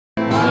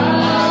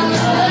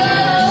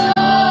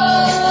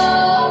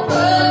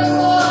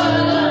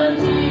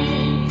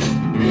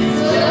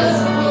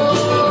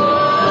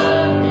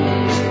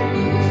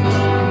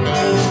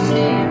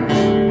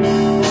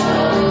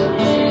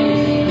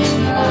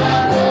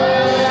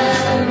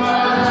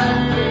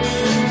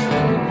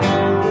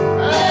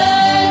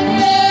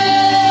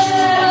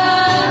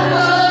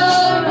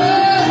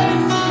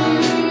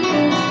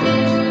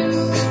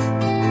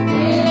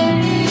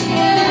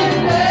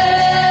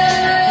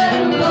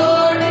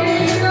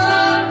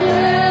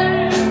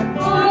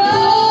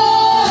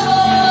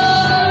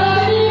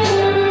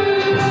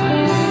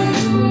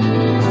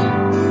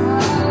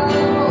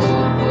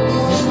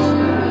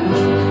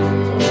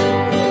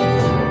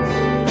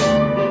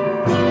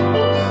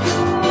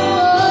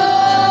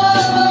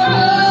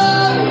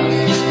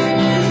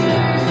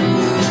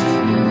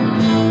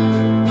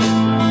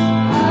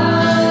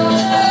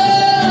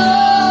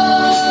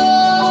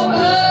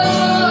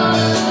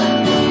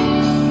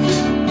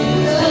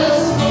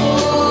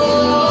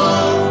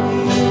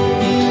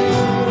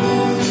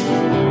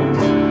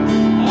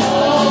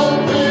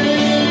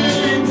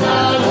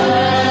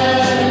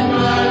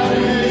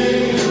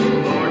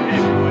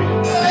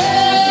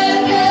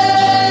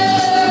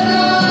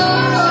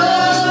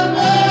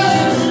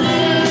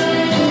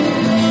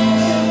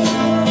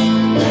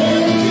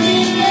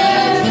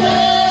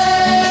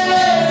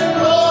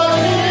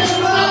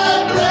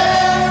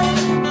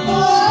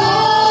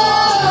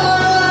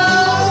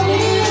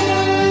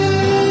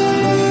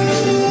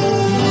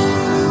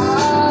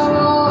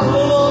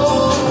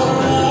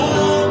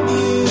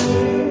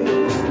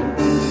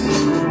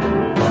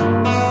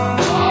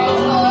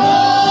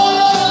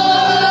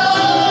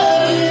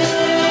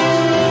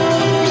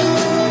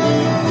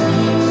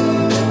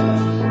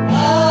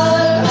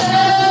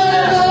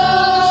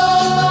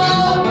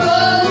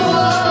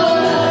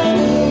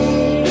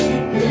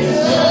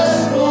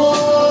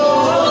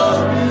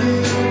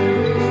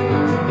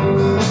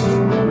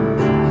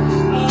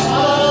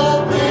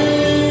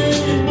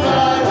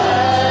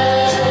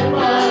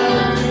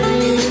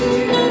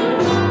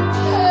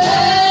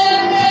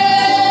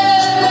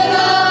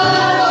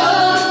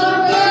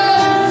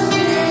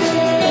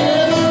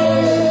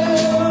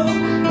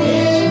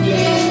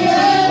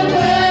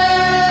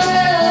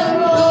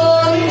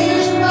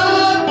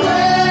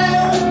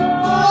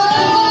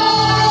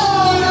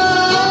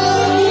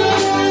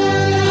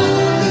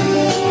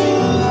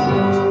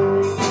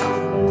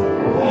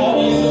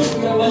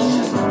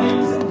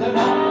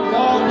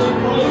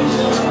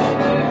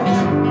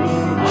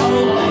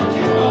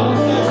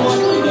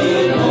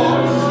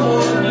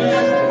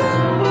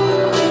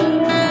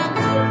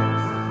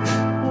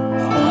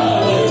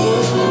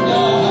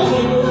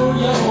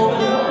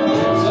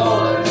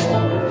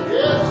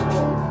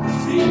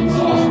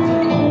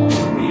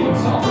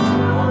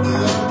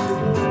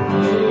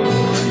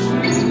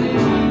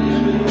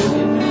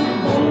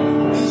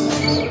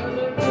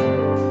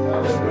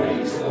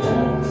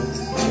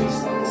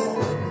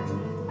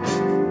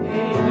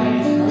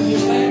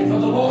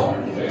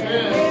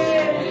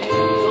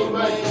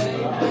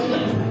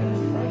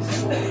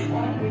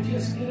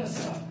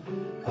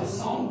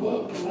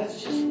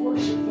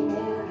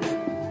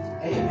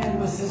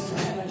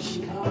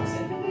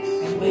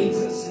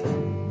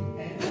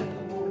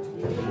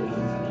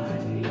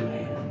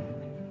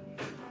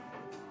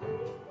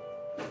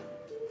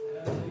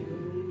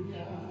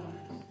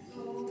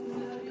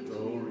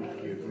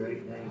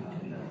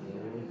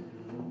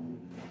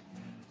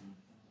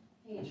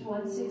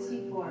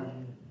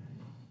164.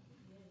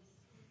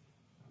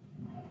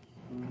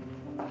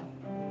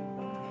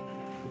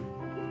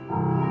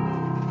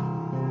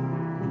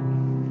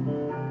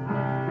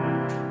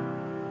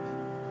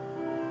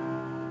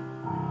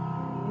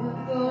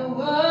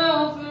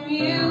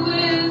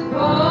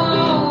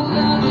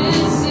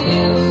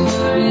 Just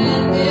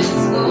remember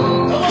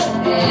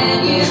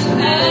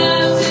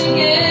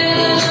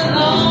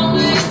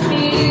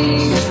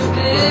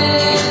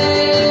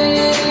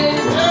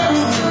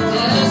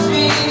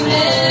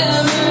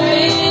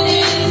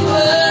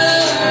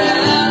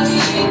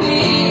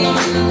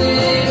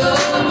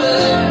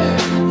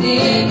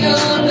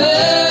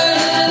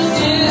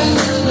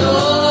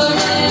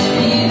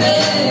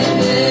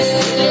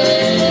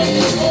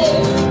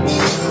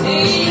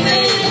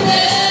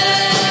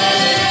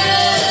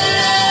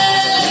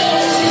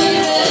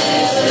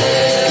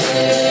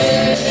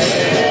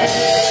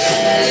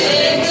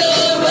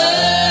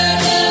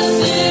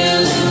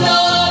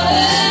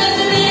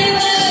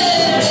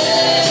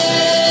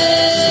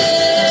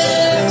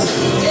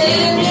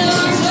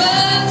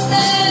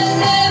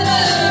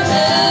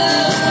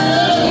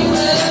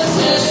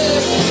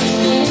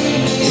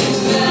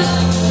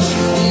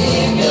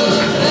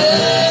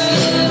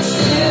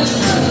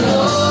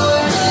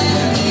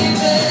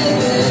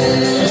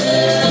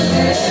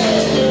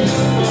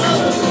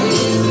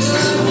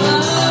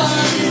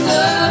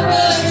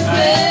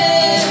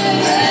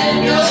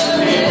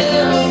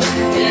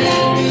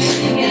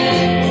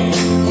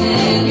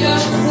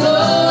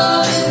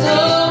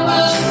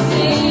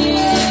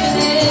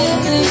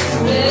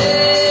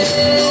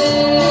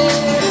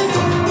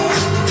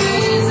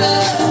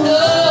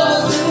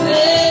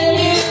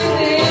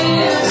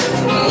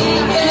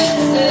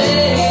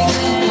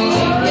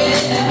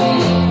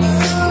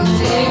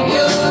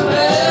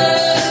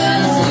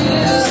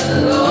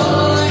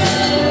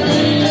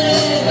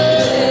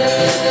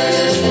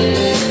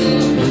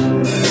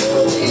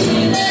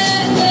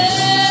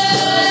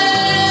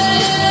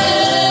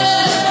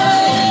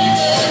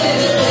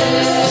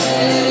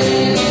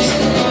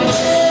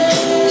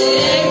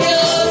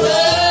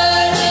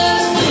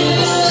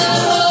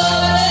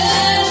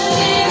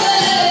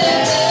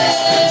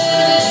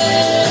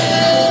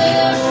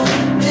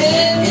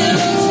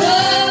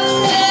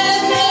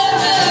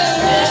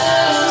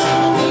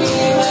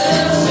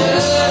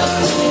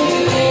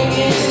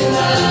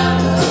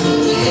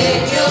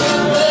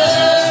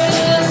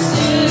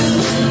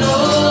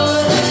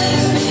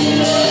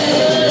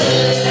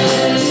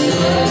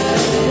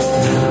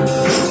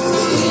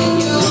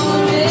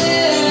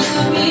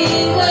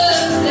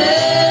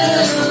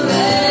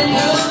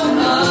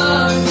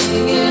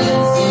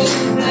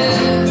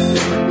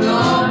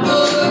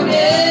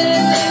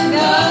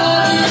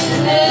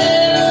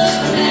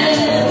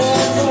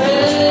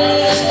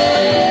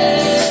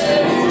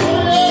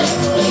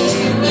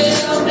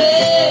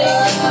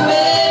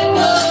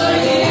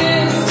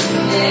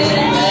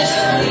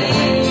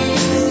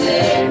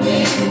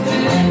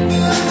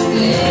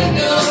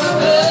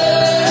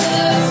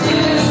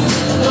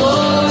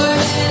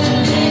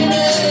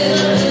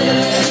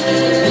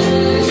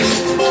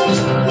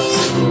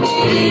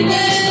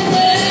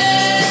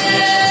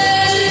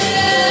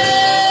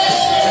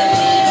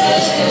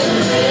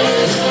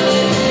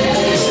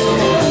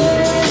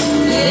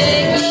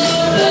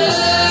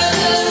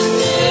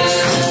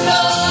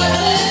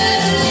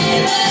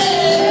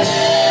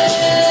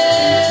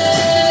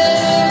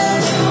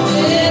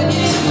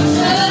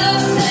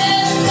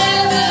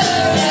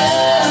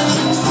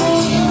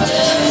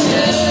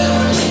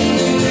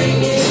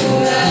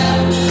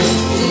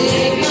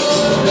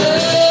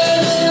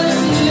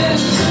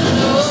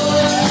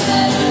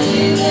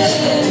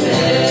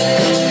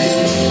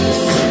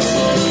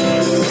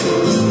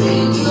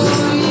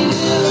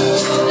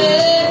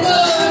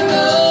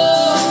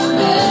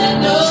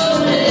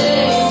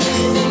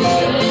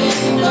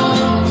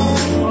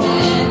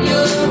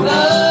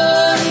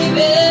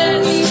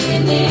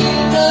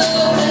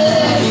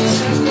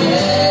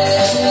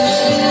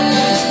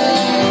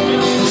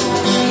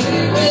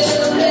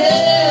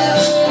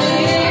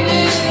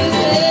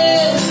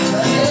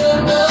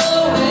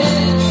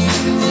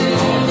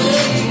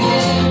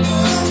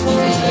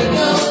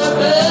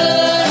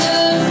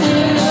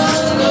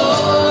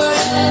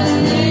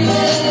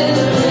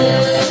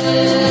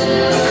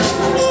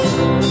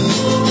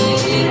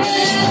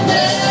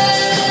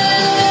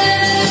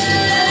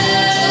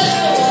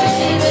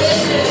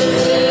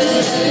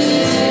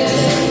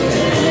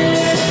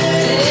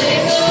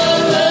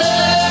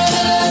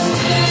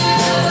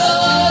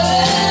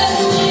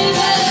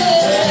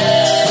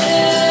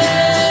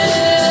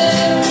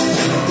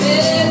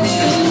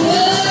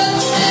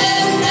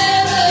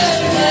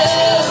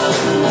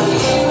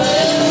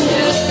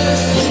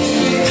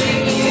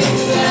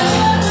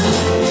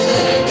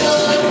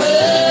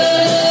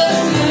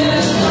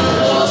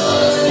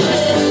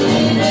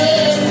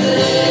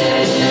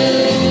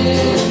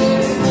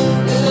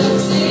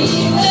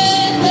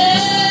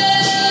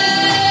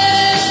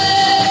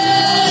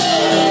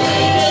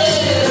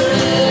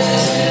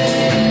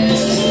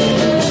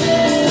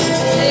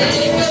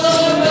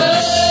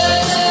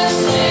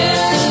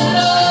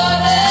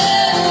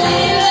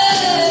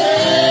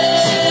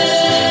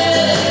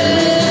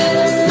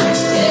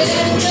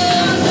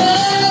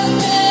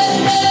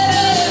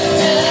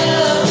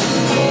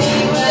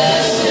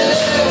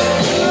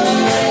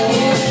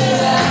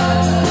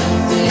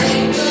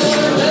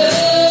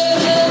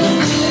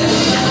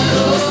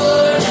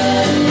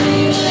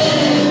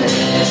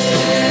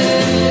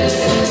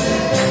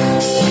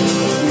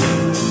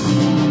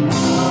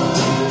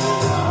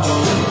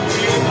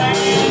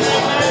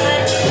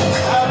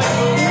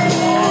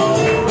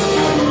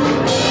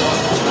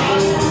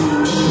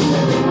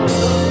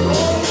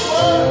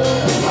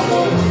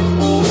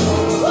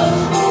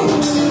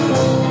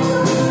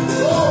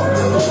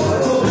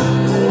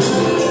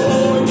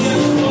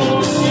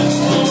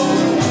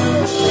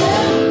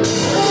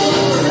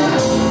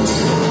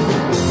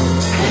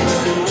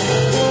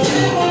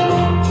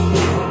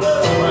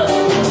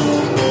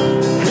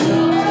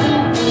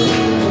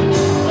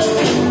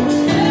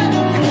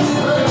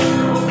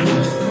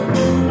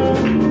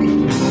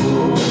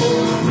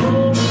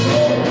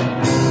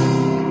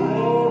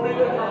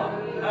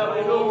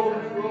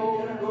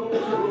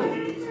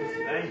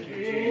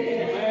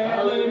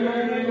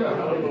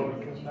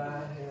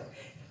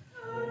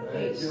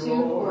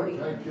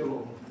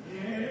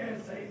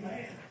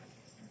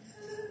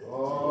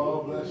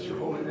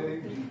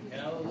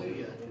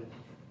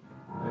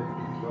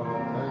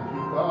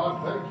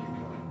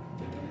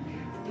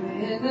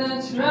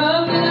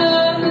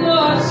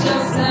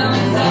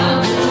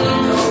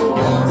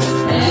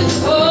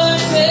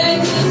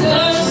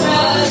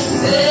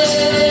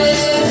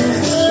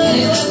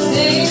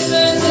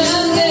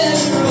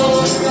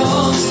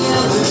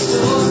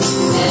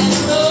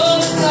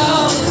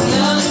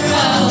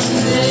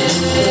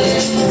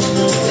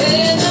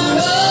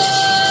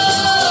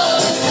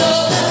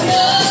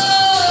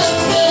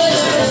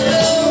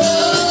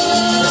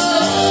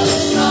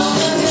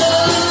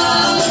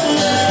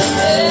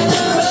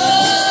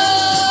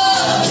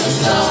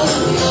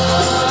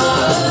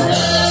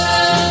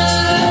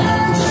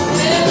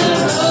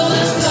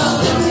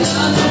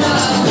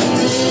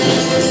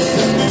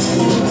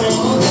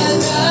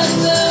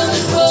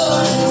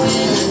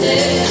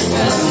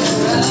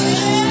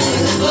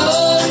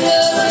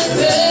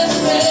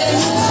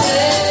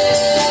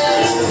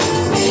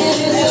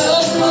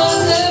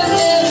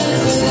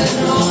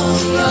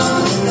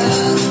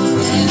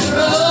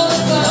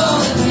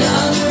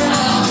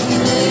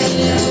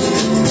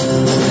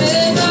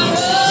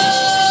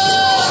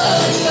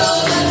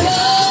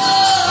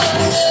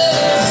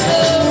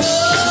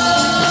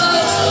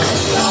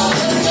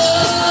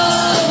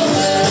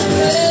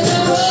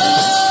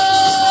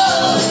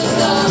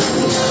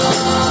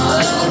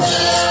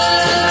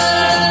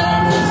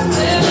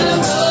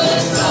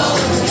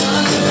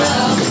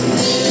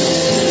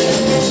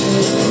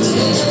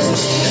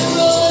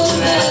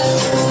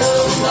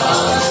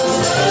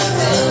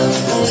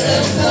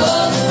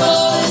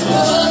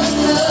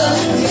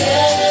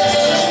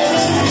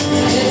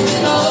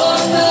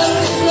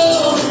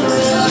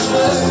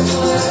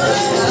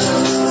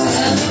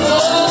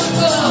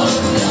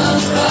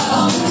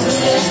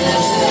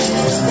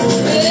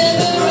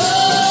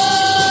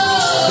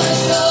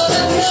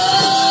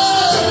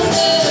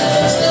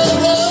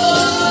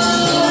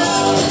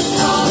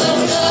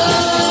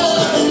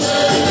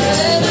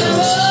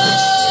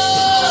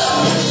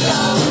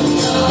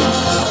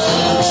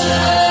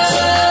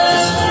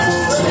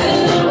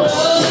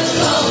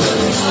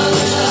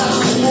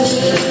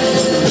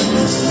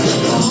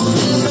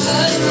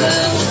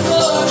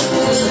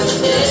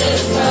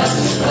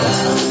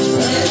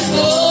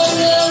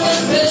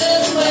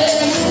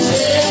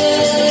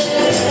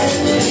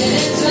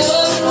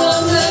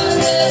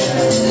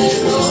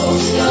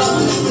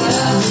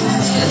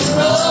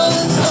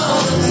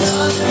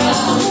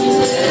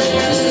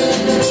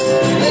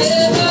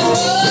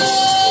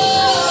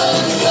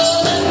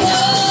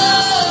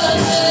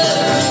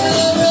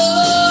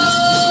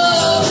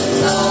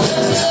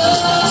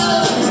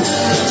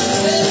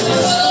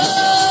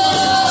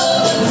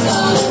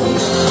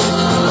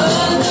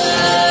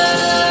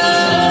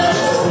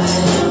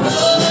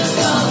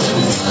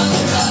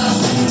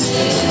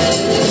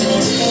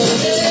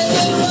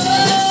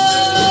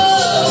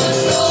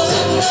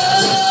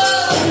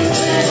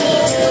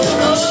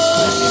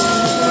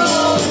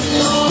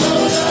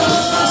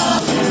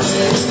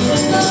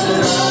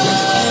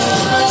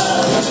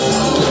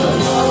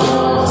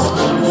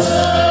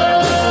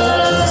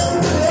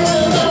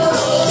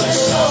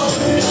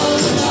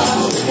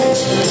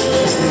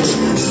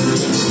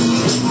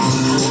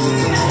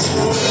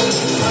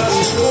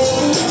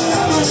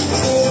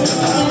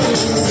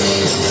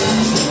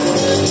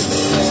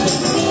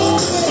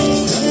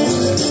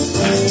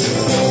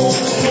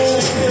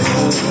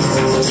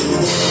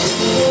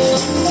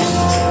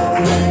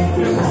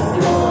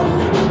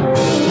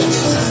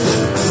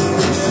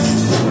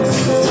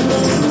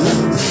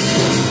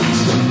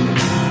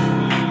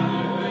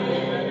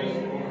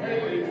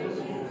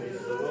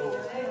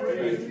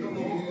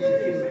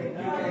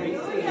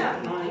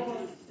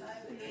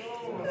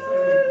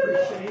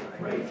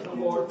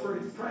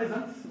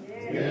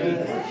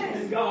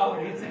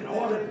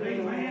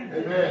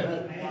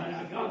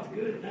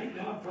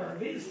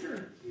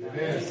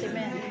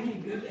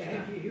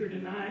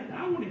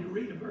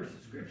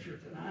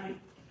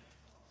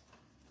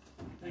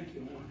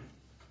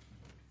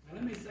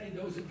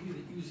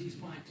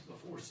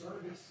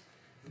Service,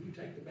 when you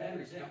take the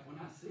batteries out, when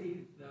I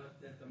see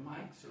that the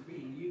mics are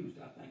being used,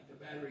 I think the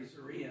batteries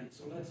are in.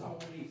 So let's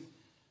always,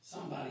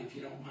 somebody, if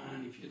you don't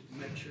mind, if you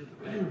make sure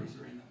the batteries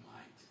are in the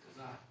mics,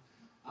 because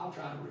I'll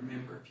try to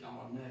remember if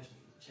y'all will nudge me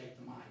to check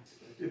the mics.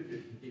 But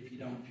if you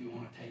don't, if you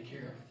want to take care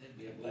of it, that'd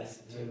be a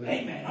blessing too.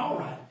 Amen. All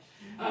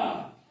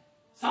right.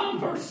 Psalm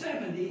verse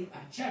 70,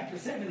 chapter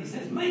 70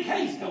 says, "Make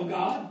haste, O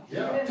God,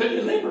 to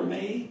deliver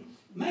me.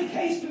 Make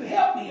haste to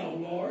help me, O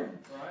Lord.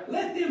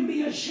 Let them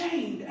be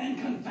ashamed and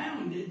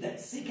confounded that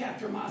seek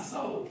after my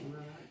soul.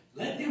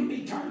 Let them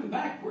be turned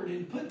backward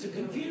and put to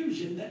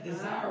confusion that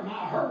desire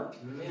my hurt.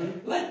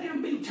 Let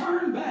them be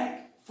turned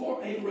back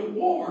for a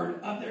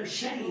reward of their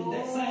shame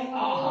that say,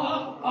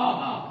 aha,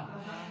 aha.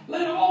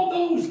 Let all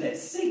those that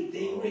seek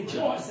thee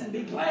rejoice and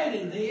be glad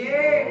in thee.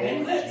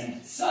 And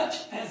let such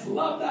as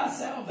love thy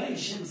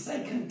salvation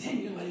say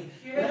continually,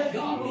 let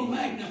God be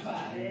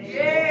magnified.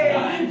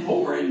 I am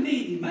poor and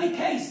needy. Make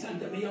haste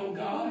unto me, O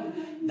God.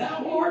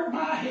 Thou art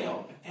my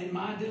help and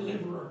my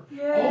deliverer.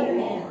 O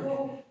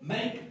Lord,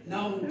 make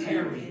no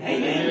tarry."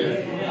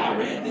 Amen. I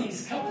read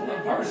these couple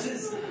of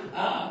verses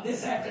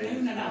this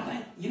afternoon, and I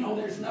think,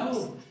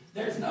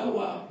 there's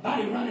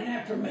nobody running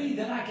after me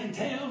that I can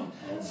tell,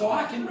 so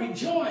I can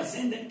rejoice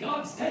in that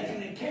God's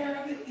taking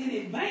care of it in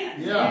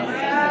advance.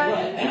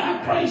 And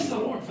I praise the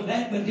Lord for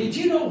that. But did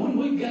you know when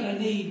we've got a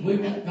need, we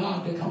want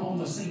God to come on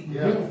the scene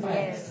real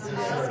fast?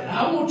 And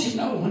I want you to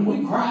know when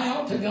we cry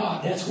out to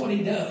God, that's what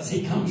He does.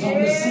 He comes on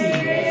the scene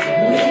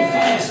real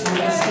fast for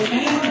us.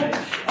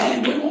 Amen.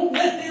 And we won't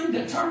let them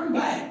to turn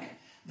back,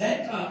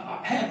 that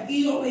have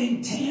ill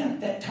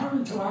intent, that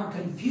turn to our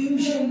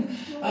confusion.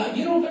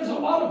 There's a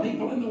lot of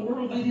people in the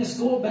world, they just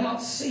go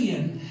about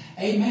seeing,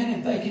 amen,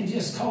 if they can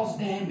just cause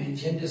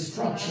damage and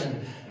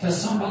destruction to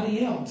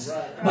somebody else.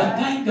 But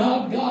thank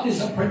God, God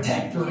is a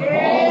protector of all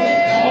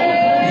that call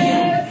upon Him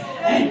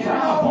and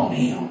cry upon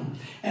Him.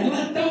 And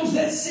let those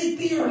that seek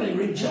Thee early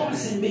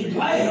rejoice and be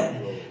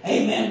glad.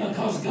 Amen,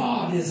 because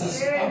God is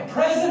a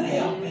present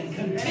help, and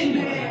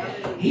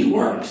continually He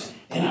works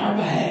in our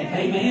behalf.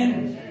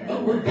 Amen.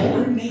 But we're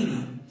poor and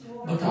needy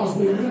because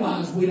we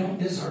realize we don't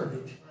deserve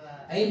it.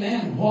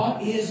 Amen.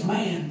 What is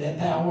man that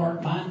Thou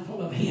art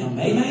mindful of him?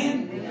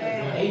 Amen.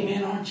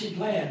 Amen. Aren't you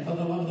glad for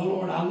the love of the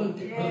Lord? I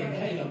looked at Brother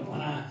Caleb when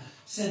I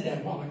said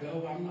that a while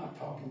ago. I'm not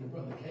talking to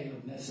Brother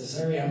Caleb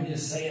necessarily. I'm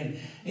just saying,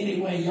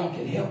 anyway, y'all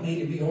can help me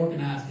to be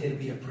organized. It'll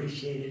be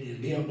appreciated.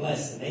 It'll be a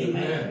blessing.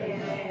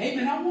 Amen.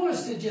 Amen. I want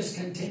us to just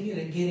continue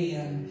to get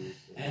in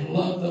and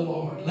love the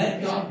Lord.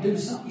 Let God do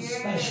something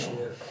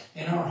special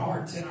in our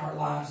hearts, in our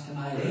lives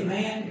tonight.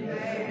 Amen.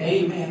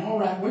 Amen. All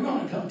right, we're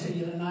going to come to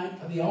you tonight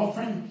for the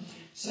offering.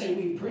 Say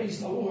we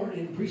praise the Lord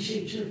and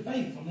appreciate your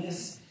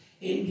faithfulness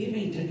in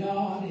giving to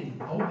God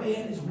and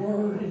obeying His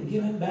word and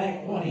giving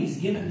back what He's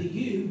given to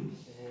you.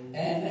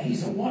 And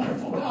He's a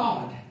wonderful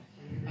God,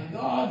 a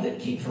God that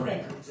keeps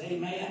records.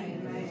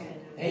 Amen.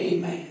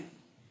 Amen.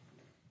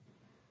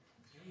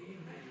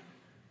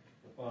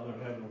 Father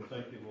in heaven, we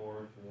thank you,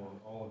 Lord, for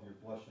all of your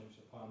blessings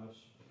upon us.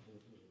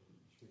 As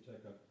we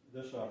take up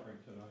this offering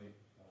tonight,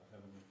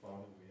 Heavenly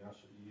Father, we ask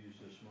that you use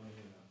this money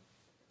in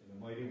a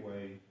mighty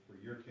way for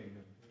your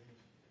kingdom.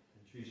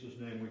 In Jesus'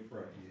 name we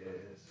pray.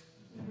 Yes.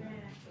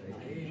 Amen.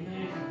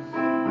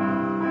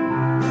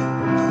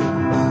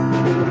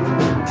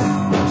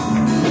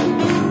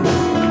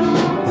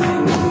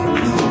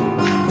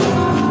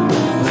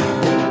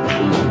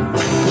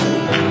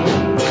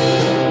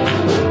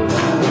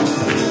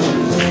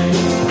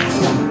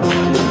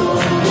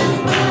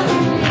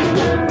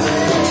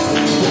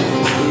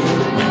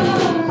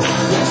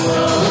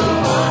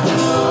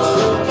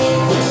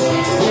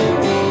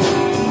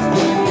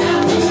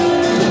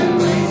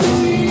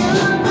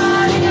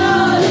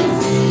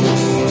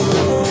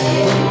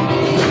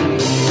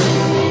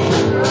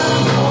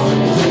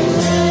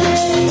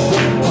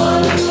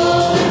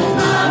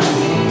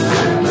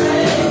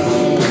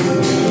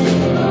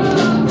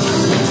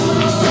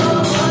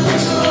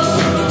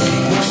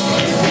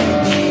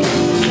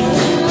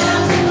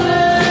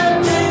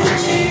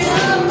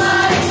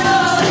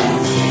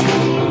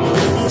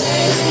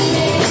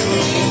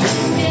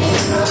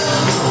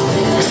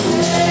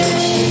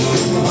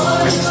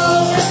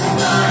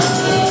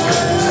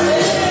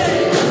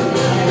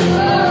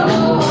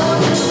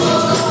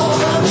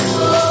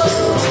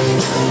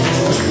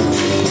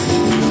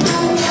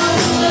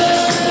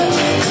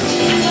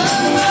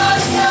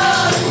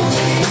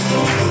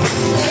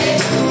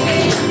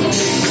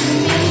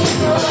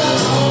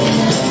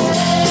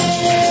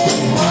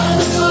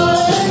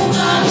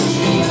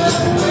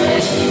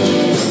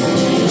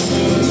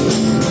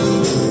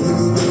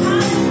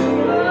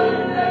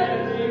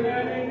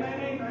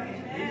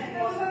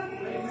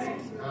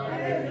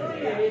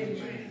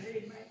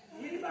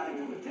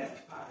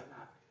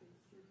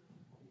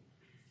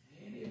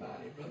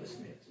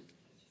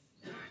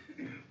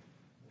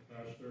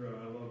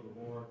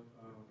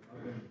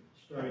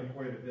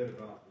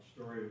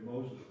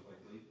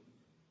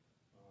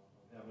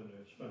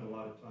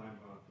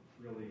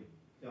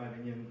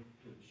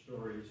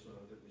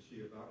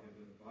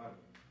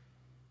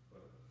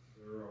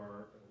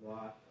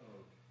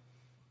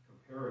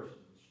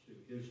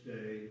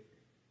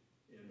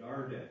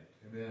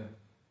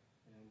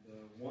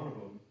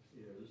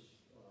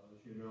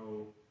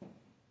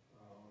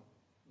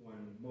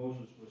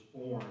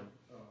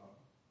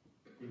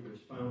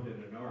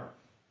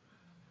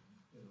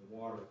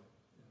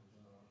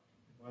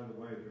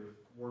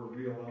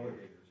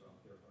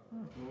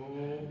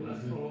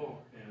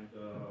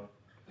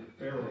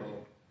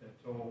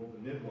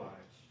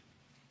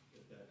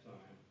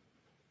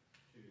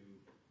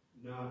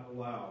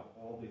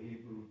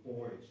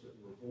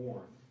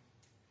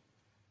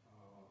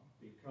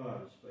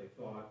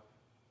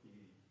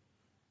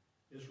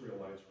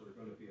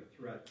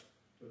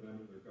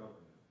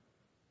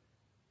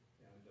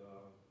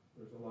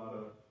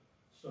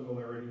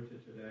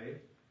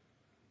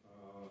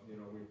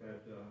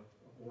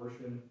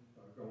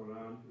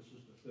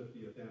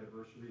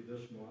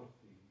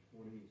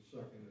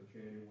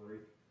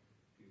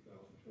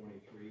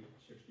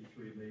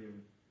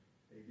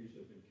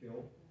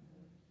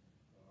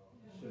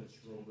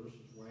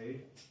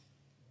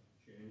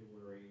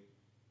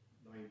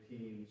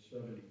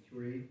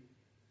 1973.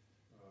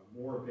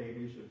 More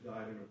babies have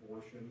died in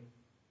abortion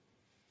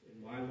in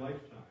my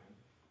lifetime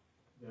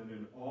than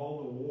in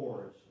all the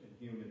wars in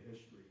human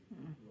history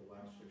in the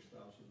last 6,000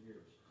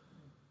 years.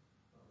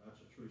 That's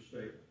a true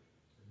statement.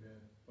 Amen.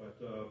 But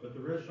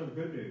there is some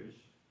good news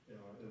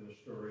in the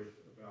story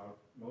about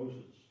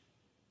Moses.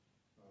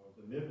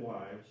 The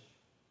midwives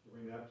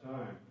during that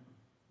time,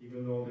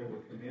 even though they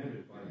were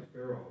commanded by the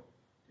Pharaoh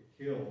to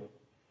kill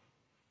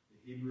the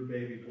Hebrew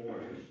baby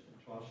boys and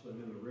toss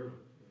them in the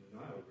river, in the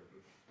Nile River,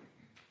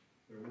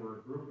 there were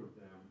a group of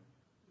them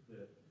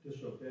that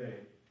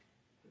disobeyed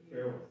the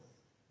Pharaoh.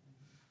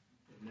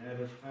 And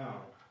that is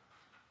how,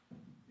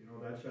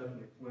 that's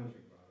ethnic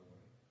cleansing, by the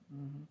way.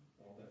 Mm-hmm.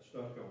 All that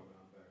stuff going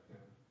on back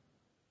then.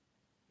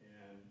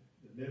 And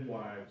the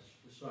midwives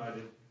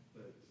decided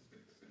that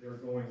they're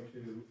going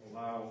to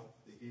allow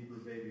the Hebrew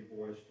baby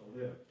boys to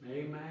live.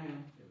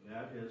 Amen. And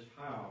that is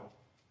how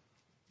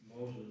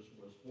Moses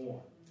was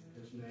born.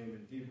 His name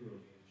in Hebrew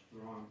means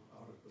drawn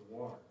out of the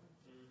water.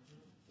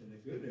 And the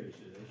good news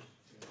is,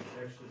 in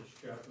Exodus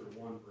chapter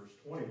 1, verse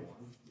 21,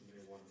 you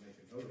may want to make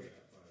a note of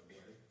that, by the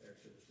way,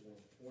 Exodus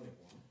 1:21,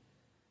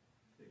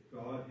 that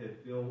God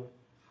had built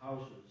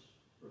houses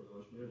for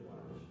those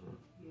midwives.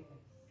 Yes.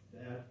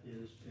 That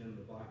is in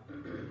the Bible.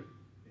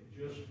 And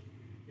just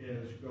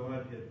as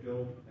God had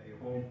built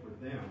a home for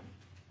them,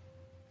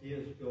 He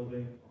is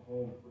building a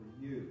home for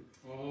you.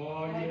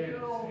 Oh, yes.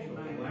 So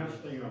the last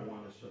thing I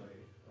want to say,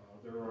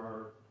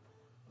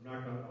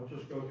 I'll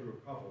just go through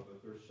a couple,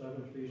 but there's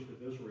 7 feasts of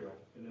Israel,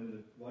 and in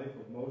the life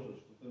of Moses,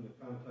 within the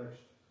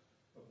context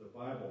of the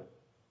Bible,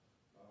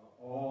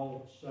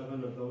 all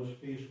 7 of those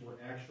feasts were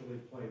actually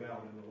played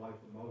out in the life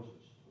of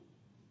Moses.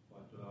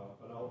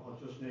 But I'll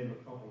just name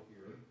a couple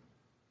here,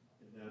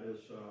 and that is,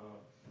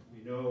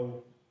 we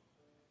know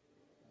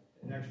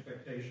an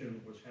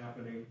expectation was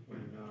happening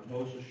when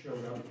Moses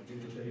showed up when he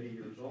was 80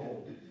 years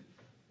old,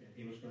 and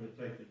he was going to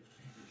take the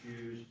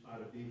Jews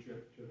out of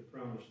Egypt to the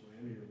Promised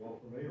Land. You're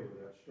well familiar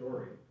with that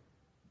story.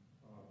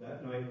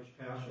 That night was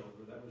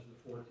Passover. That was the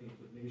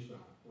 14th of Nisan.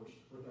 Of course,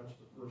 that's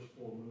the first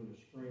full moon of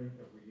spring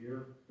every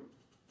year.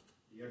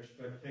 The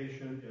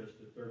expectation is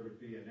that there would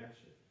be an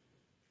exit.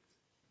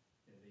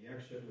 And the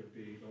exit would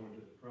be going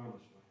to the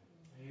Promised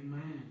Land.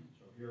 Amen.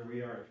 So here we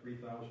are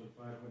 3,500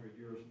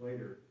 years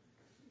later.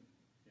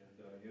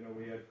 And,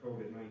 we had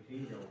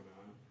COVID-19 going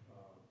on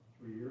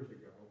 3 years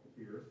ago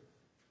here.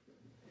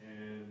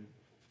 And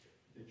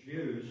the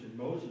Jews in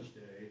Moses'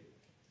 day,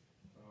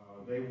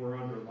 they were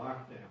under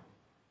lockdown.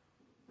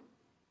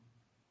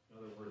 In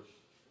other words,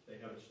 they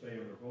had to stay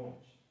in their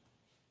homes.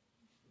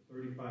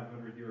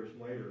 3,500 years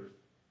later,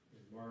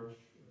 in March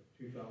of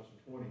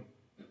 2020,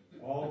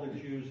 all the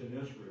Jews in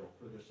Israel,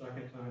 for the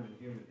second time in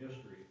human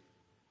history,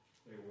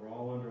 they were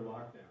all under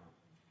lockdown.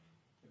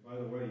 And by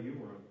the way, you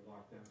were under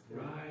lockdown.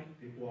 Right.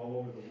 People all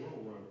over the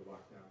world were under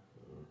lockdown.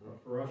 But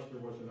for us,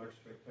 there was an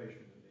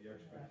expectation, and the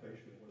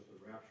expectation was the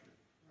rapture.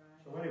 Right.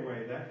 So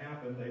anyway, that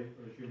happened.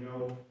 As you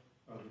know,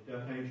 the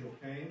death angel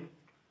came,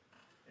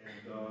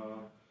 and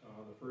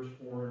the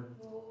firstborn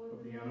of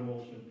the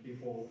animals and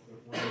people that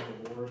went to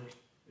the Lord,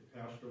 they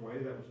passed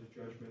away. That was a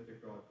judgment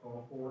that God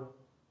called for.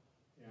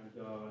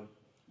 And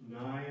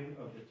 9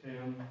 of the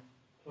 10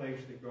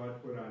 plagues that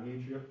God put on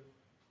Egypt,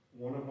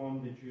 one of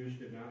them the Jews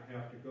did not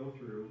have to go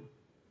through.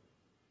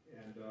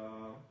 And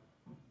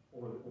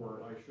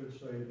or I should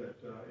say that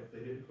if they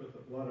didn't put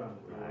the blood on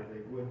the door,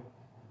 the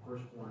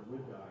firstborn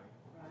would die.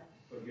 Right.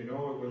 But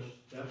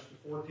that's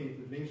the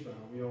 14th of Nisan.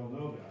 We all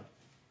know that.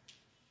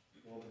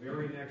 Well, the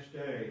very next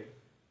day,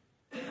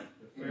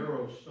 the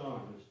Pharaoh's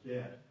son is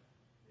dead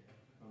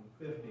on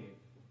the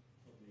 15th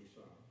of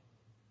Nisan.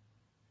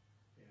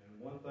 And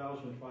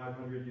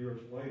 1,500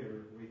 years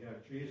later, we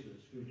have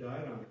Jesus, who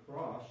died on the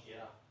cross,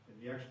 and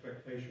the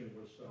expectation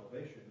was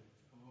salvation.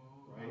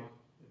 Right?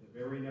 And the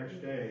very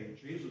next day,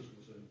 Jesus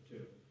was in the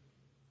tomb.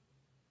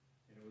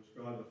 And it was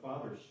God the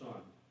Father's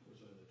Son was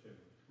in the tomb.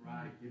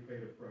 Right. He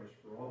paid a price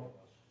for all of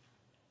us.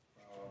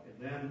 And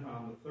then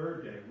on the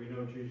 3rd day, we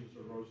know Jesus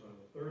arose on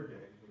the 3rd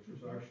day, which was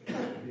actually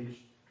the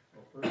Feast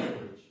of First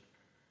Fruits.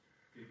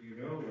 Did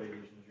you know,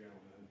 ladies and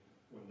gentlemen,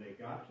 when they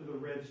got to the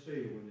Red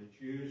Sea, when the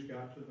Jews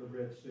got to the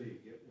Red Sea,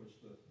 it was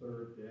the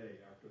 3rd day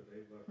after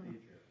they left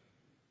Egypt.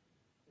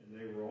 And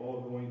they were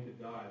all going to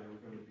die. They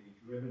were going to be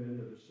driven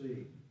into the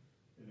sea.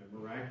 And a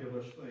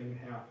miraculous thing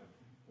happened.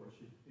 Of course,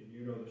 and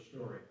you know the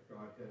story.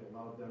 God had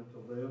allowed them to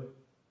live.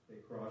 They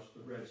crossed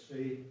the Red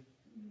Sea.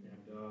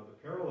 And the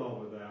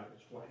parallel with that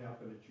is what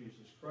happened to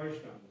Jesus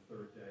Christ on the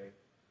 3rd day,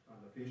 on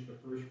the Feast of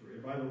First Fruits.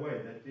 And by the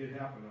way, that did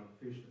happen on the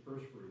Feast of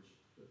First Fruits,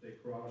 that they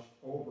crossed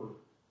over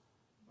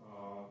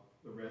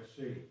the Red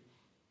Sea.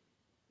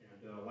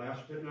 And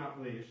last but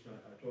not least,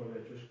 I told you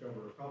I'd just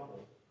cover a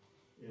couple,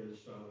 is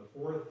the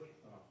 4th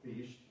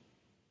feast,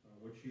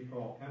 which you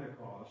call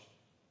Pentecost.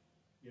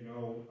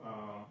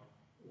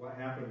 What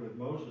happened with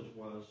Moses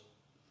was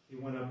he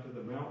went up to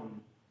the mountain.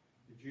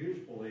 The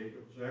Jews believed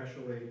it was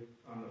actually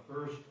on the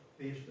first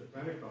feast of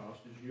Pentecost,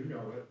 as you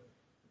know it,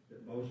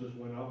 that Moses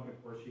went up.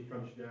 Of course, he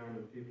comes down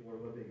and people are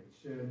living in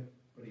sin.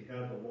 but he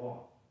had the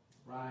law.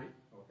 Right.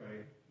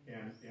 Okay?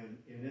 And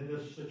in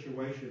this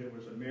situation, it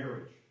was a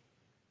marriage.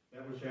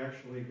 That was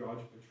actually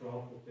God's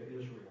betrothal to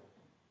Israel.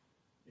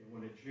 And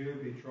when a Jew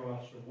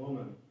betroths a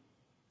woman,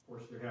 of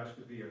course, there has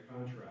to be a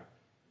contract.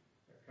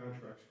 That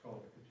contract's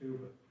called a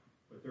ketubah.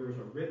 But there was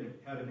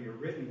had to be a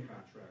written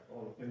contract,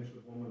 all the things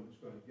the woman was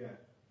going to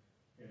get.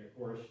 And of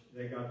course,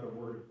 they got the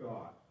word of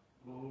God.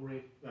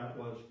 Glory. That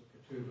was the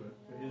ketubah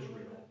to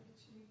Israel.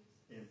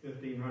 And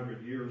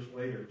 1,500 years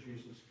later,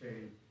 Jesus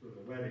came for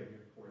the wedding, and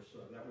of course,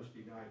 that was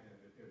denied, and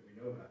we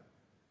know that.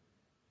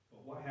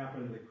 But what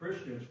happened to the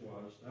Christians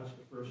was, that's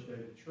the first day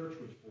the church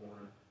was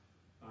born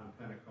on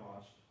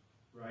Pentecost,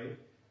 right?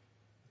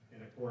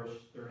 And of course,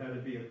 there had to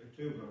be a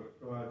ketubah,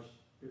 God's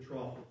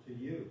betrothal to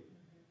you.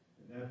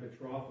 And that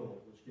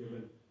betrothal was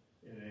given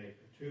in a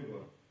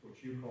ketubah,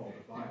 which you call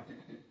the Bible.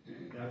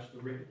 That's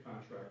the written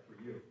contract for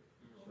you.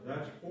 So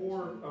that's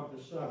 4 of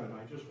the 7.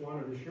 I just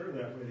wanted to share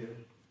that with you.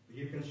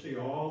 You can see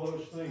all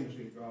those things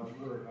in God's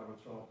Word, how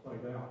it's all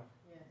played out.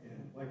 Yes.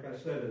 And like I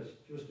said, it's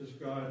just as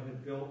God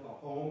had built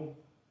a home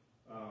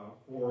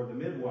for the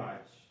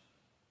midwives,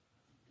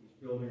 He's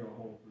building a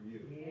home for you.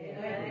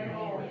 Amen.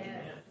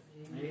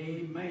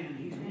 Amen.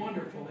 He's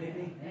wonderful, isn't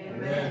He?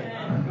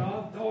 Amen.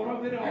 God thought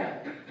of it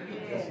all.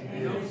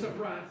 No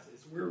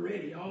surprises. We're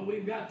ready. All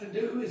we've got to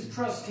do is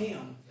trust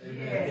Him and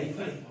be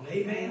faithful.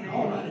 Amen.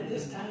 All right, at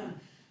this time,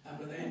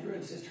 Brother Andrew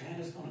and Sister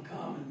Hannah's going to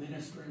come and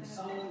minister in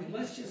song, and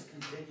let's just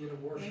continue to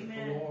worship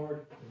the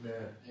Lord.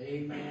 Amen.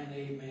 Amen.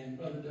 Amen.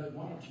 Brother Doug,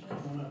 why don't you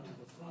come on up to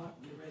the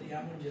front? Get ready.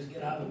 I'm going to just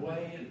get out of the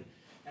way, and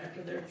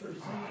after they're through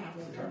singing, I'm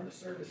going to turn the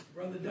service to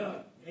Brother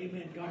Doug.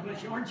 Amen. God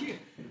bless you. Aren't you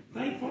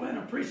thankful and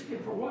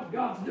appreciative for what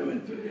God's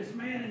doing through this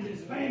man and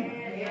his family?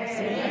 Yes.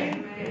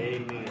 Amen.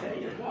 Amen. I tell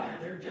you what,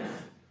 they're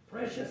just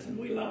precious, and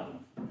we love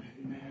them.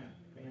 Amen.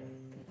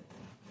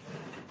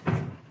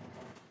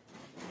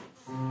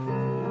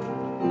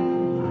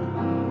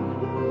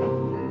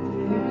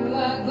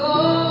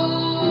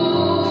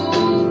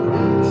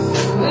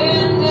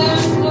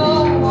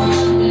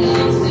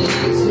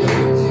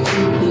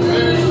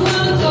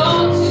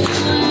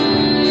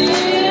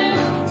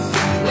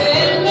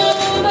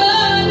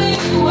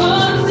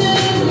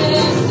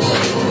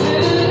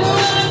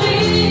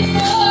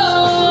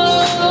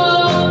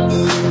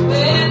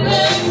 When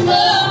there's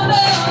love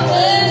out there.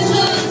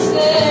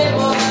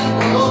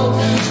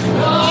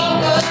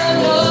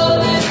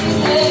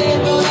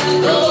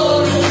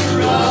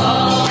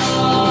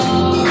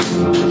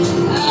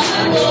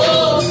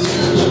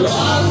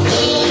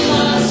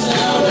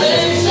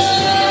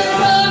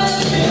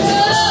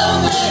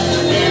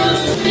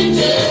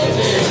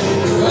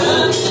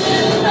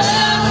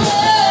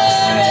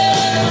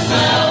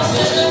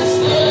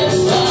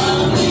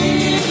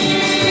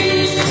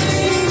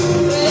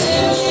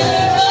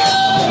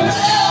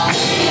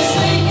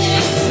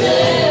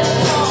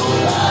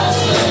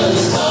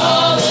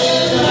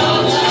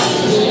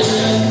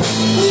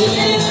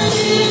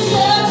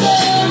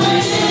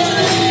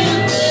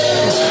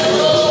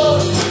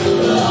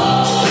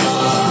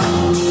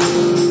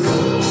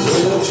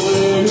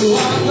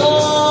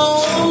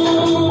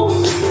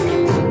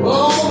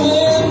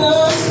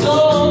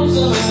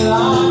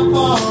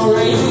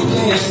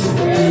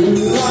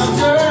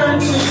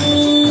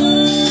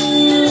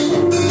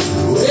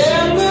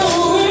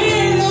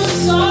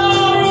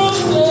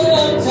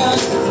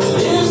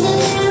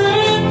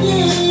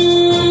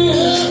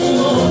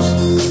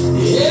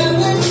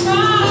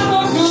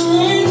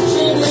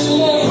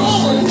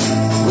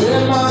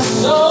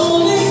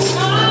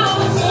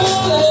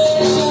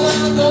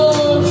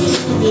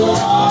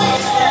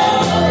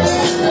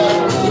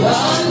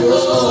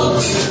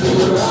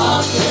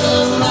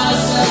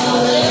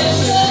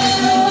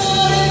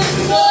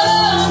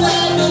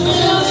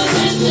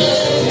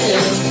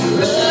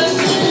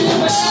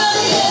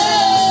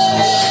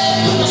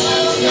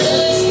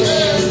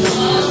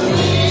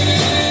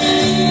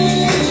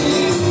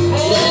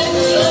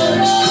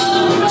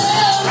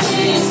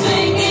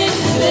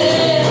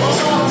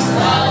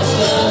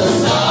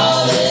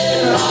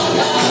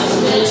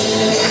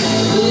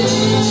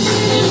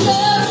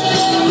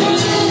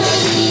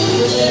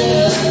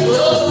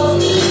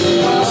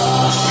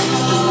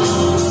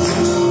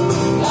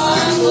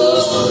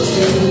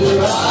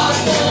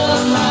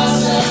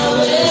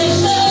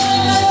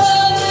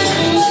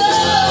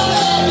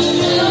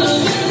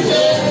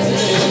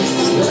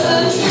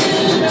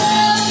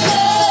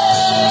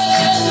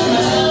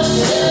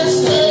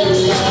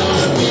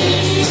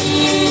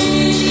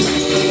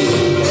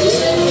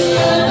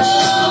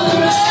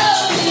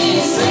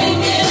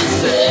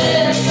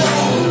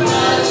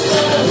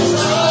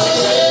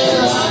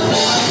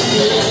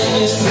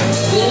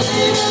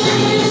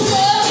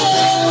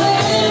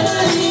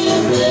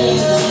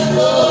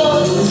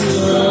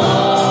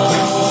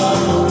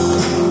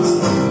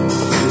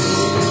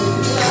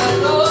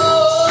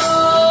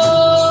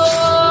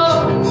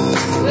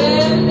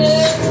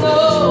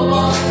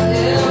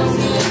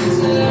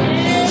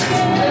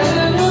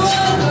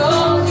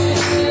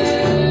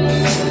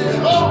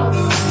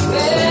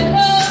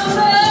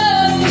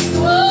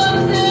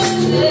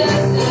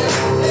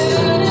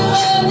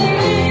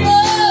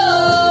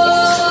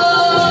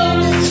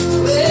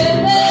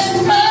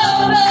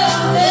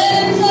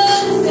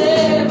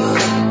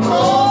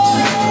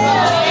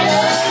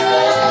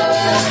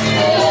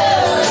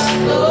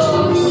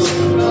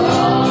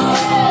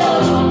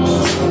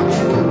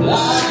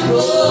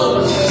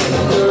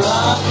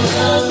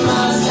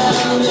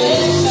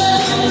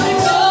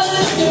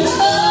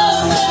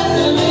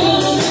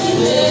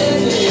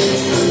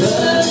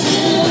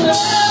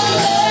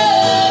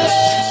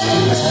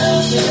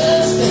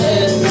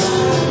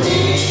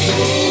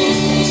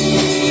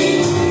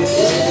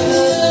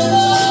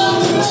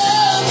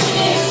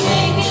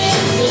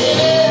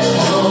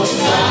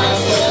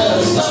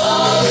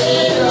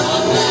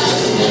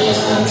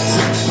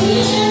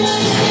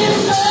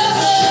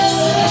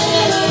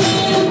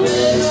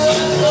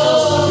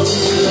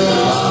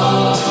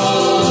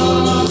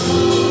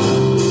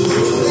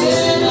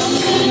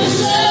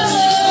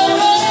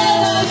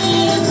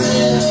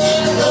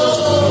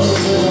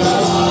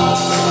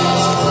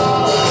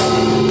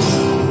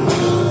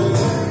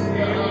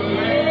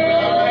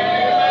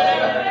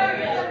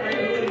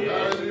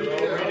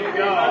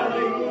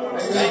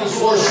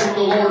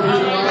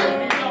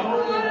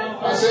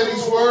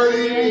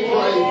 worthy to be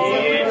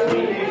praised.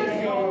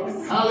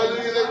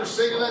 Hallelujah. They were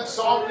singing that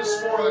song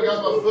this morning. I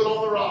got my foot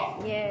on the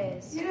rock.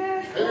 Yes.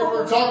 Amen. We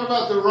were talking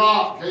about the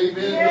rock. Amen.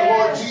 The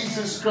Lord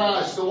Jesus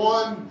Christ. The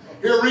one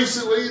here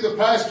recently the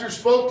pastor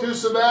spoke to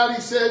us about.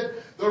 He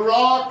said, the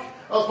rock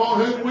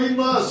upon whom we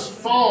must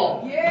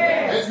fall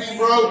and be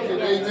broken.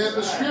 Amen.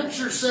 The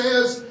scripture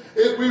says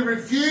if we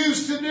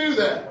refuse to do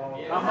that,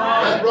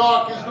 that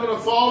rock is going to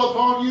fall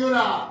upon you and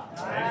I.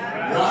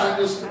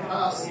 Grind us to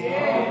powder.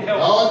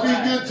 Oh, it'd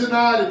be good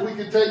tonight if we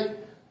could take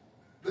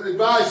the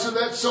advice of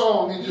that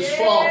song and just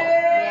fall.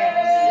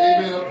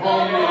 Amen.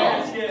 Upon the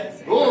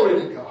rock.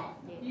 Glory to God.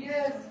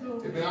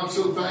 Amen. I'm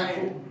so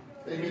thankful.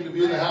 Amen. To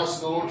be in the house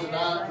of the Lord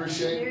tonight.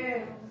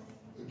 Appreciate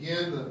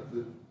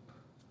again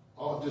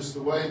just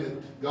the way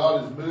that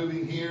God is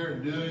moving here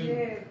and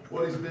doing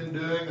what He's been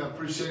doing. I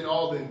appreciate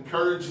all the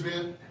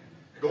encouragement.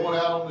 Going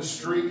out on the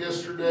street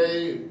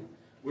yesterday,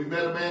 we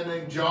met a man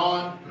named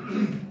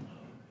John,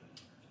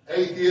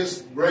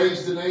 atheist,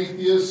 raised an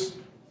atheist,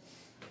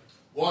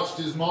 watched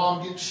his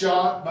mom get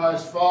shot by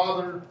his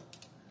father,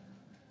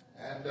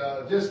 and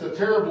just a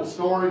terrible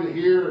story to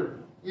hear.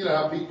 You know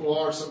how people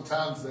are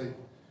sometimes. They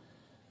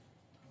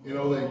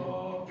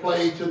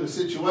play to the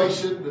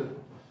situation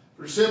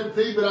for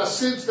sympathy, but I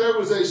sensed there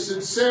was a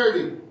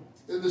sincerity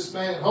in this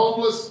man.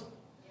 Homeless,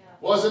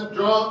 wasn't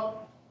drunk,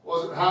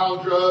 wasn't high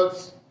on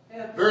drugs,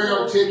 very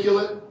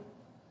articulate.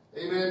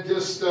 Amen.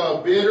 Just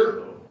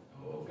bitter,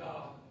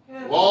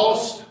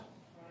 lost,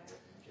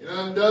 and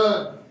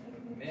undone.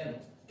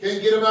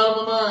 Can't get him out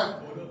of my mind.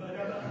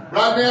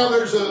 Right now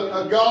there's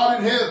a God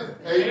in heaven.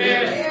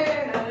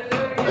 Amen.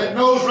 That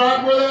knows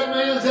right where that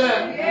man's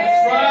at.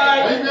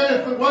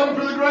 Amen. If it wasn't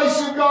for the grace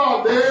of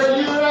God,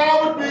 there you and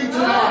I would be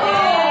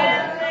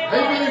tonight.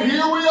 Amen. And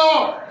here we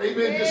are.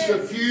 Amen. Just a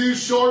few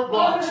short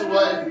blocks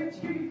away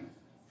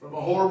from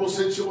a horrible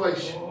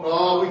situation.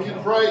 Oh, we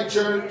can pray,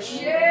 church. We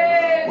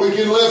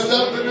can lift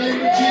up the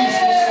name of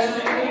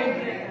Jesus.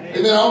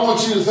 Amen. I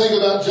want you to think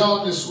about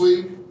John this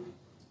week.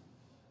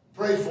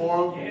 Pray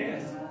for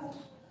him.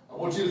 I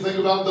want you to think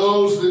about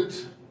those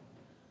that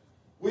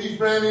we've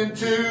ran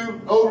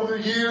into over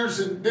the years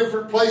in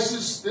different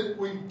places that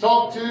we've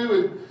talked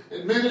to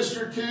and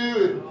ministered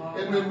to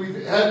and then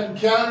we've had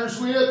encounters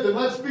with. And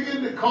let's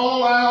begin to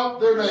call out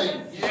their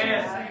names.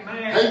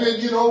 Amen.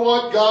 You know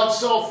what? God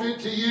saw fit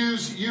to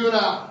use you and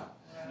I.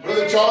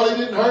 Brother Charlie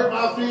didn't hurt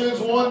my feelings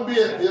one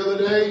bit the other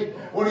day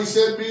when he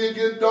said be a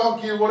good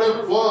donkey or whatever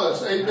it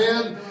was.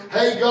 Amen.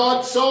 Hey,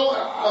 God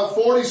saw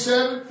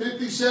 47th,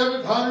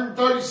 57th,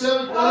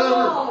 137th,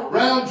 whatever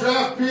round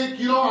draft pick.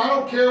 I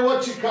don't care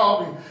what you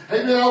call me.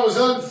 Amen. I was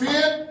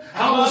unfit.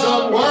 I was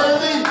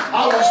unworthy.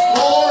 I was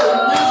poor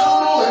and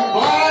miserable and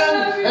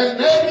blind and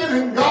naked,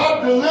 and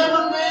God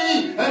delivered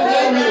me and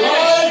gave me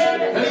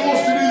life. And He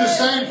wants to do the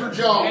same for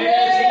John.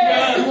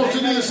 He wants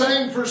to do the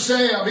same for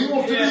Sam. He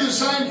wants to do the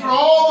same for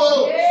all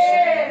those.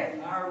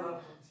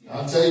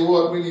 I'll tell you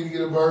what, we need to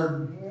get a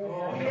burden.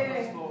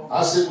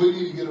 I said we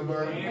need to get a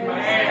burden.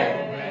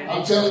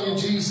 I'm telling you,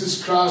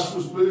 Jesus Christ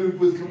was moved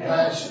with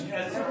compassion.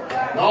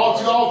 And all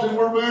too often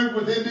we're moved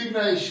with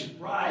indignation.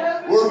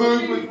 We're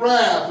moved with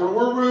wrath, or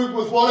we're moved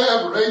with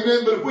whatever.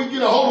 Amen. But if we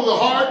get a hold of the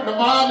heart and the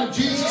mind of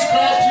Jesus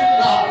Christ here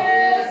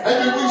tonight,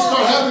 amen, we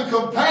start having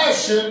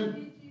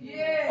compassion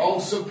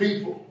on some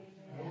people.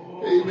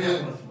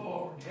 Amen.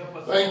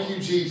 Thank you,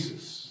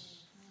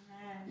 Jesus.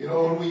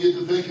 When we get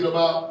to thinking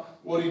about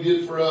what He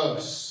did for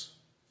us,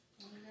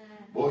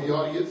 boy, you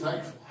ought to get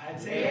thankful.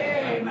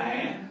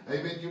 Amen.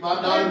 Amen. You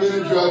might not have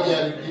been a drug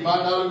addict. You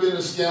might not have been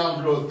a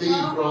scoundrel, a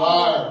thief, or a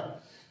liar.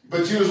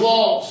 But you was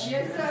lost.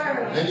 Yes,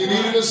 sir. And you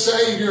needed a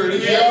Savior. And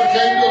if you ever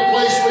came to a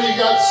place where you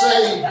got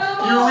saved,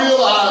 you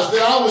realized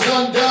that I was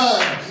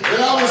undone, that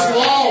I was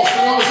lost,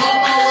 and I was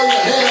on my way to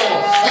hell.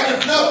 And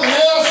if nothing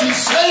else, He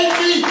saved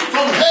me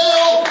from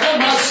hell and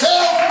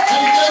myself,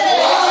 and He gave me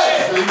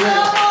life.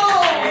 Amen.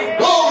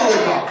 Glory to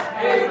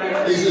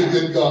God. He's a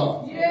good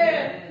God.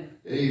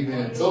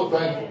 Amen. So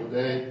thankful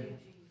today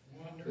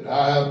that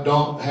I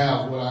don't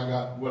have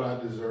what I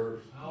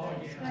deserve.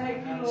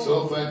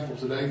 So thankful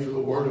today for the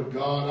Word of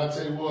God. I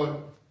tell you what,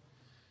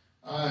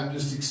 I am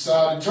just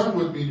excited. Turn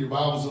with me in your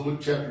Bibles to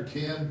Luke chapter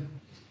 10.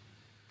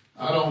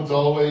 I don't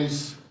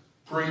always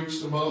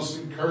preach the most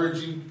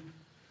encouraging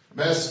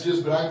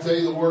messages, but I can tell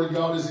you the Word of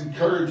God is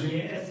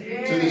encouraging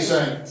to the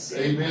saints.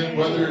 Amen.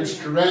 Whether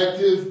it's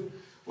corrective,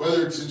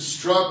 whether it's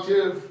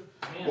instructive,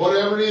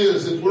 whatever it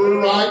is, if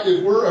we're right,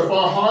 if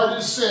our heart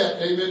is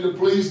set, amen, to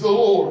please the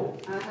Lord,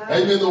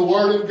 amen, the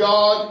Word of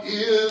God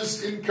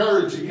is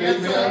encouraging,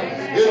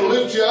 amen. It'll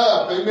lift you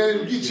up, amen.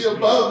 It'll get you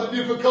above the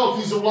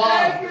difficulties of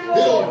life.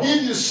 It'll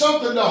give you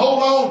something to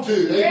hold on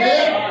to,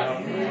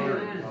 amen.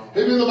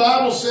 Amen. The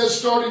Bible says,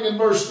 starting in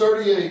verse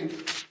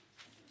 38,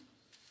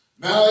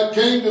 now it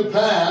came to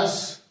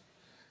pass,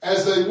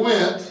 as they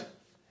went,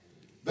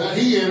 that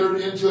he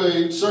entered into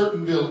a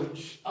certain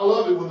village. I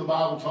love it when the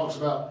Bible talks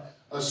about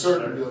a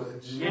certain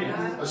village,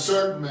 a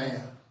certain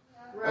man,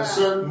 a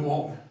certain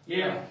woman.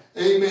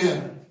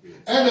 Amen.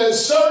 And a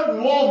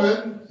certain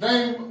woman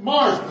named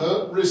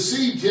Martha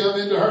received him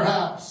into her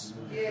house.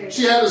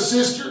 She had a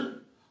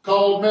sister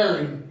called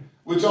Mary,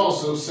 which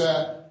also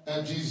sat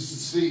at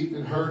Jesus' feet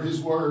and heard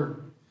his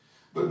word.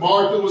 But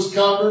Martha was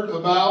cumbered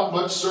about,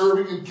 much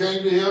serving, and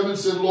came to him and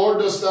said, Lord,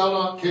 dost thou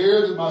not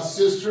care that my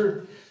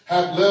sister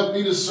hath left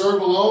me to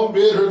serve alone?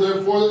 Bid her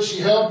therefore that she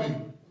help me.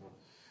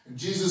 And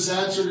Jesus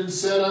answered and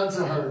said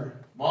unto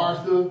her,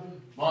 Martha,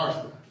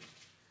 Martha,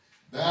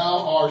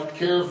 thou art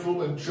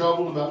careful and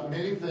troubled about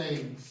many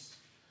things,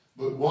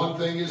 but one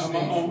thing is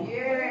needful.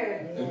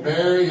 And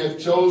Mary hath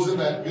chosen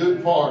that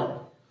good part,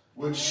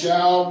 which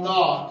shall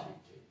not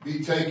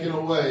be taken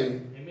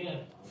away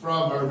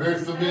from her. Very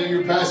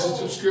familiar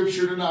passage of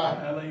Scripture tonight.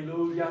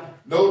 Hallelujah.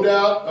 No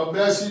doubt a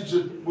message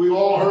that we've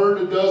all heard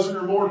a dozen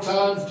or more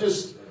times,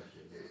 just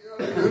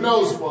who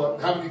knows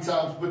how many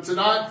times. But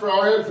tonight, for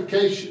our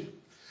edification,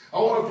 I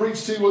want to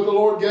preach to you what the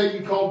Lord gave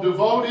me called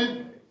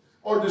devoted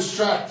or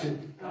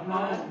distracted.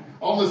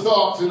 On the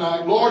thought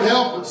tonight. Lord,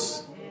 help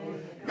us.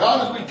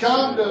 God, as we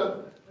come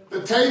to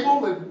the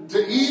table and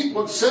to eat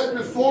what's set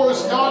before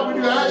us, God,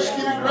 we do ask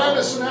you to grant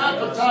us an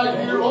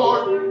appetite here,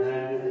 Lord.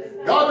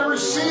 God, to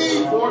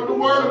receive, Lord, the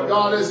Word of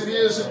God as it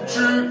is in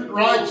truth and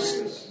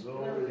righteousness.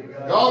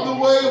 God,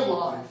 the way of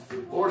life.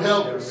 Lord,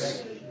 help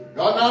us.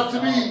 God, not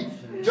to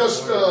be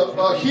just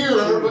a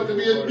hearer, but to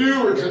be a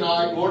doer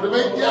tonight, Lord, to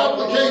make the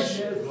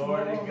application.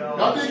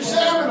 God, to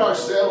examine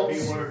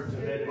ourselves.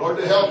 Lord,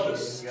 to help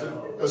us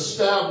to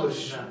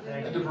establish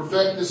and to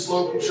perfect this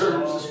local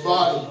church, this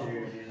body.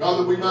 God,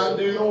 that we might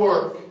do the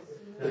work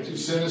that you've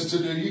sent us to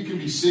do. You can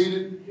be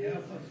seated.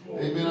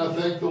 Amen. I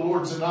thank the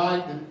Lord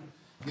tonight that,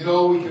 you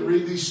know, we can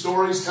read these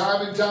stories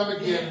time and time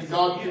again, and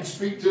God can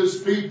speak to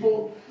his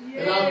people.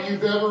 And if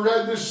you've ever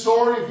read this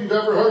story, if you've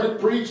ever heard it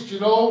preached, you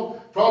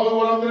know probably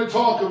what I'm going to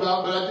talk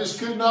about. But I just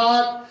could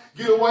not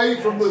get away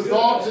from the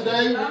thought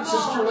today when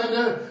Sister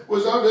Linda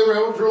was over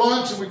there for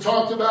lunch, and we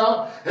talked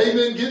about,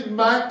 amen, getting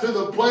back to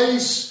the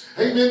place,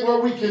 amen, where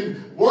we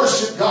can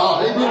worship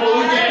God, amen, where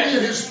we can be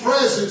in his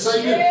presence,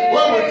 amen,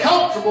 where we're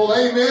comfortable,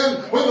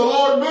 amen, when the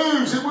Lord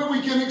moves and when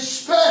we can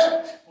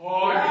expect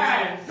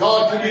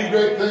God to do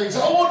great things.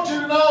 I want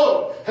you to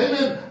know,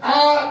 amen,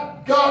 I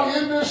got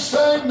in this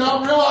thing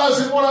not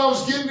realizing what I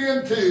was getting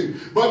into.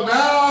 But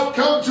now I've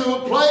come to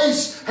a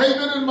place,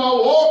 amen, in my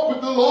walk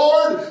with the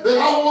Lord that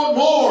I want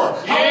more.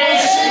 I want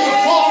to see the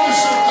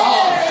fullness of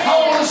God.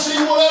 I want to see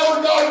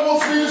whatever God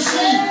wants me to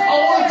see. I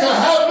want it to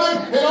happen,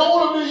 and I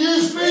want him to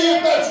use me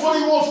if that's what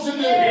he wants to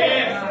do.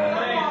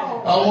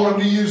 I want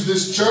him to use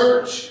this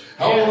church.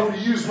 I want him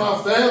to use my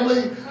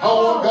family. I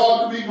want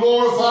God to be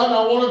glorified. And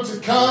I want him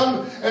to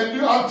come and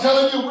do. I'm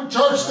telling you,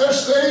 church,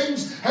 there's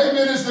things,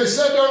 amen, as they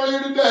said earlier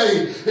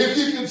today. If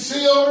you can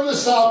see over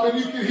the top and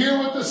you can hear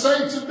what the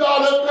saints of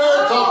God up there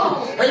are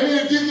talking,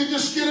 amen, if you can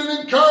just get an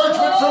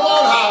encouragement from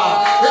on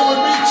high, it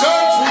would be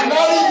church. We've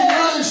not even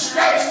really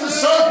scratched the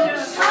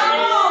surface.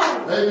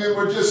 Amen,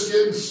 we're just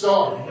getting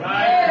started.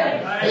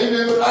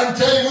 Amen, but I can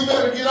tell you, we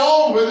better get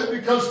on with it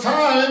because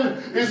time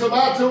is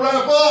about to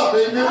wrap up.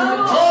 Amen,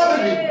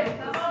 eternity,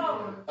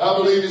 I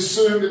believe, is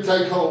soon to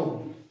take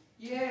hold.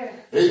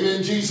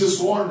 Amen, Jesus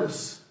warned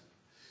us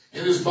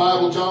in his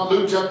Bible,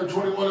 Luke chapter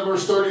 21 and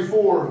verse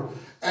 34,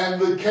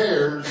 and the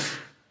cares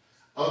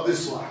of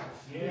this life.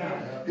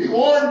 He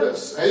warned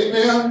us,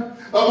 amen,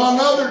 among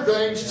other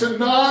things, to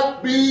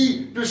not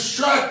be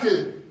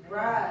distracted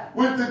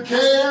with the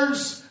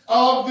cares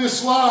of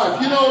this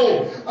life. You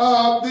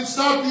know, it's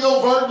not the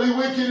overtly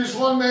wicked, as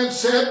one man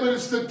said, but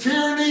it's the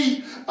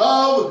tyranny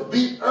of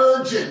the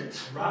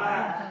urgent.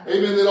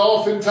 Amen. That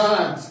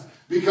oftentimes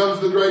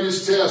becomes the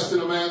greatest test in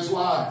a man's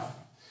life.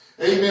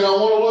 Amen. I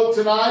want to look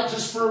tonight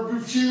just for a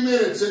few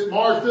minutes at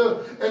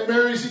Martha and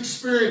Mary's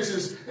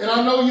experiences. And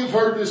I know you've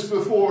heard this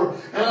before.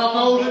 And I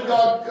know that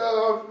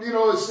God,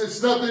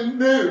 it's nothing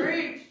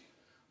new.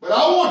 But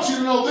I want you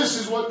to know this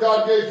is what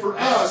God gave for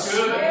us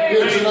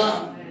here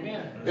tonight.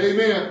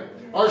 Amen.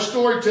 Our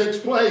story takes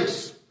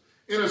place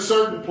in a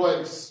certain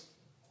place.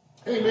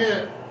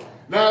 Amen.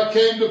 Now it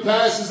came to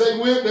pass as they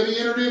went that he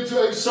entered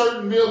into a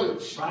certain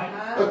village.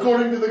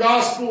 According to the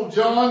Gospel of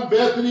John,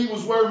 Bethany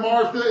was where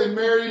Martha and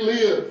Mary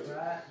lived.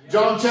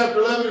 John chapter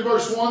 11 and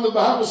verse 1, the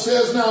Bible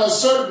says, now a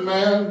certain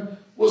man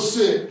was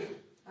sick,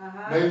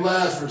 named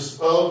Lazarus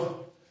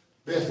of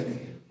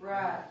Bethany,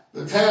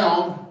 the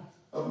town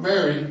of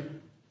Mary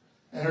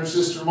and her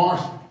sister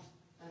Martha.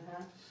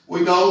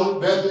 We know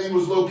that Bethany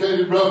was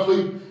located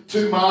roughly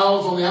 2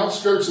 miles on the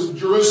outskirts of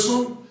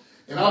Jerusalem.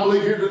 And I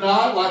believe here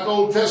tonight, like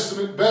Old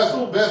Testament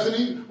Bethel,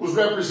 Bethany was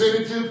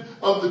representative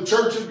of the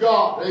church of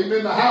God.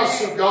 Amen. The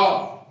house of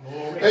God.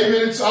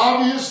 Amen. It's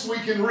obvious we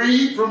can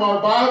read from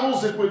our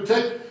Bibles. It would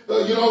take,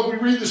 if we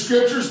read the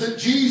scriptures that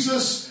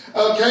Jesus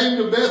came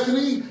to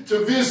Bethany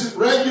to visit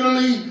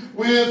regularly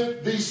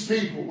with these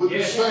people, with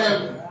this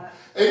family.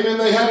 Amen.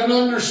 They had an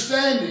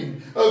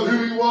understanding of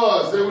who he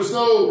was. There was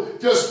no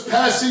just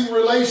passing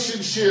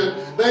relationship.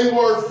 They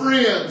were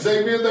friends.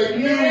 Amen. They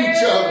knew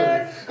each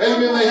other.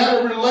 Amen. They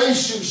had a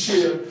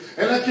relationship.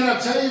 And can I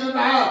tell you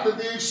tonight that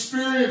the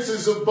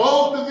experiences of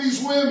both of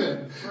these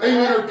women,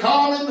 amen, are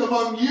common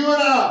among you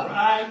and I.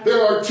 Right.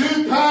 There are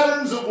two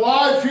patterns of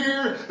life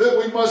here that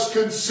we must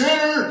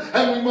consider,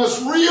 and we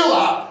must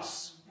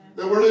realize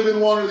that we're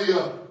living one or the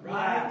other.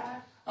 Right.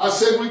 I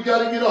said we've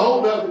got to get a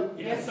hold of it.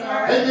 Yes, sir.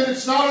 Amen.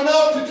 It's not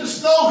enough to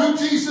just know who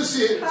Jesus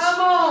is. Come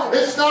on.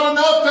 It's not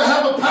enough to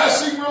have a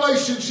passing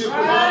relationship with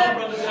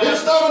Him.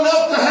 It's not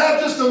enough to have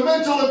just a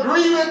mental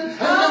agreement,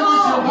 amen,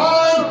 with your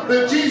mind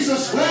that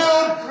Jesus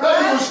lived,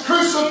 that He was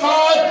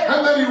crucified,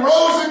 and that He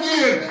rose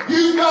again.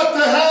 You've got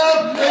to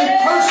have a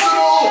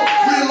personal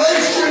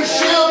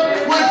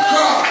relationship with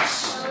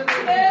Christ.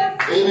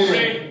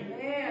 Amen.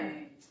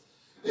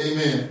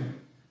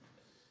 Amen.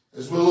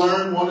 As we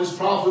learn, one is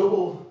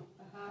profitable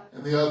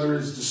and the other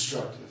is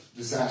destructive,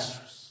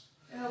 disastrous.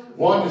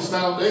 One is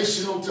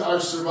foundational to our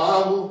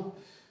survival,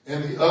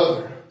 and the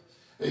other,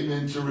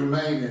 amen, to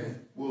remain in it,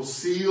 will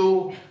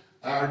seal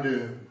our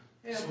doom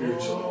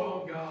spiritually.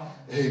 Oh, God.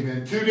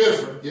 Amen. Two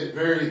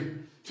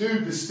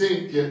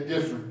distinct yet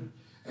different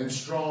and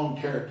strong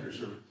characters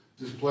are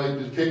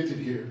depicted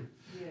here.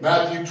 Yes.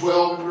 Matthew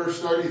 12 and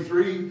verse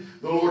 33,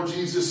 the Lord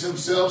Jesus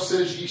Himself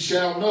says, "Ye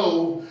shall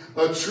know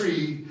a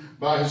tree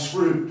by his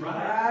fruit."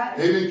 Right.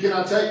 Amen. Can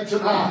I tell you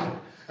tonight?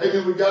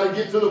 Amen. We've got to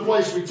get to the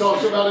place. We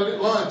talked about it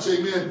at lunch.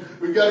 Amen.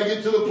 We've got to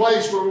get to the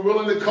place where we're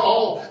willing to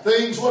call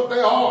things what they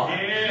are.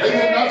 Yeah.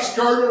 Amen. Not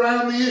skirt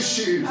around the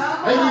issues.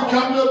 Amen.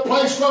 Come to a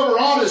place where we're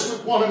honest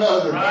with one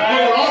another. Right.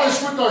 Where we're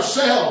honest with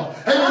ourselves.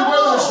 Amen.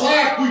 Where there's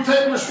lack, we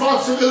take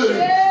responsibility.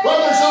 Where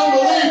there's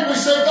unbelief, we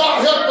say,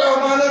 "God, help me on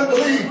my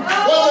unbelief."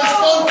 Where there's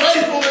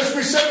unfaithfulness,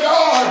 we say,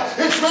 "God,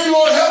 it's me,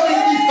 Lord, help me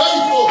to be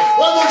faithful."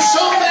 Where there's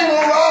something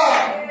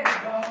awry,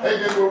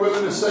 amen, we're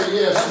willing to say,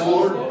 "Yes,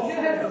 Lord.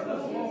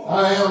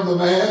 I am the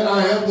man.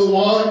 I am the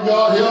one.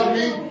 God, help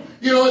me."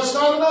 You know, it's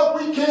not enough.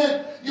 We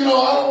can't, I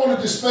don't want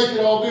to just make it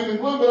all doom and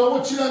gloom, but I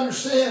want you to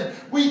understand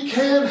we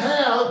can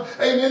have,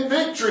 amen,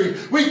 victory.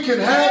 We can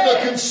have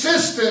a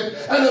consistent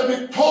and a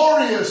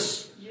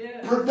victorious,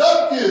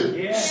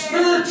 productive,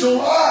 spiritual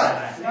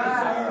life.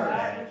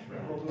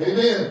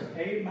 Amen.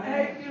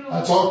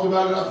 I talked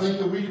about it, I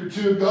think, a week or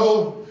two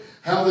ago,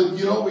 how that,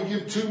 we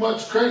give too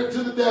much credit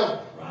to the devil.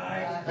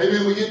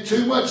 Amen. We get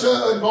too much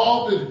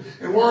involved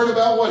and worried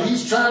about what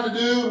he's trying to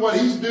do and what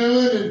he's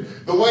doing and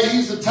the way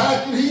he's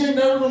attacking. He ain't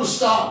never going to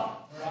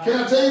stop. Right.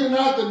 Can I tell you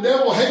tonight, the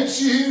devil hates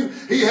you.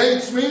 He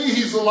hates me.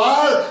 He's a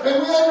liar.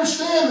 And we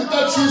understand that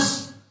that's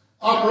his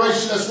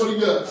operation. That's what he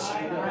does.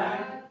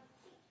 Right.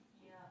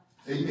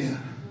 Amen.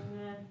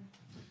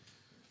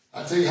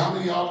 I tell you, how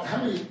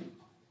many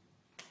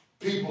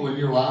people in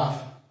your life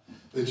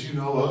that you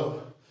know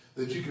of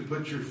that you can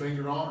put your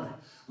finger on or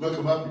look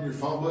them up in your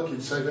phone book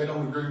and say, "They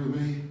don't agree with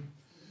me.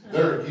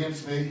 They're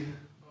against me.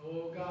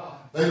 Oh, God.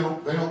 They're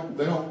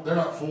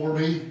not for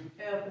me."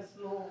 Help us,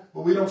 Lord.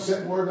 But we don't sit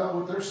and worry about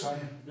what they're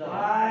saying.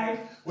 Right.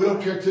 We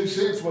don't care 2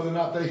 cents whether or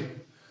not they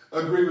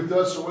agree with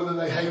us or whether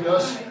they hate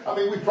us. I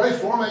mean, we pray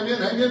for them.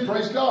 Amen. Amen.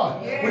 Praise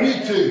God. Yeah. We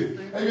need to.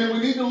 Amen. We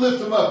need to lift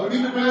them up. We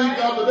need to believe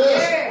God the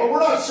best. Yeah. But we're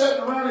not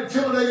sitting around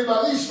intimidated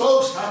by these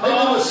folks.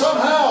 Amen. But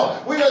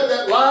somehow we let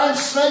that lion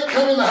snake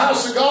come in the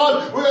house of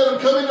God. We let them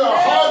come into our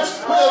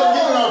hearts. We let them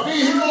get in our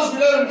vehicles. We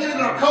let them get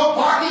in our coat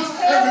pockets.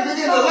 And we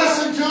begin to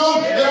listen to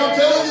them. And I'm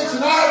telling you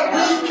tonight,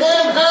 we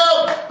can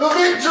have the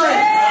victory.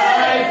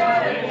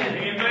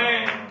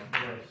 Amen.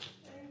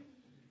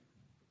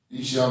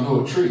 You shall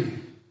know a tree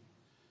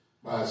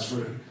by its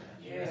fruit.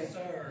 Yes,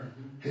 sir.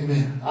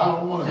 Amen. I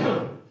don't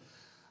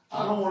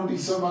want to be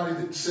somebody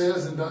that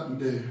says and doesn't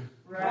do.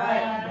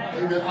 Right.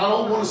 Amen. I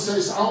don't want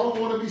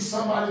to be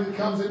somebody that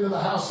comes into the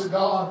house of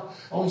God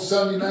on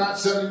Sunday night,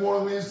 Sunday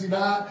morning, Wednesday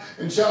night,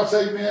 and shouts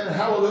amen and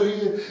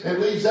hallelujah, and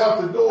leaves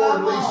out the door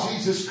and leaves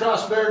Jesus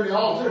Christ there in the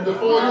altar in the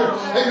foyer.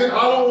 Amen.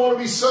 I don't want to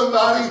be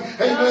somebody,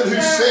 amen, who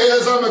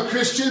says I'm a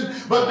Christian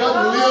but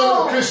doesn't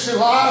live a Christian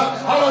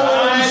life. I don't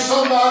want to be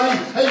somebody,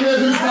 amen,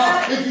 who's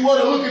not, if you were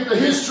to look at the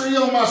history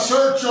on my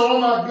search or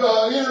on my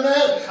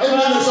internet,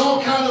 amen, there's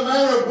all kind of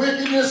manner of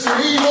wickedness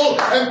and evil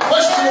and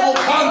questionable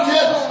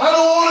content. I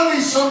don't want to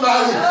be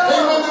somebody,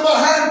 amen, that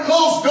behind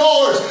closed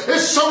doors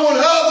is someone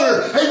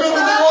other, amen,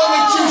 than the one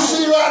that you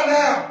see right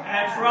now.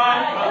 That's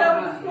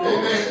right.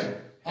 Amen.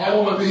 I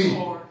want to be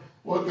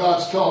what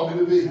God's called me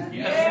to be.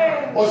 Yes,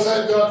 sir. What's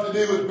that got to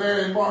do with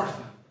Mary and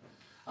Martha?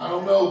 I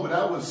don't know, but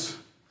that was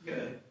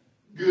Good.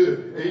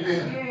 good.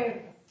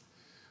 Amen.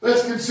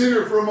 Let's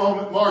consider for a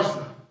moment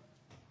Martha.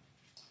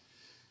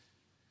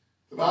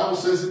 The Bible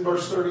says in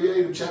verse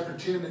 38 of chapter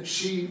 10 that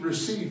she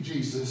received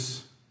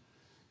Jesus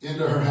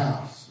into her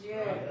house.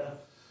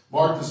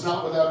 Martha's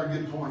not without her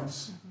good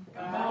points.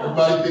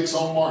 Everybody picks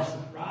on Martha.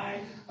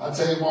 Right. I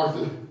tell you,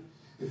 Martha,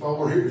 if I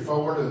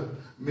were to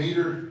meet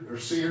her or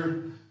see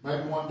her,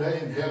 maybe one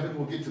day in heaven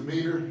we'll get to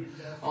meet her.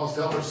 I'll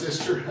tell her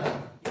sister,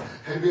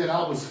 amen,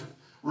 I was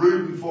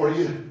rooting for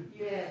you.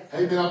 Yes.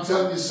 Amen, I'm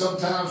telling you,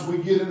 sometimes we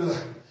get into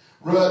the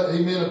rut,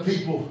 amen, of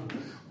people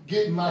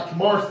getting like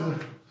Martha.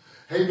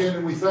 Amen,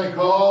 and we think,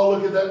 oh,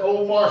 look at that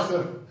old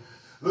Martha.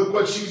 Look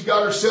what she's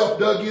got herself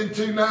dug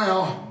into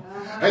now.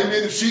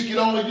 Amen. If she could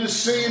only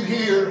just see and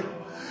hear.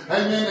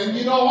 Amen.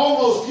 And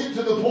almost get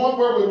to the point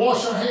where we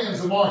wash our hands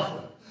of Martha.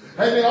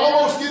 Amen.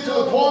 Almost get to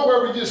the point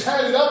where we just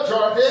had it up to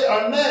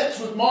our necks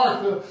with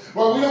Martha,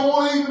 where we don't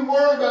want to even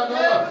worry about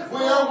that. We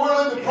aren't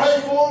willing to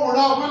pray for her. We're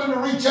not willing to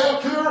reach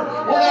out to her.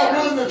 We're not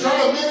willing to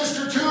try to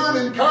minister to her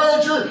and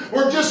encourage her.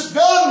 We're just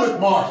done with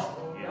Martha.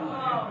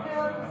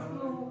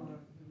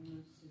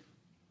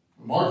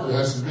 Martha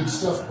has some good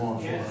stuff going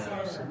for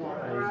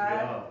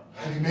her.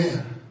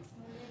 Amen.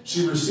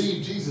 She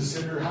received Jesus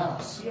in her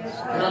house. Can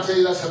I tell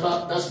you,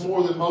 that's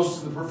more than most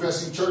of the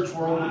professing church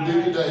world would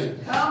do today.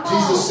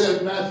 Jesus said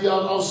in Matthew, I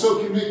was so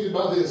convicted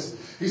by this.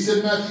 He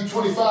said, Matthew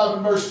 25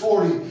 and verse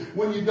 40,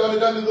 when you've done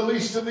it unto the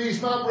least of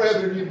these, my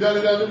brethren, you've done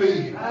it unto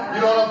me. You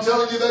know what I'm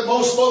telling you? That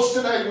most folks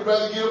today would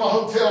rather give them a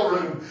hotel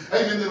room,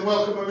 amen, than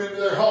welcome them into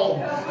their home.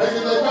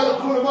 Amen. They'd rather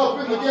put them up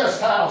in the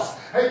guest house,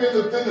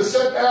 amen, than to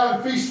sit down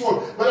and feast for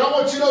them. But I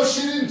want you to know,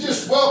 she didn't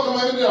just welcome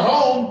them into their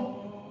home.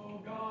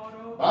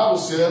 The Bible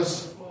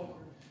says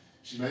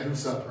she made them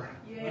supper.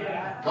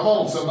 Come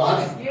on,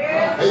 somebody.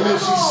 Amen.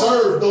 She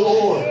served the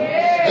Lord.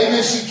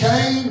 Amen. She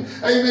came.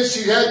 Amen.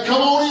 She had,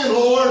 come on in,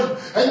 Lord.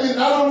 Amen.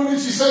 Not only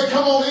did she say,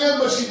 come on in,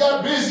 but she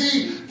got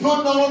busy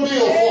putting on a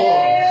meal for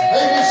them.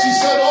 Amen. She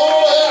said,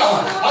 oh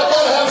yeah, I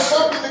got to have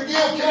something to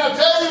give. Can I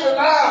tell you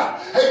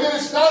tonight? Amen.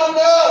 It's not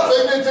enough,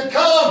 amen, to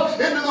come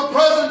into the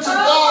presence of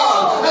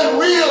God and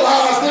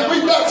realize that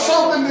we've got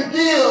something to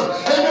give.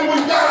 Amen.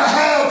 We've got to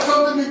have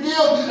something to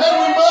give, and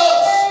we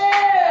must.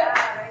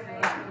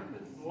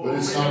 But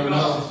it's not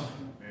enough.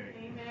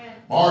 Amen.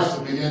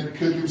 Martha began to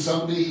cook him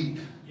something to eat.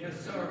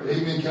 Yes, sir.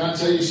 Amen. Can I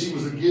tell you, she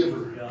was a giver.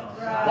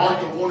 Right.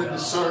 Martha wanted to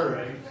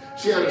serve.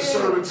 She had a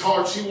servant's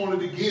heart. She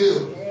wanted to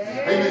give.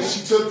 Amen.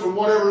 She took from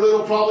whatever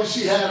little probably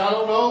she had. I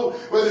don't know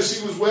whether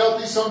she was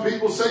wealthy. Some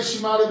people say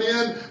she might have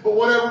been. But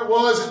whatever it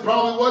was, it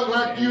probably wasn't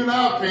like you and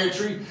our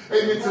pantry.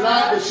 Amen.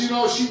 Tonight, but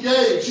she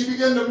gave. She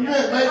began to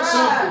make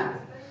something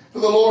for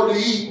the Lord to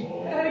eat.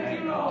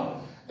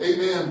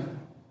 Amen.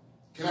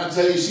 Can I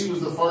tell you, she was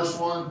the first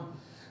one,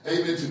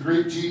 amen, to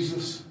greet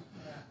Jesus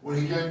when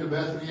he came to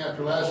Bethany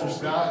after Lazarus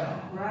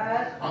died.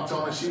 I'm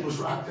telling you, she was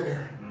right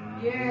there.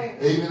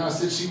 Amen. I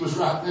said she was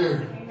right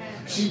there.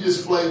 She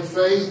displayed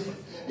faith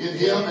in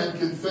him and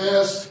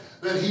confessed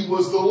that he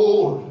was the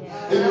Lord.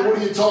 Amen. What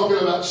are you talking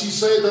about? She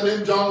said that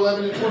in John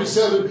 11 and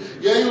 27,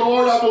 yea,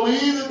 Lord, I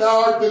believe that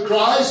thou art the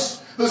Christ,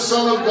 the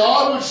Son of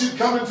God, which should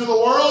come into the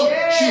world.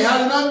 She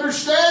had an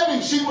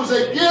understanding. She was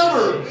a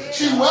giver.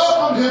 She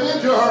welcomed him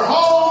into her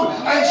home,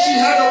 and she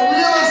had a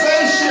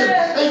realization,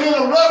 amen,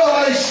 a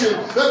revelation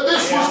that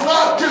this was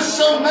not just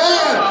some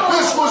man.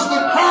 This was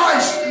the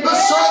Christ, the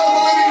Son of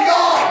the living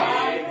God,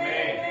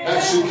 that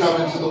should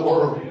come into the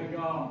world.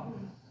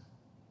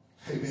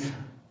 Amen.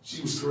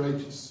 She was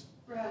courageous.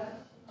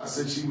 I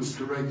said she was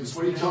courageous.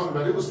 What are you talking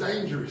about? It was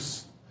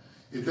dangerous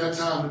at that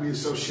time to be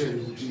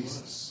associated with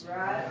Jesus.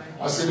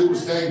 I said it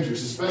was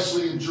dangerous,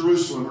 especially in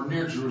Jerusalem or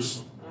near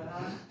Jerusalem.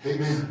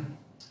 Amen.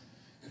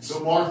 And so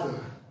Martha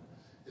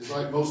is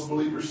like most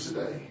believers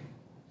today.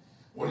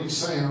 What are you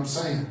saying? I'm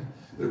saying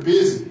they're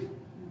busy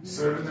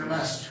serving their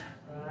master.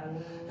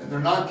 And they're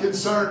not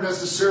concerned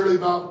necessarily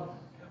about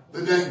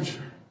the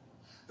danger.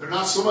 They're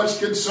not so much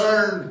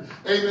concerned,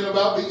 amen,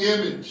 about the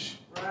image.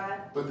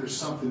 But there's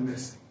something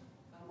missing.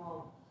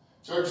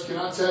 Church, can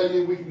I tell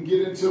you, we can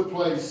get into a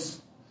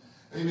place,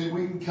 amen,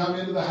 we can come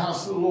into the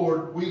house of the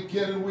Lord week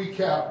in and week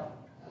out.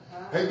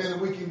 Amen,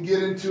 and we can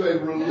get into a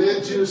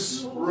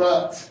religious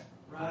rut.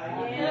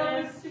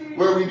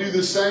 Where we do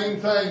the same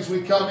things.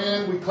 We come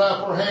in, we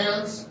clap our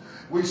hands,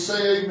 we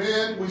say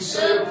amen, we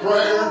say a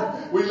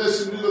prayer, we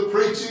listen to the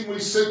preaching, we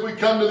sit, we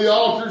come to the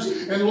altars,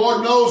 and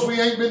Lord knows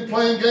we ain't been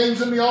playing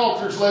games in the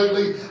altars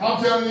lately.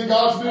 I'm telling you,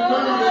 God's been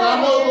moving, and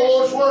I know the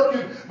Lord's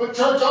working. But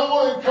church, I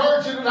want to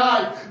encourage you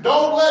tonight.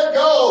 Don't let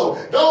go.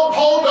 Don't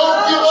hold,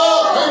 don't give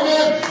up.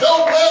 Amen.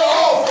 Don't let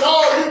off at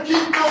all. You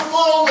keep your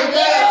foot on the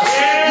gas.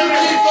 You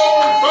keep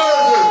going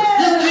further.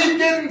 You keep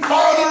getting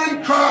farther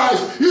in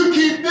Christ. You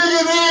keep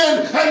digging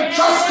in and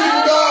trusting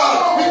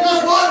God.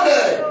 Because one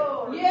day,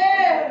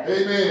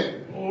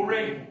 amen,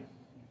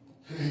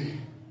 hey,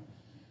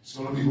 it's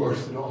going to be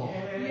worth it all.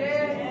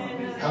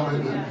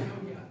 Hallelujah.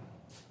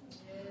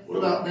 What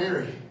about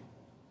Mary?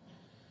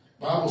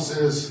 The Bible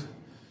says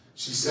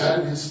she sat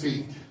at his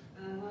feet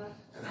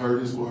and heard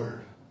his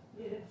word.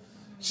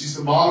 She's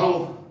the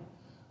model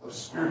of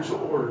spiritual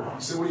order.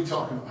 You say, what are you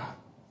talking about?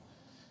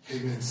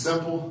 Amen.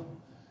 Simple,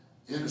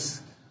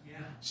 innocent.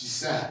 She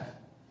sat,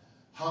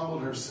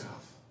 humbled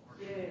herself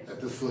at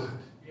the foot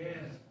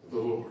of the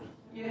Lord.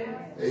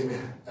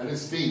 Amen. At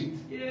his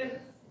feet. The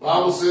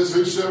Bible says,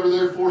 whosoever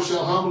therefore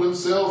shall humble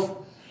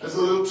himself as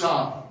a little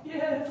child,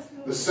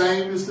 the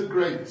same is the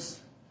greatest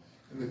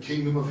in the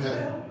kingdom of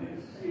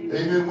heaven.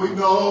 Amen. We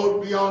know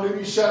beyond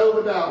any shadow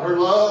of a doubt her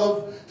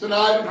love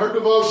tonight and her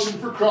devotion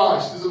for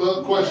Christ is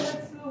above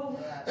question.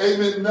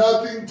 Amen.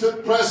 Nothing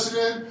took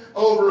precedent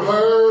over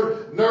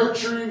her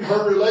nurturing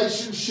her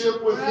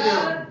relationship with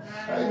him.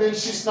 Amen.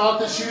 She's not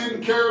that she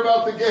didn't care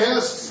about the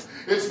guests.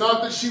 It's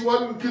not that she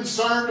wasn't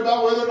concerned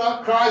about whether or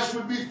not Christ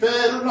would be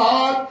fed or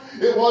not.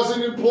 It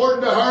wasn't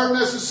important to her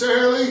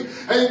necessarily.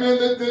 Amen.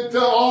 That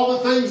all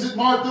the things that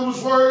Martha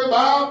was worried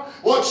about.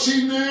 What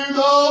she knew,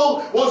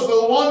 though, was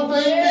the one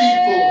thing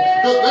needful.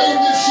 The thing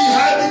that she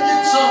had to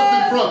get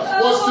something from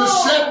was to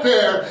sit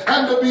there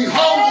and to be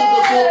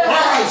humble before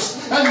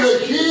Christ and to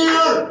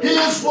hear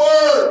His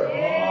word.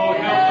 Oh,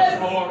 help us,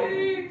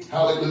 Lord.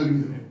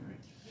 Hallelujah.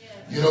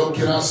 You know,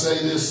 can I say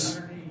this?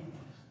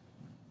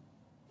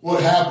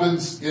 What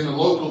happens in a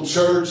local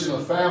church, in a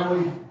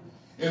family,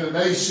 in a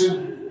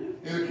nation,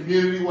 in a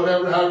community,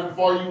 whatever, however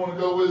far you want to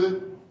go with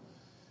it,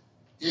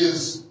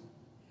 is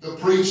the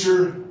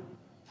preacher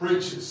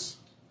preaches.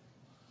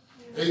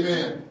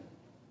 Amen.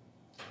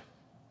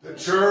 The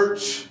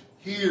church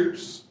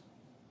hears.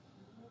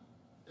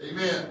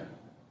 Amen.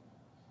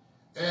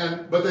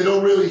 But they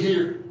don't really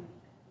hear.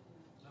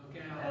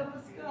 Look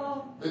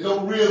out. They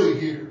don't really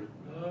hear.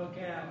 Look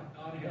out.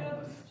 God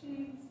help us.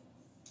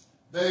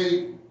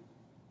 They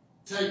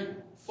take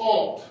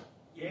fault.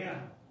 Yeah.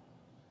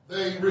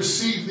 They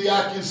receive the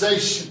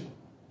accusation.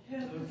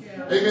 Look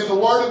out. Amen. The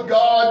Word of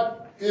God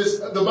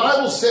the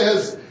Bible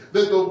says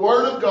that the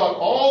Word of God,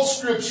 all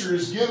Scripture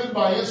is given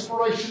by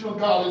inspiration of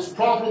God. It's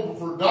profitable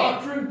for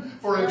doctrine,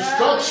 for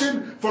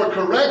instruction, for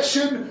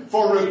correction,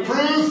 for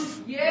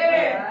reproof.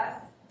 Yes.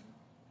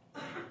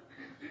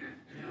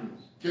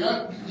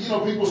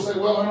 People say,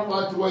 well, I don't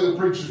like the way the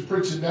preacher's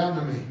preaching down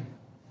to me.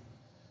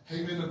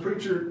 Amen. The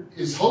preacher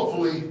is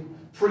hopefully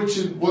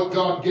preaching what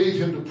God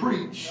gave him to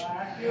preach.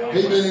 Amen.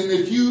 And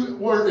if you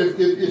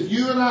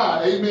and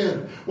I,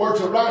 amen, were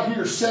to right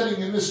here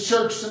sitting in this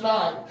church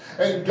tonight,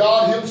 and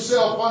God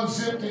Himself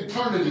unzipped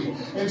eternity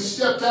and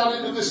stepped out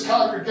into this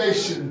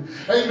congregation,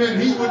 amen,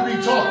 He would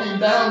be talking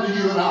down to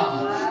you and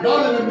I.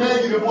 Not in a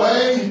negative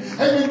way,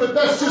 amen, but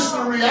that's just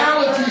the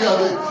reality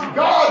of it.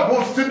 God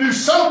wants to do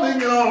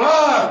something in our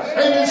life.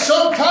 Amen.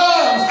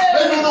 Sometimes,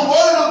 amen, the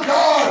Word of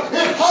God,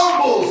 it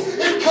humbles,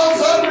 it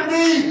comes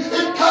underneath,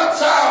 it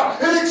cuts out,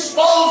 it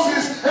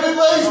exposes, and it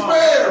lays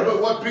bare.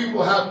 But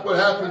what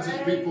happens is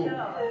people,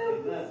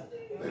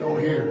 they don't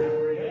hear.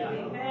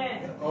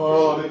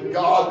 Oh, that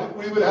God, that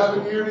we would have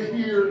an ear to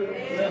hear.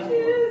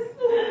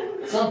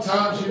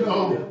 Sometimes,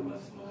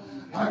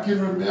 I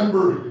can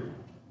remember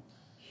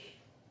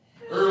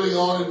early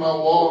on in my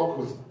walk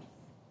with,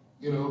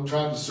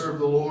 trying to serve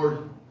the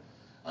Lord,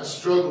 I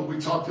struggled. We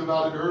talked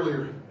about it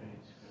earlier.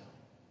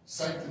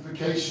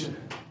 Sanctification,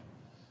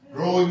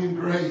 growing in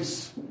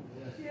grace,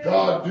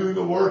 God doing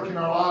the work in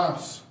our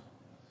lives.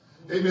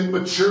 Amen.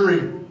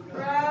 Maturing,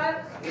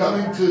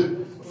 coming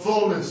to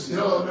fullness, an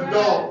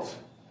adult.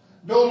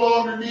 No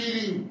longer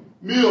needing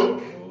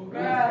milk.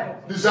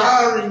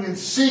 Desiring and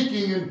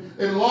seeking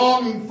and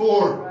longing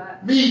for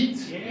meat.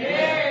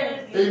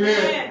 Yes.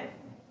 Amen.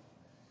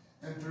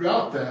 And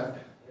throughout that,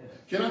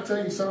 can I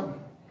tell you something?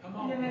 Come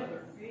on, brother.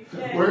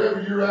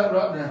 Wherever you're at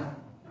right now,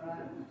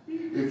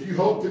 if you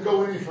hope to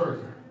go any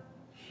further,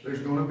 there's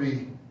going to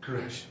be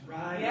correction.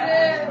 Right.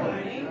 Yes.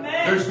 Right.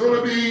 Amen. There's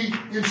going to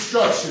be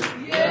instruction.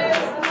 Yes.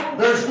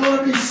 There's going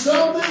to be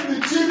something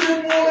that you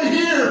didn't want to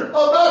hear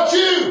about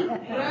you.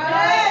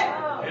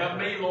 Right. Help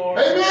me, Lord.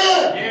 Amen.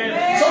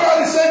 Yes.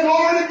 Somebody say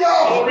glory to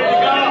God. Glory to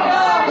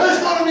God. There's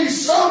going to be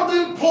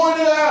something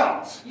pointed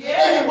out.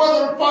 Yes. And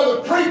whether it's by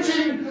the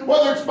preaching,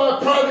 whether it's by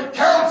private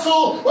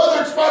counsel,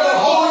 whether it's by the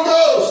Holy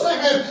Ghost,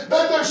 amen,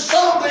 that there's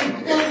something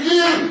in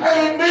you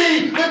and in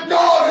me that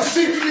God is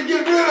seeking to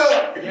get rid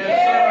of.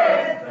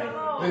 Yes,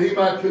 sir. That He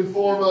might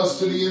conform us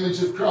to the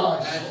image of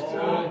Christ.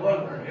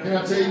 Brother. Can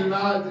I tell you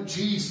tonight that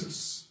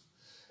Jesus,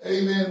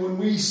 amen, when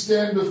we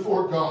stand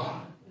before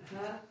God,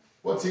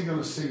 what's He going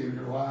to see in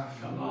your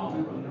life? Come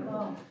on,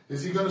 brother.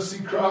 Is He going to see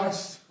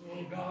Christ?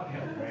 Oh, God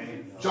help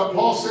me.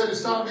 Paul said,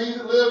 it's not me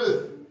that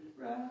liveth,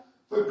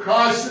 but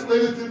Christ that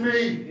liveth in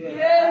me.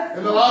 Yes.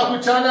 And the life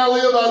which I now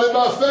live, I live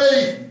by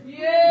faith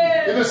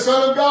Yes. in the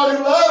Son of God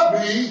who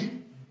loved me,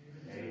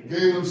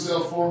 gave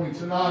Himself for me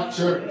tonight,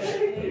 church.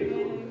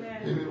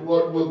 Amen.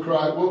 What will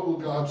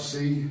God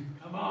see?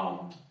 Come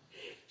on.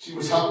 She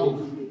was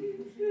humbled.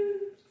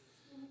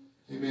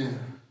 Amen.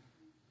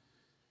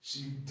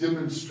 She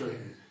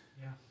demonstrated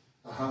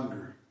a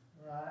hunger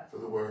for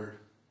the Word.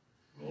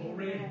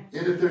 Glory.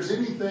 And if there's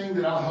anything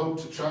that I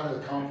hope to try to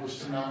accomplish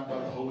tonight by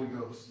the Holy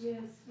Ghost,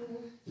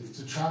 it's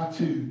to try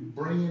to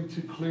bring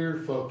into clear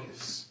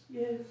focus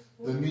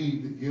the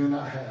need that you and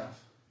I have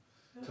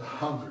to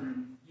hunger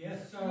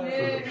Yes, sir. for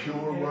the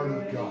pure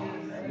Word of God.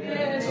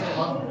 To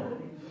hunger,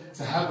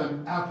 to have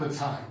an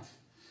appetite,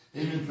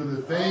 even for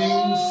the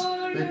things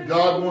that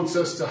God wants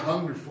us to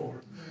hunger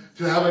for.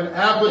 to have an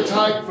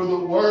appetite for the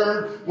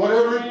Word,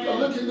 whatever.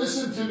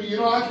 Listen to me. You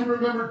know, I can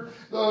remember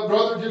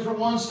brother, different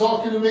ones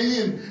talking to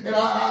me, and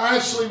I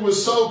actually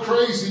was so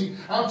crazy.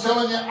 I'm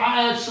telling you,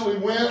 I actually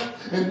went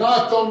and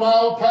knocked on my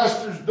old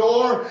pastor's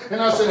door,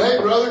 and I said, "Hey,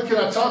 brother, can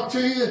I talk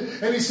to you?"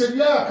 And he said,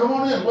 "Yeah, come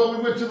on in." Well,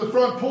 we went to the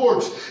front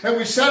porch, and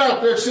we sat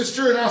out there,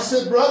 sister, and I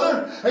said,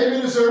 "Brother,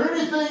 amen, is there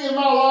anything in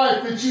my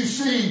life that you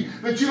see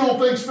that you don't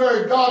think is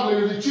very godly,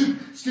 or that you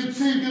can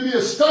see to be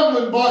a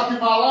stumbling block in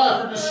my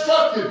life or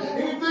destructive?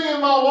 Anything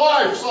in my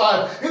wife's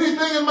life,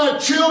 anything in my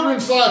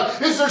children's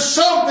life? Is there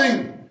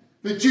something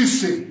that you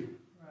see?"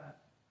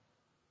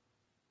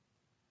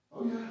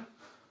 Oh,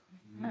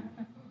 yeah.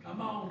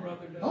 Come on,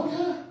 brother. Oh,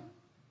 yeah.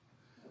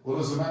 Well,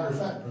 as a matter of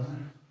fact,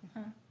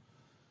 brother,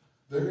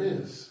 there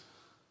is.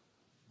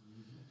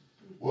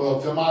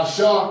 Well, to my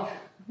shock,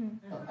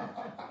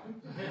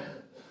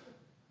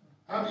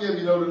 how many of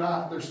you know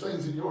tonight there's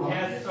things in your life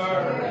Yes,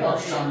 sir.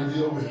 God's trying to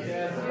deal with?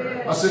 Yes,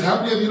 sir. I said,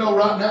 how many of you know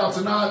right now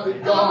tonight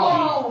that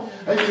God,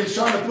 amen, is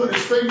trying to put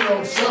his finger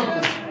on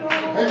something,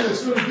 amen,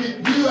 it's going to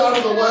get you out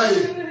of the way,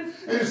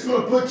 and it's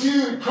going to put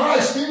you and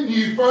Christ in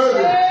you further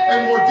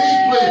and more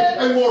deeply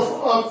and more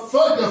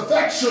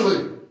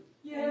effectually.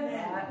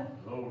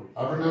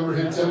 I remember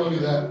him telling me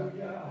that.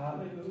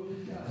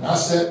 And I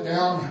sat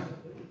down,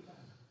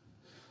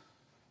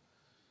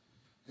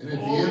 and at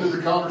the end of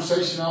the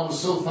conversation, I was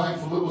so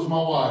thankful it was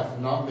my wife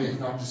and not me.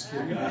 I'm just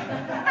kidding.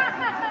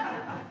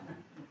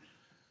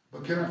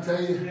 But can I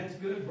tell you, That's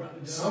good, brother.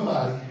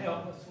 somebody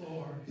Help us,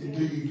 Lord. can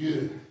do you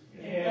good.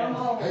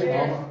 Yes. Hey,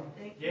 mama.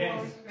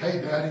 Yes.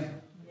 Hey, daddy.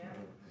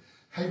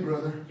 Hey,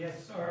 brother.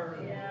 Yes, sir.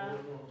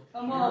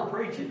 Come You're on.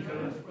 preaching to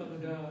us, Brother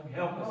Doug.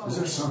 Help us. Is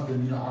there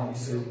something I don't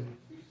see?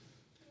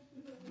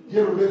 You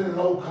ever been in an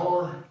old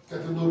car,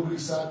 got the little bitty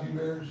side view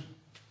mirrors,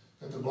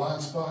 got the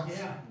blind spots?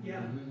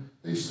 Yeah.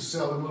 They used to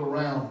sell them little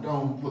round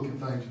dome looking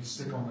things you can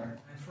stick on there.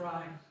 That's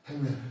right. Hey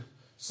man,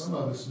 some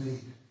of us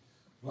need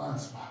blind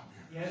spot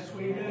mirrors. Yes,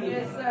 we do.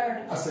 Yes,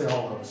 sir. I say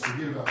all of us,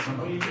 forget about some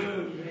of We us.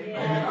 do.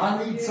 Amen.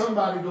 I need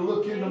somebody to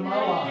look into my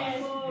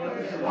life.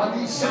 I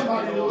need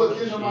somebody to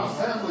look into my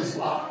family's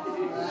life.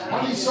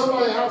 I need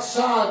somebody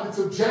outside that's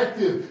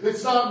objective.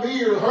 It's not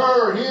me or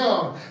her or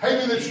him.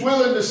 Amen. That's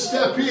willing to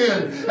step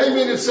in.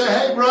 Amen. And say,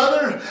 "Hey,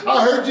 brother,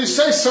 I heard you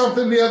say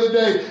something the other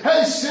day.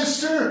 Hey,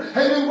 sister.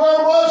 Amen. Where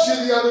was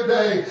you the other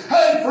day?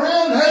 Hey,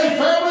 friend. Hey,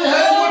 family.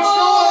 Hey, what's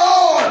going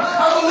on?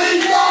 I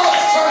believe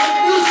God's trying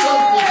to do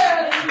something."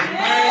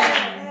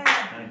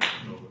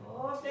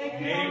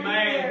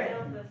 Amen.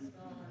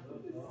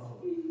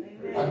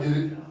 I did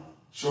it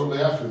shortly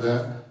after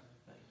that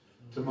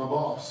to my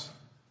boss.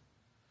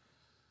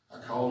 I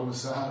called him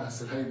aside. I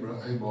said, "Hey,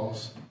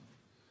 boss."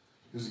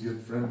 He was a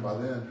good friend by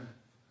then.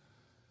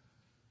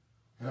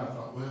 And I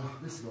thought, well,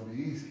 this is going to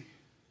be easy.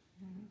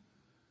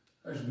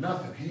 There's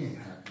nothing he ain't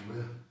happy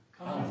with.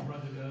 Come on,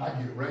 Brother Doug. I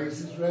get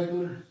raises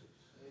regular.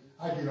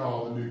 I get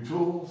all the new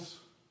tools.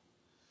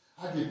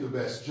 I get the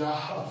best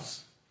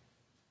jobs.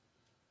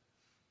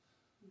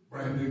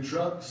 Brand new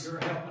trucks. You're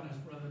helping us,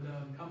 Brother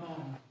Doug. Come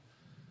on.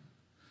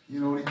 You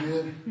know what he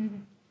did?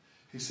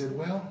 He said,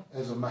 "Well,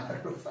 as a matter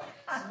of fact,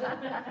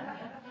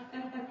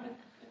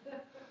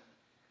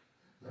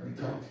 let me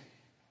talk to you."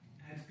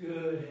 That's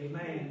good.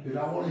 Amen. Did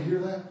I want to hear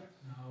that?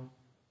 No.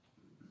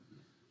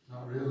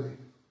 Not really.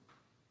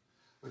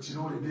 But you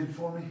know what it did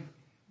for me?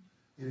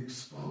 It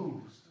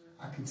exposed.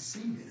 I could see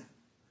it.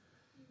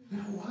 You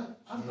know what?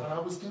 I thought I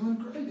was doing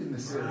great in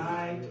this area.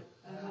 Right.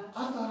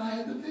 I thought I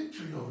had the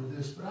victory over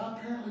this, but I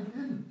apparently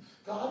didn't.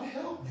 God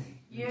help me.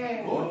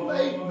 Yeah. Lord,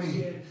 make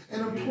me an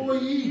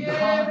employee,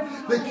 God,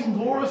 that can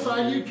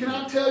glorify you. Can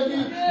I tell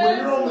you, when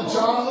you're on the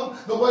job,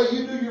 the way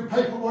you do your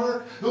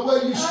paperwork, the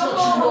way you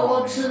structure your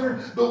work center,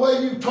 the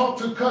way you talk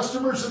to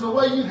customers, and the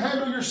way you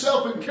handle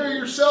yourself and carry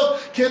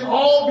yourself can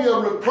all be a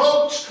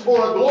reproach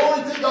or a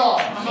glory to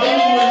God.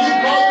 Amen. When you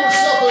call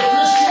yourself a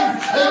Christian,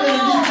 amen,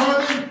 and you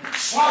turn in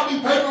sloppy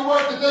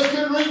paperwork that they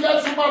couldn't read,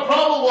 that's what my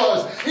problem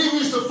was. He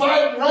used to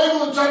fight and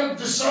wrangle and try to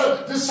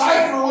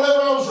decipher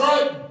whatever I was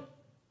writing.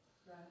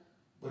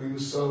 But he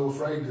was so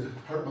afraid to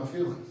hurt my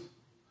feelings.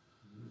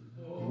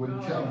 He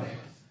wouldn't tell me.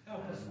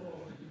 Help us,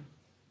 Lord.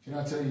 Can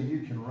I tell you,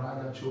 you can write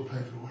out your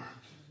paperwork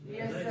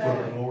Yes, for the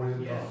sir. glory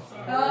of Yes, God.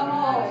 sir. Come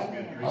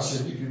on. I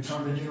said, you can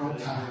turn it in on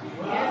time.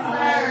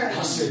 Yes,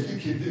 I said, you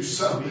can do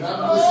something.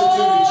 I listen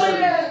to me,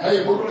 church.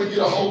 Hey, we're going to get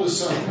a hold of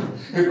something.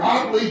 If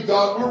I believe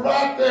God, we're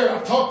right there.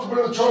 I've talked to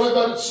Brother Charlie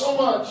about it so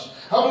much.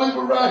 I believe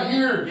we're right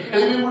here.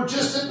 Amen. We're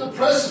just at the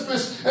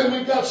precipice, and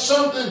we've got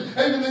something,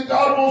 amen, that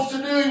God wants to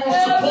do. He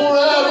wants to pour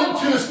out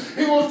into us.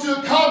 He wants to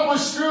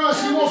accomplish through us.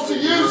 He wants to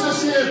use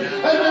us in.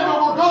 Amen. But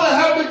we're going to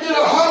have to get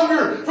a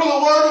hunger for the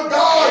Word of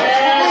God.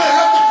 We're going to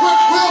have to quit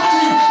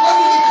wilting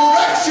under the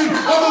correction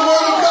of the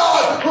Word of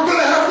God. We're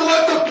going to have to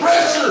let the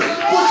pressure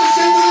push us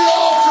into the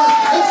altar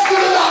and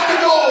spit it out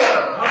the door.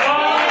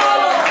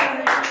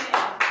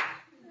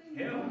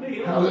 Help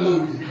me.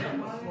 Hallelujah.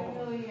 Help us,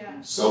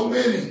 Lord. So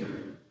many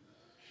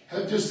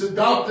have just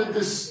adopted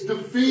this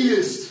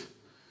defeatist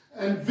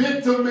and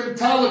victim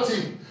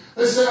mentality.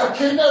 They say, I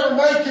can never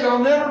make it,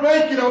 I'll never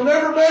make it, I'll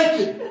never make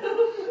it.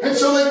 And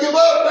so they give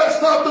up. That's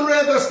not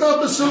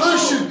the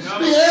solution.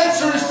 The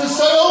answer is to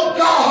say, oh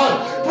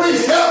God,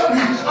 please help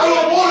me. I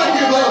don't want to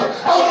give up.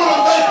 I want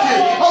to make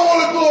it. I want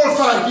to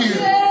glorify you.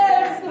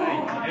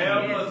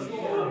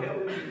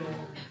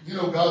 You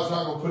know, God's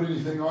not going to put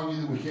anything on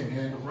you that we can't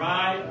handle.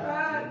 Right.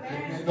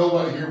 And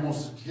nobody here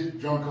wants to get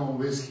drunk on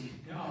whiskey.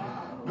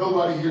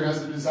 Nobody here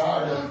has a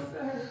desire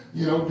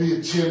to, be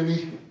a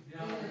chimney.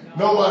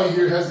 Nobody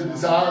here has a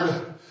desire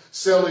to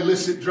sell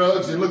illicit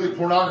drugs and look at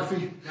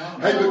pornography.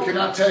 Hey, but can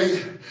I tell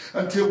you,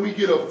 until we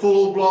get a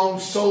full-blown,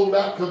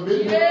 sold-out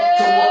commitment to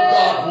what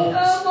God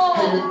wants.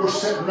 Hey, we're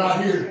sitting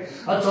right here.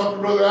 I talked to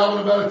Brother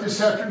Alvin about it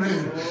this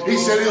afternoon. He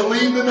said he'll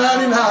leave the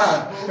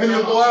 99 and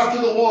he'll go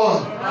after the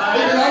one.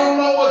 And I don't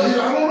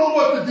know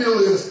what the deal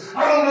is.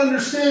 I don't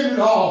understand it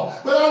all.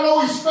 But I know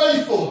He's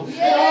faithful. And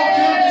I don't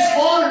care if it's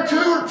 1 or 2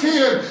 or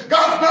 10.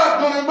 God's not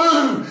going to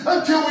move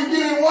until we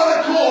get in one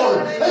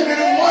accord. And get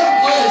in one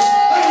place.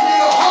 And we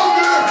get a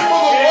hunger for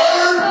the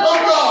Word of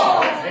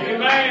God.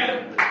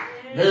 Amen.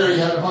 Mary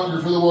had a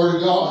hunger for the Word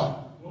of God.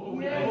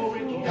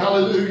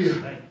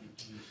 Hallelujah.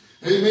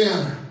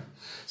 Amen.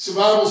 So the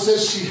Bible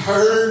says she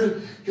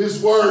heard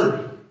His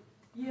Word.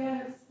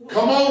 Yes.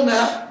 Come on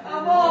now.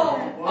 Come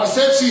on. I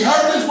said she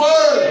heard His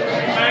Word.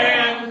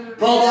 Amen.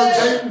 Proverbs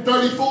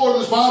 8:34,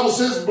 this Bible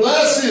says,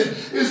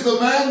 blessed is the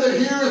man that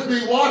heareth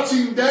me,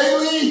 watching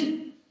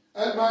daily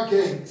at my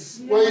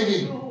gates,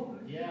 waiting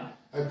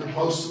at the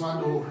posts of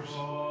my doors.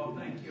 Oh,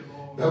 thank you,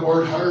 Lord. That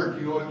word heard,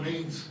 you know what it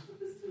means?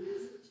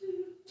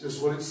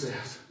 Just what it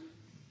says.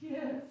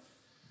 Yes.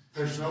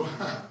 There's no,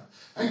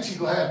 ain't you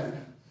glad that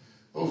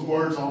those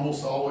words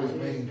almost always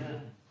mean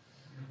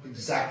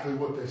exactly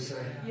what they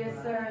say? Yes,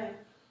 sir.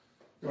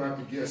 You don't have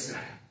to guess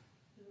that.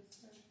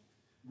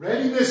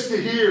 Readiness to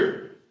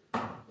hear,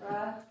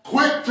 Right.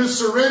 quick to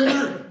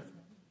surrender,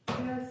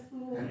 Yes,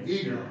 Lord. and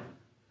eager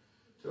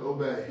to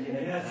obey.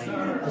 Yes,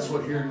 sir. That's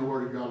what hearing the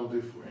Word of God will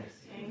do for you.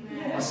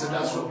 Amen. I said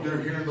that's what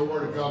hearing the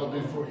Word of God will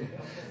do for you.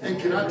 And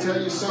can I tell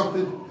you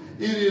something?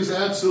 It is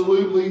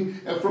absolutely,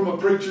 and from a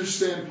preacher's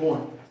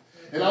standpoint,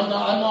 and I know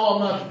I'm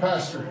not the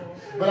pastor,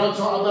 but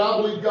I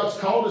believe God's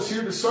called us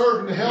here to serve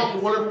and to help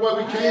in whatever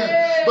way we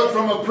can. But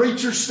from a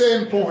preacher's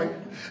standpoint,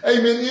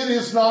 amen, it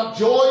is not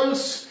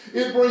joyous.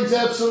 It brings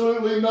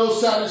absolutely no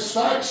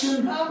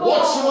satisfaction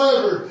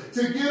whatsoever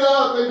to get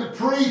up and to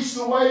preach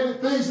the way that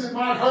things that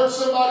might hurt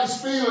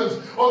somebody's feelings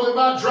or that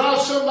might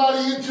drive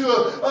somebody into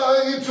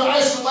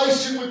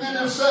isolation within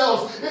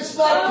themselves. It's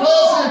not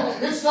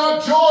pleasant. It's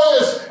not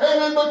joyous.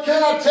 Amen. But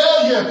can I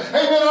tell you,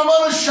 amen, I'm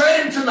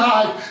unashamed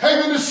tonight,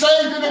 amen, to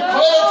say, to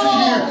declare to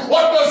you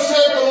what thus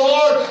said the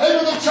Lord.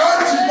 Amen. The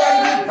church has got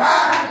to get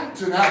back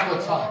to an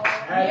appetite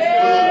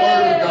for the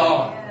Word of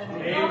God.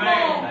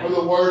 Amen. For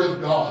the Word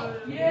of God.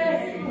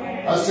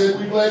 I said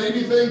we've let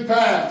anything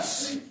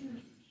pass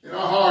in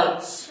our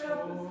hearts.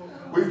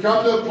 We've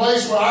come to a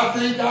place where I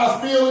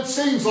feel it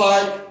seems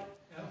like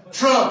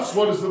trumps.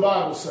 What does the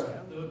Bible say?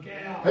 Look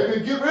out.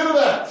 Amen. Get rid of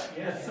that.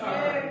 Yes,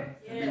 sir.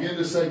 And begin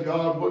to say,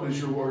 God, what does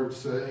your Word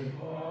say?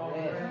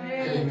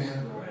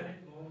 Amen.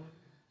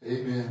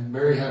 Amen.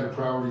 Mary had her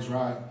priorities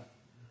right.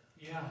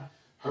 Yeah.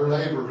 Her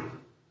labor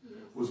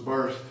was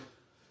birthed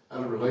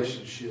out of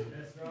relationship,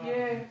 That's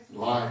right.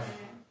 life.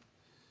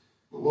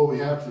 But what we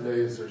have today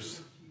is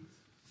there's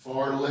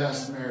far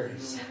less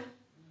Marys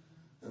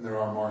than there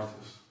are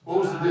Marthas. What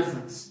was the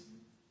difference?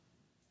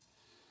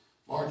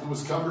 Martha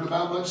was cumbered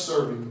about much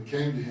serving and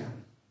came to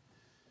him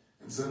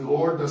and said,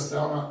 Lord, dost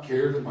thou not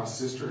care that my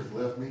sister hath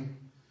left me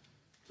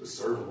to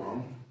serve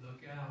alone?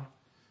 Look out.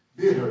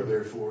 Bid her,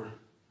 therefore,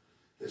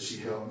 that she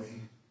help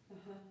me.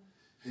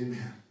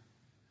 Amen.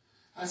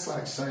 That's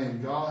like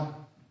saying, God,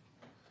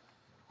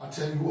 I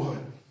tell you what,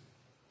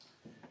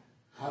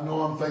 I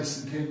know I'm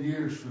facing 10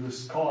 years for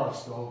this car I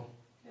stole,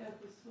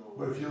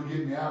 but if you'll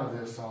get me out of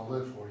this, I'll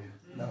live for you.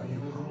 No, you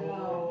won't.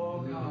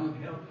 Oh, God,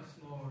 help us,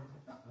 Lord.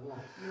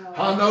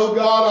 I know,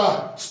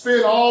 God, I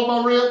spent all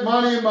my rent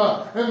money and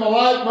my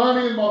light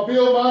money and my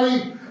bill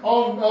money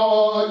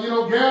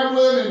on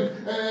gambling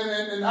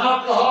and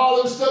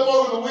alcohol and stuff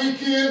over the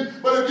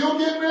weekend. But if you'll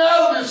get me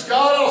out of this,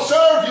 God, I'll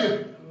serve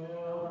you.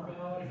 Oh,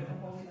 God,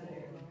 help us,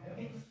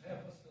 Lord.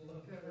 Help us to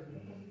look at her.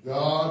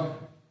 God,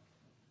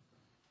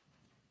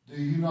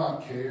 do you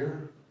not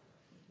care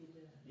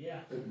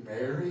that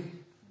Mary,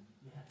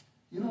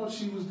 you know what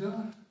she was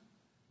doing?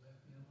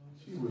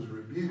 She was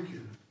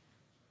rebuking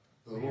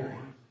the Lord.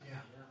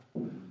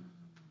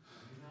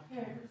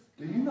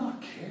 Do you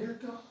not care,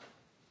 God?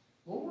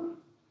 Lord?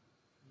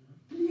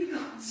 Do you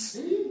not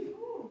see?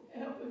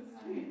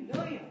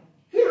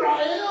 Here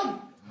I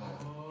am.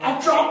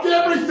 I've dropped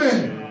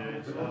everything.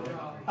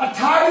 I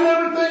tidied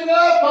everything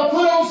up. I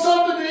put on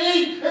something to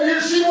eat, and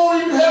here she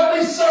won't even help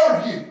me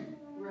serve you.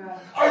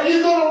 Are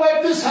you going to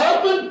let this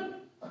happen?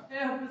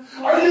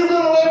 Are you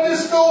going to let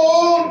this go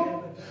on?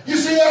 You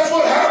see, that's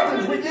what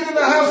happens. We get in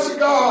the house of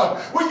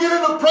God. We get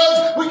in the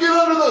presence. We get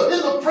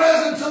in the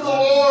presence of the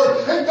Lord,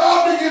 and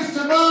God begins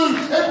to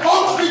move, and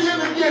folks begin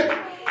to get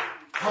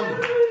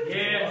hungry.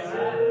 Yes.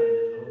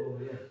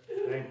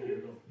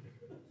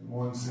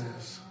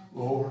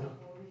 Lord,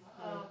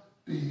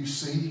 do you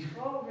see?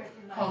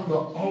 I'm the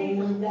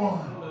only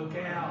one Look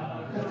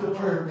out. at the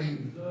prayer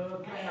meeting.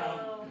 Look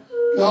out.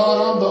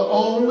 God, I'm the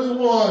only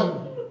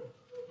one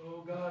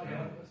Oh, God,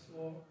 help us,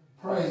 Lord.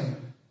 praying.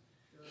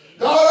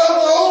 God, I'm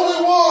the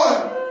only one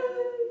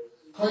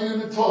cleaning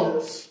the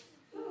toilets.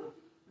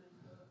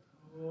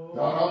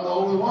 God, I'm the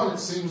only one, it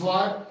seems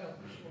like,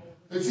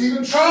 that's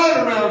even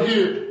trying around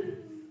here.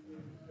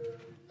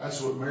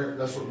 That's what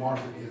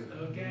Martha did.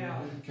 Look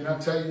out. Can I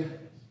tell you?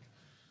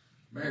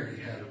 Mary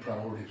had her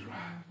priorities right.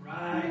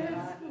 Right.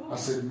 I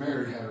said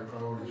Mary had her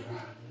priorities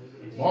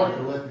right.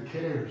 Martha let the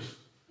cares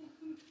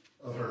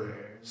of her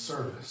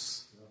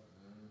service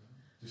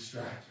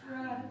distract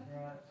her.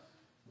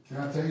 Can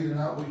I tell you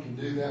tonight we can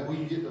do that? We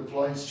can get to a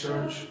place,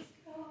 church,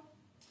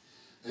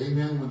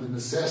 amen, with the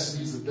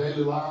necessities of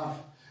daily life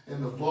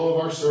and the flow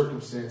of our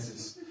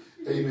circumstances,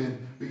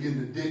 amen, begin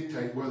to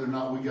dictate whether or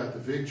not we got the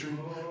victory,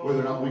 whether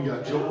or not we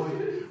got joy,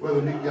 whether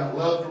we got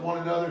love for one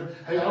another.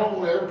 Hey, I don't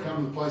want to ever come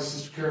to the place,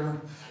 Sister Carolyn,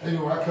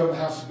 amen, where I come to the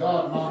house of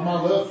God. My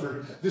love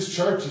for this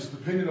church is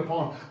dependent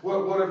upon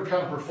whatever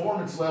kind of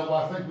performance level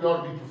I think we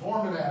ought to be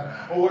performing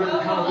at, or whatever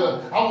kind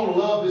of, I want to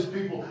love this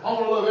people. I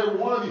want to love every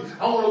one of you.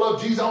 I want to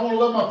love Jesus. I want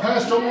to love my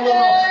pastor. I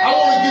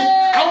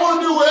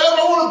want to do whatever. I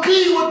want to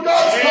be what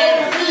God's called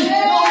me to be,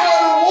 no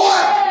matter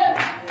what.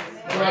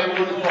 No matter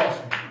what it costs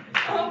me.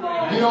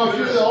 You know, if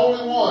you're the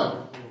only one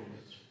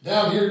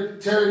down here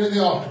tearing in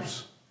the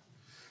altars,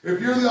 if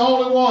you're the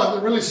only one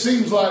that really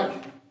seems like,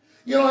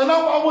 you know, and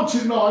I want you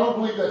to know, I don't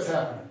believe that's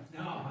happening.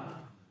 No.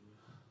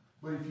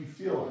 But if you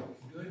feel like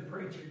Good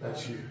preaching.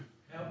 that's you,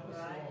 Help us,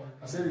 Lord.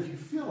 I said, if you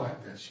feel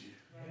like that's you,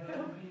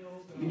 Help me, oh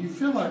God. and you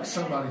feel like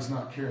somebody's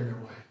not carrying their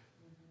weight,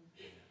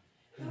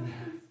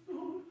 amen,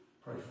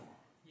 pray for them.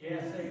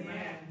 Yes,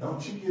 amen.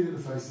 Don't you get in the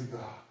face of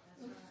God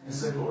and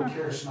say, Lord,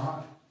 carest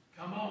not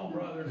Come on,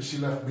 brother. that she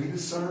left me to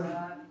serve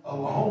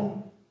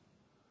alone.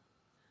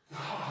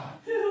 God,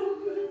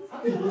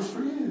 I did this for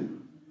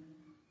you.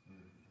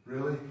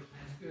 Really?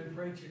 That's good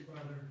preaching,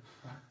 brother.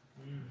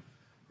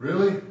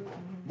 Really?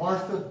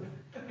 Martha?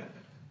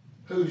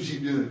 Who's you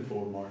doing it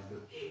for, Martha?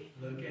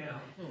 Look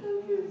out.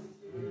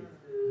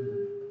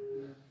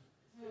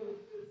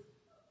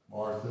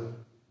 Martha?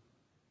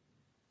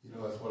 You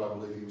know, that's what I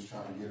believe he was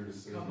trying to get her to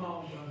say. Come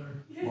on,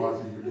 brother.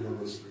 Martha, you're doing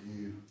this for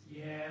you.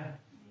 Yeah.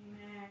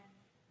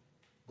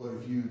 But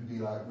if you'd be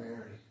like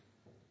Mary,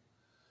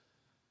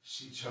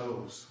 she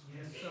chose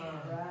Yes,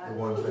 sir. the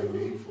one thing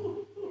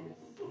needful.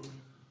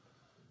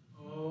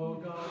 Oh,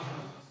 God help us.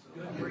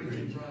 Good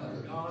preaching,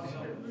 brother. God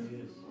help us.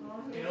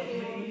 Help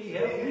me.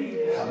 Help me.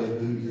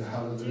 Hallelujah,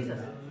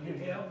 hallelujah.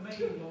 Help me,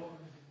 Lord.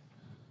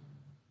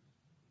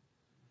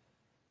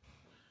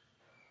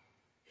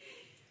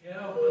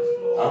 Help us,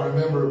 Lord. I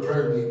remember a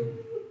prayer meeting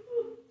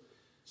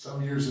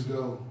some years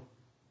ago,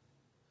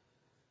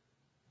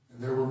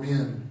 and there were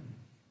men,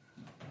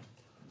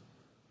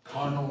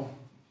 carnal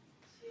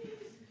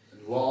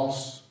and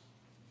lost,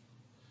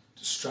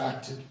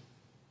 distracted,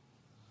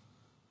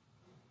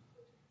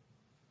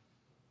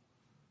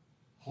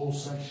 whole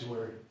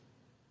sanctuary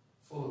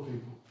full of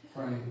people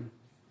praying.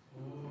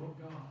 Oh,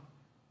 God.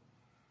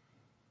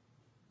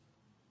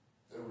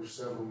 There were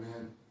several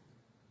men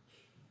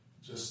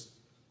just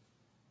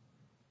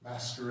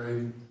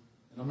masquerading,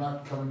 and I'm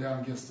not coming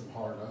down against them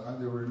hard.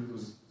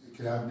 It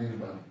could happen to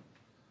anybody,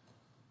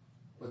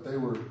 but they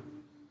were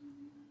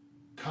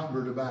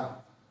cumbered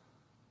about,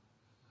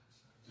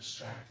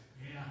 distracted,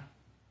 Yeah.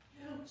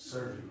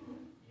 serving,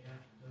 Yeah.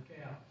 Look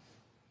out.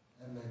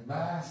 and they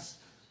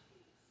masked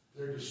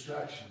their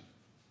distraction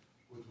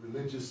with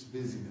religious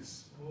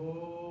busyness.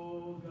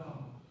 Oh,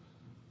 God.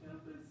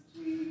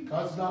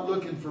 God's not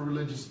looking for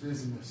religious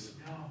busyness.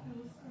 No.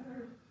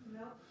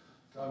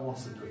 God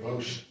wants a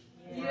devotion.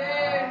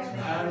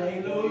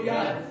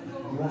 Hallelujah.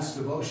 He wants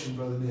devotion,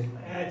 Brother Nick.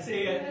 That's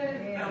it.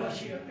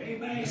 Fellowship.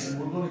 Amen. Listen,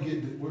 we're going to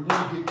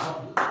get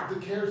caught. The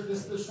cares.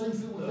 There's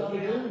things that we got to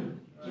do.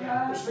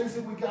 Yeah. There's things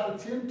that we got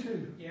to tend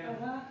to.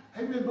 Yeah.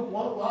 Amen. But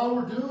while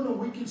we're doing them,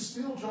 we can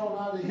still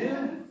draw nigh to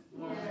Him.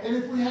 And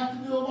if we have to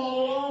do them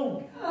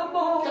all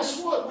alone, guess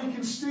what? We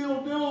can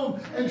still do them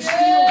and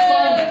still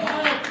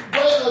find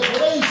a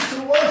grace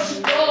to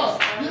worship God.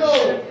 You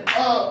know,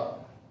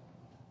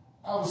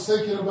 I was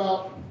thinking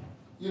about,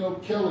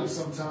 Kelly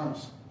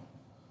sometimes.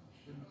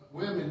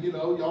 Women,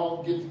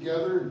 y'all get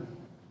together and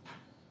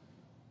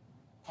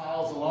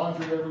piles of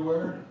laundry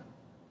everywhere.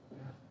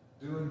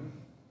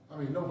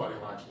 Nobody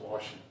likes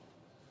washing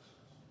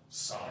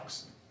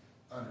socks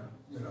under,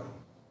 Do you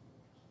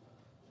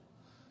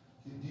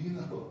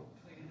know?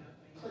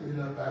 Clean it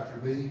up after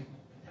me,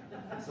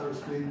 so to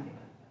speak.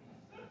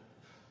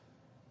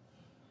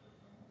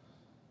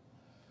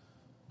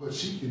 But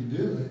she can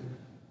do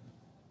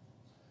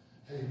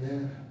it.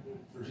 Amen.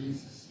 For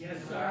Jesus. Yes,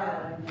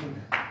 sir.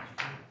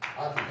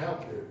 I can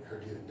help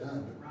her get it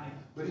done.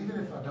 But even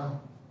if I don't,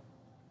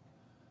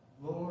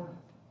 Lord,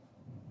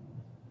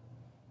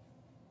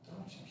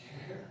 don't you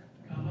care?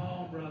 Come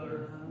on,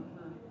 brother.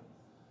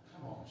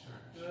 Come on,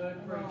 church.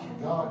 Good preaching.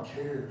 God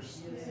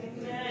cares.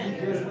 He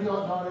cares. We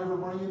ought not ever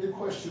bring into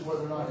question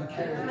whether or not He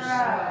cares.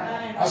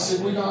 I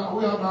said we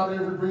ought not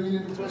ever bring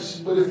it into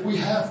question, but if we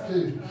have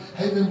to,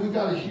 hey, then we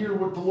got to hear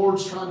what the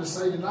Lord's trying to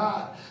say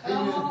tonight.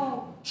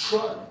 Amen.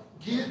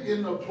 Get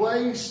in a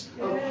place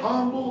of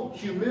humble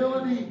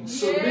humility,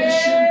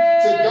 submission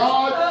to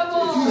God.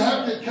 If you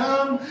have to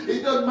come,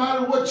 it doesn't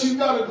matter what you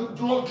got to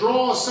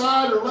draw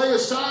aside or lay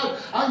aside.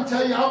 I can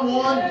tell you, I'm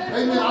one.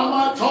 Amen. I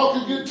might talk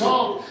a good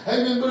talk.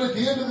 Amen. But at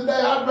the end of the day,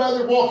 I'd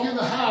rather walk in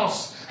the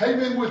house.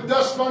 Amen. With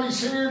dust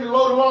bunnies here and a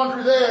load of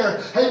laundry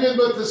there. Amen.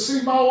 But to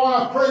see my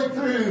wife pray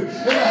through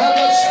and to have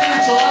that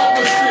spiritual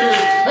atmosphere.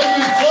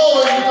 Amen.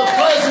 Flowing with the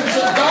presence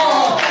of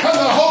God and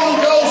the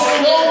Holy Ghost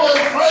aroma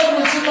and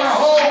fragrance in my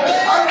home.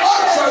 I'd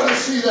much rather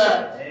see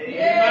that.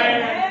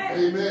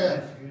 Amen.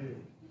 Amen.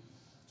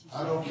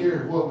 I don't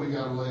care what we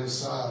got to lay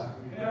aside.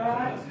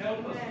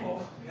 Help us,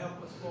 Lord.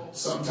 Help us, Lord.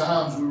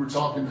 Sometimes we were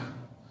talking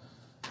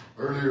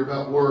earlier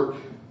about work.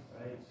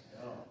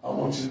 I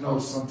want you to know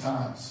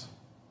sometimes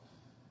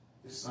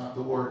it's not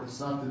the work, it's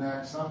not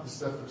the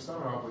stuff, it's not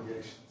our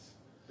obligations.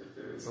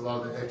 It's a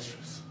lot of the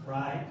extras.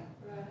 Right.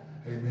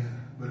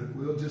 Amen. But if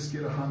we'll just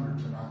get a hunger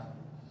tonight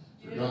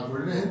for God's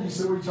word. And you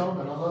said, what are you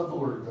talking about? I love the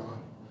word of God.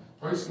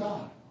 Praise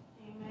God.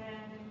 Amen.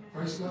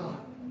 Praise God.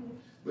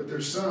 But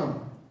there's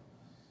some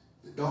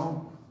that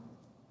don't.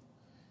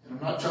 And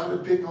I'm not trying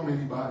to pick on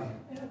anybody.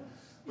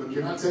 But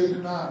can I tell you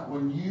tonight,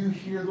 when you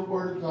hear the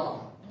word of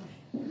God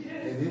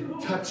and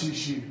it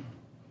touches you,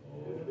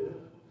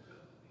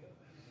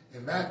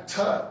 and that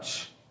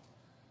touch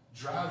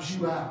drives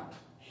you out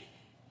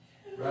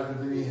rather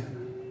than in,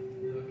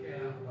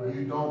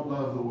 you don't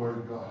love the word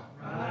of God.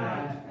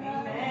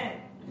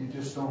 Amen. You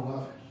just don't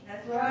love it.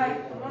 That's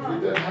right. And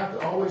it doesn't have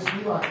to always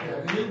be like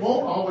that. And it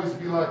won't always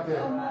be like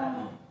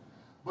that.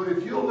 But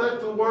if you'll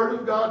let the word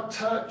of God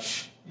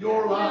touch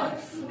your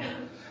life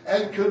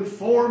and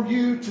conform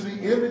you to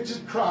the image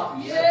of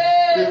Christ,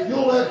 if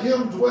you'll let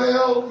Him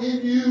dwell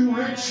in you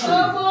richly,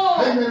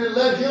 amen, and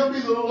let Him be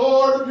the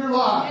Lord of your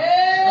life,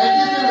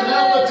 and you give an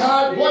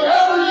appetite,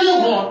 whatever you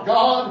want,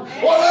 God,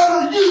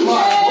 whatever you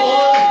like,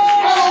 Lord.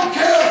 I don't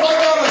care if I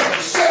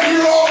gotta sit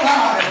here all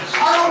night.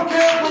 I don't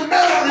care if we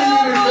never eat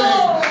anything.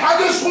 I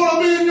just want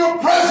to be in your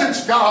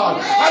presence,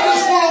 God. I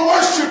just want to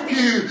worship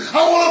you.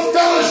 I want to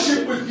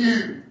fellowship with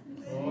you.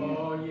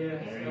 Oh,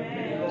 yes. Help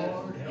me,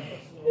 Lord. Help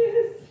us, Lord.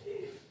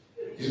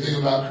 You think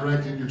about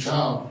correcting your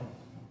child.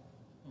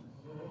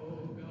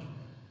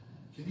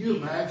 Can you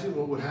imagine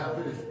what would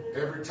happen if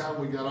every time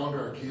we got onto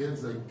our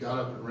kids, they got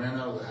up and ran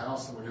out of the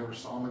house and we never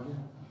saw them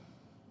again?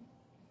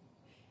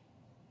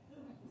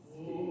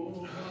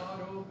 Oh,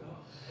 God, oh,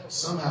 God.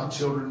 Somehow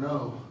children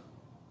know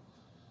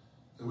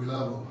that we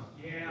love them.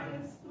 Yeah.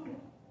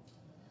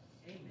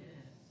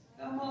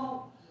 Come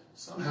on.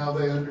 Somehow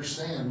they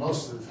understand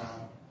most of the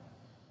time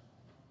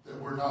that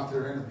we're not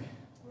their enemy.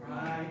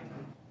 Right.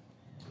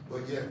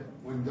 But yet,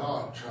 when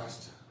God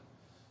tries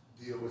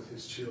to deal with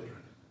His children,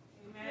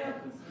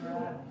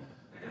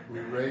 we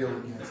rail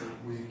against it.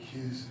 We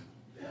accuse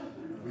Him.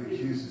 We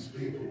accuse His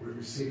people. We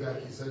receive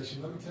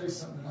accusation. Let me tell you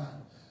something tonight.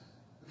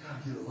 We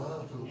got to get a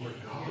love for the Word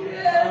of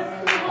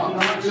God. I'm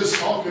not just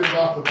talking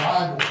about the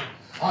Bible.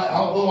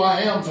 Although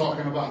I am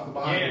talking about the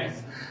Bible.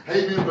 Yes.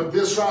 Amen. But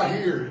this right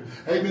here,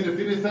 amen, if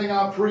anything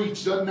I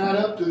preach doesn't add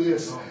up to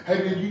this,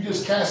 amen, you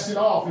just cast it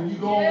off and you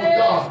go on with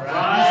God.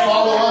 Right. You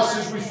follow us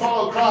as we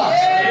follow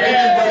Christ.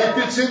 Amen. But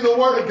if it's in the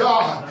Word of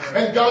God,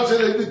 and God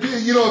said, if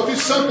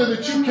it's something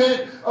that you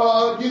can't,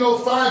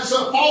 find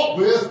some fault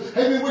with,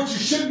 amen, which you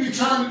shouldn't be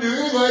trying to do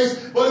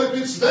anyways, but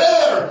if it's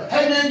there,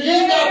 amen,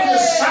 you got to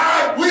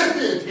side with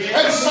it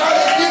and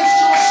side against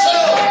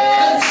yourself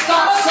and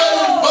stop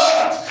saying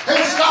but.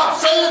 And stop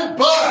saying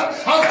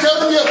but. I'm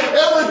telling you,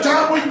 every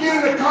time we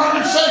get in a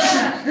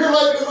conversation, you're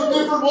like the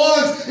different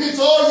ones, it's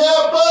all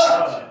yeah,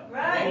 but.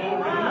 Right.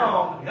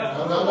 Wow. No.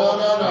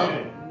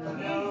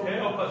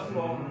 Help us,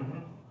 Lord.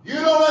 You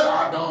know what?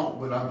 I don't,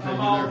 but I'm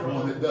telling you, there's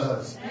one that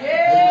does.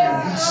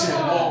 And he said,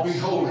 walk, be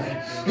holy.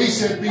 He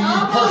said, be ye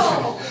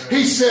perfect.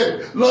 He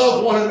said,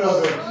 love one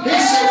another. He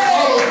said,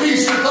 follow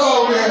peace with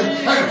all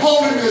men and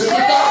holiness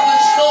without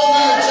which no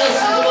man shall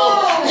see the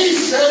Lord. He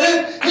said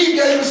it. He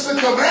gave us the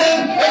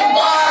command, and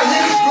by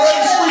His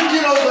grace we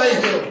can obey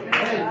Him.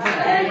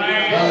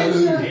 Amen.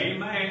 Hallelujah.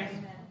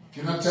 Amen.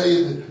 Can I tell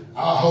you that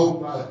I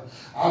hope,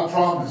 I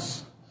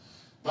promise,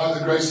 by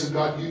the grace of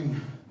God, you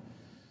can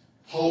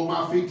hold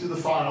my feet to the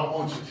fire. I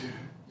want you to.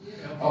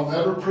 I'll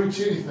never preach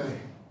anything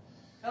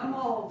Come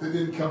on. that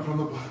didn't come from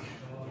the book.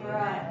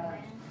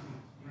 Right.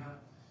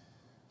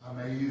 I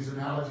may use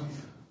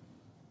analogies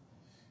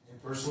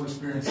and personal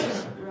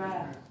experiences,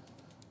 Right.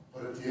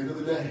 but at the end of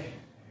the day,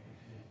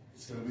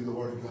 it's going to be the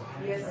Word of God.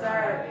 Yes,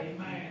 sir.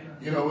 Amen.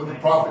 You know, when the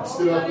prophet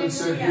stood up and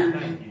said, "Hear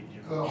me,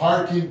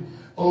 hearken,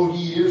 O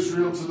ye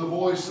Israel, to the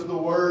voice of the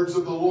words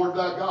of the Lord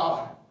thy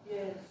God."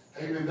 Yes.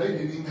 Amen. They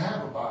didn't even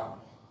have a Bible,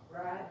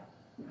 Right.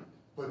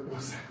 but it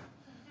was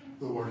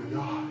the Word of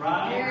God.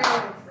 Right. Yes.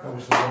 That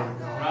was the Word of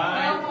God.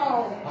 Come Right.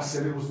 on. I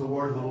said it was the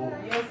Word of the Lord.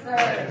 Yes,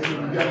 sir.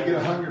 We've got to get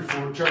a hunger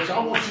for it, church. I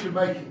want you to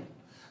make it.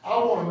 I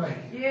want to make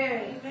it.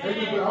 Yes.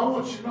 Amen. But I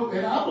want you to know,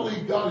 and I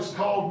believe God has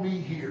called me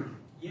here.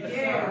 Yes,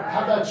 sir.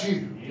 How about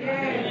you?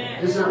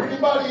 Yes. Is there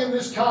anybody in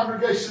this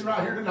congregation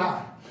right here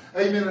tonight?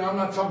 Amen. And I'm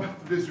not talking about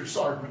the visitor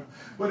sergeant.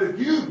 But if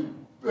you're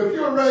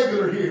a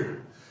regular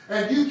here,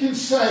 and you can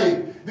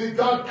say that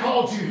God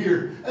called you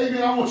here,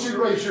 amen, I want you to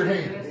raise your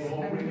hand.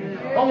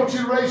 I want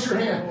you to raise your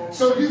hand.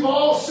 So you've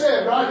all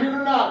said right here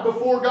tonight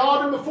before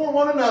God and before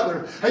one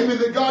another, amen,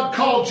 that God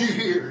called you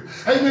here.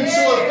 Amen.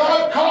 So if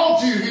God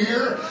called you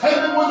here,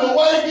 amen, when the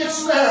way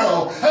gets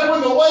narrow and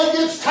when the way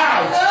gets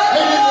tight,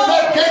 amen, when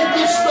that gate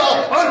gets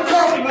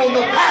uncomfortable and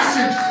the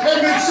passage,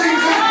 amen, seems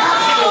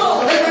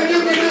impossible, amen,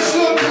 you can just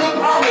look to the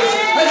promise.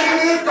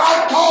 Amen. And if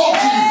God called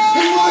you,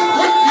 He will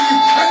equip you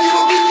and He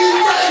will give you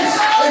grace.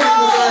 Amen.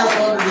 To bear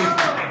up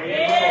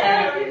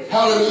underneath.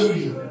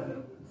 Hallelujah.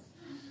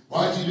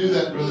 Why'd you do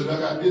that, Brother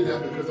Doug? I did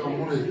that because I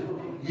wanted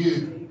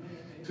you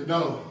to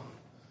know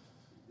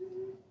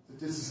that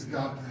this is a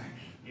God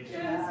thing.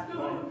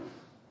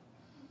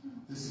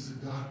 This is a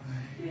God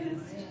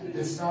thing.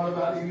 It's not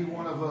about any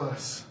one of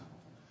us.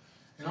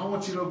 And I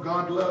want you to know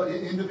God loves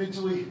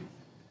individually.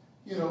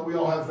 You know, we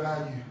all have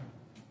value.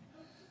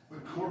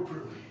 But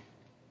corporately,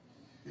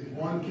 if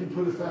one can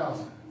put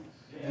 1,000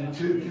 and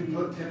two can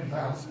put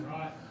 10,000,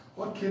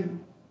 what can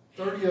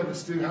 30 of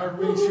us do?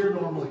 However many's here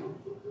normally.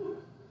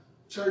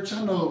 Church,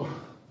 I know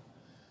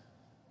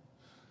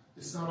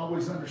it's not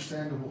always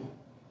understandable.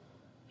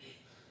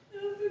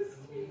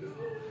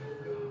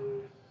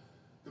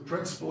 The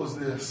principle is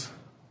this.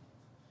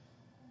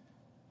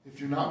 If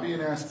you're not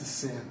being asked to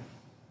sin,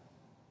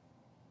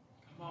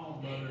 Come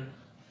on, brother.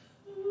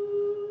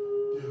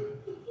 do it.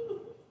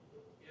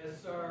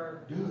 Yes,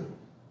 sir. Do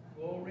it.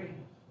 Glory.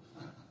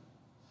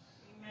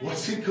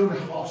 What's it going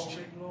to cost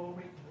you?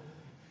 Glory.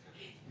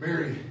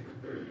 Mary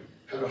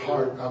had a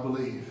heart, I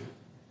believe,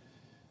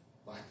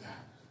 like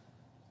that.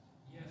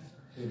 Yes,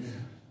 sir.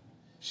 Amen.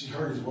 She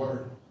heard His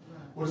word.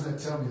 What does that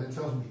tell me? That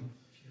tells me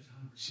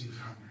she was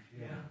hungry.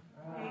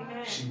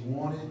 Yeah. She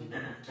wanted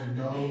to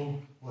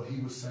know what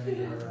He was saying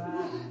to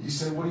her. You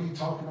say, what are you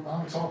talking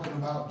about? I'm talking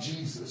about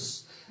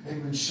Jesus.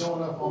 Amen.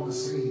 Showing up on the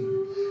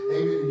scene.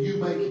 Amen.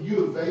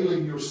 You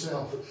availing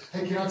yourself.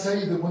 Hey, can I tell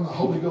you that when the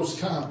Holy Ghost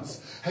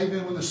comes,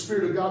 amen, when the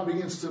Spirit of God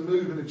begins to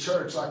move in a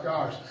church like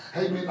ours,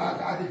 amen,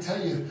 I can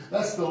tell you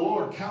that's the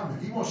Lord coming.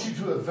 He wants you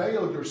to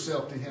avail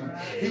yourself to Him.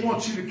 He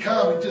wants you to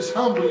come and just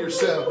humble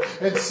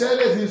yourself and sit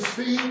at His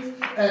feet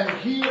and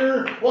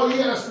hear what He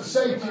has to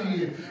say to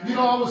you. You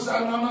know,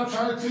 I'm not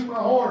trying to toot my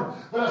horn,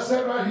 but I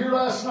sat right here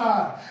last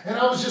night and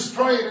I was just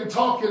praying and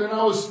talking, and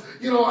I was,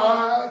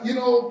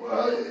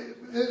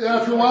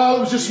 after a while, it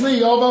was just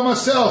me all by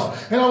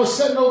myself. And I was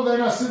sitting over there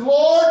and I said,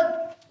 Lord,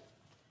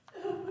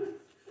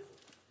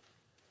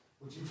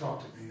 would you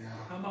talk to me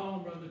now? Come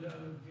on, Brother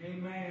Doug.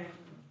 Amen.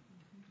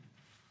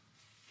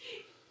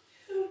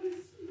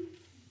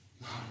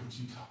 God, would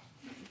you talk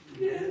to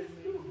me? Yes.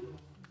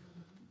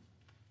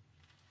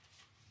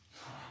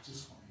 God, I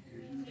just want to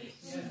hear you.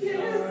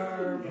 Yes,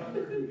 sir,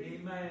 brother.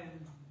 Amen.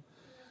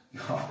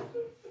 God,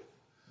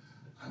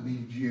 I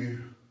need you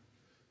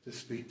to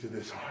speak to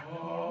this heart.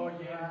 Oh,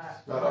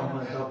 yes. God, I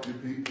want to help your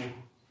people.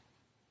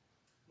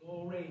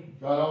 Glory.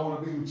 God, I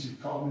want to be what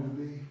you've called me to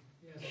be.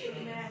 Yes, sir.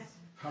 Amen.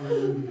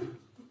 Hallelujah.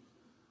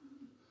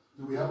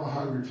 Do we have a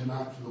hunger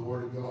tonight for the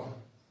Word of God?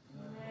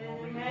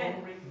 Glory, Amen.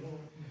 glory, glory.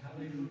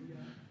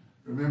 Hallelujah.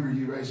 Remember,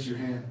 you raised your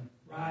hand.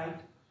 Right.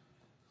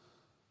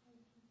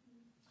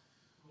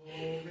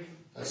 Glory.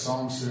 That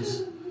song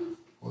says,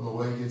 when the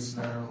way gets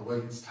narrow, the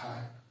way gets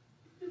tight.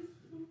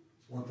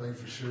 One thing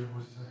for sure,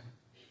 what does it say?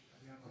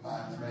 My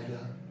mind's made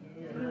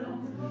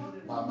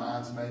up. My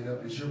mind's made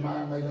up. Is your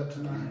mind made up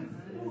tonight?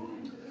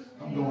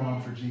 I'm going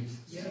on for Jesus.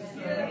 Yes,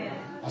 sir.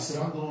 I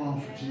said, I'm going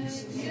on for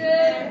Jesus.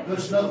 Yes.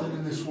 There's nothing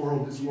in this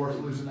world that's worth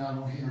losing out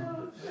on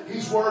Him.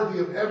 He's worthy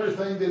of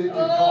everything that it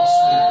can cost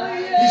me.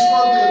 He's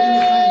worthy of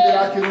anything that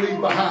I can leave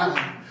behind.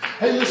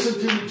 Hey,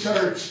 listen to me,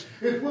 church.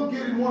 If we'll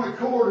get in one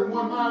accord and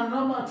one mind, and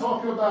I'm not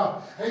talking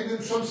about, hey,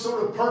 then some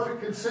sort of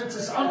perfect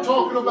consensus. I'm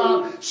talking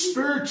about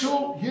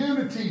spiritual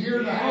unity here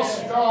in the house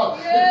of God.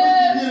 If we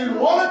can get in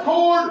one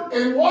accord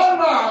and one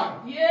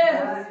mind,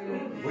 Yes.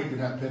 we can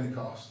have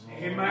Pentecost.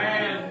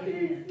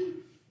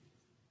 Amen.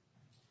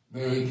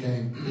 Mary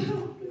came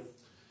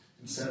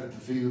and sat at the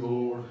feet of the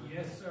Lord.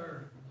 Yes,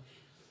 sir.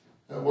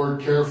 That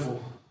word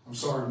careful, I'm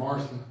sorry,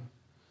 Martha.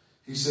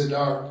 He said,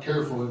 thou art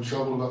careful and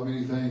troubled about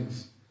many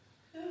things.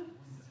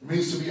 It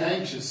means to be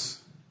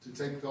anxious, to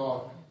take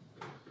thought,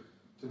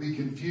 to be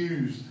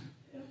confused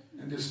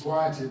and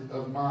disquieted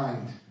of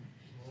mind.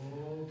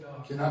 Oh,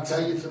 God. Can I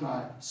tell you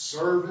tonight,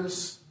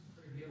 service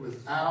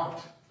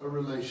without a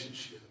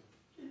relationship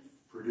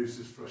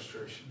produces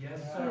frustration.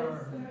 Yes,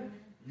 sir.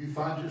 You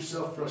find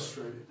yourself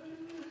frustrated.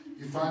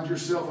 You find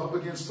yourself up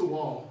against the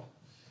wall.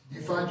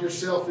 You find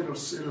yourself in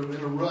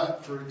a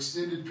rut for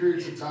extended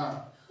periods of time.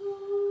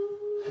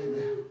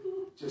 Amen.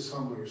 Just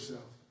humble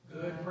yourself.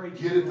 Good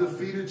preaching. Get at the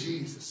feet of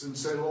Jesus and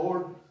say,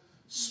 Lord,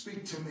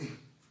 speak to me.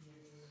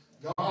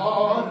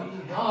 God,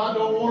 I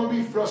don't want to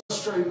be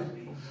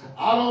frustrated.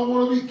 I don't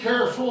want to be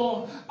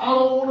careful. I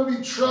don't want to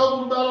be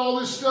troubled about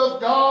all this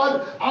stuff.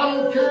 God, I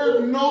don't care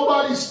if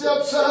nobody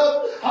steps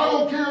up. I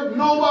don't care if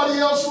nobody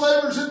else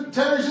labors and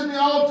tears in the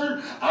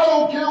altar. I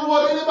don't care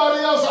what anybody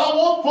else. I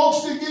want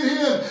folks to get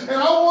in.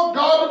 And I want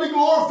God to be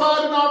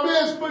glorified in our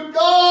midst. But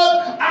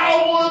God,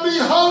 I want to be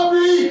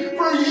hungry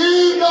for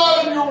you,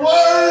 God, in your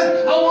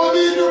word. I want to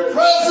be in your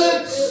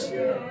presence.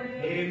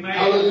 Amen.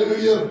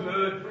 Hallelujah.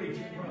 Good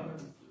preaching, brother.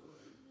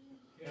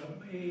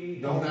 Help me.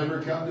 Don't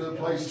ever come to a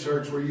place,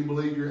 church, where you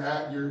believe your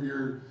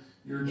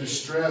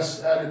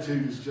distressed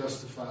attitude is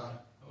justified.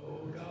 Oh,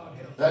 God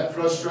help. That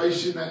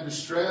frustration, that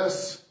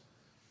distress,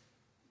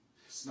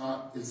 it's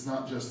not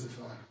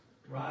justified.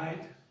 Right.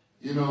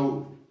 You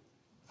know,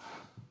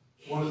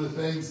 one of the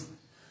things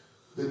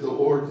that the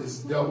Lord has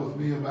dealt with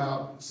me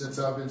about since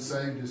I've been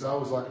saved is I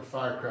was like a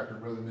firecracker,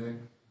 Brother Nick.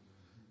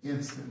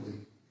 Instantly.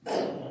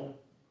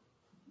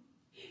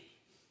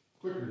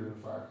 Quicker than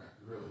a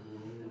firecracker, really.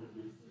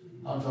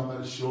 I'm talking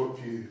about a short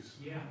fuse.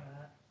 Yeah.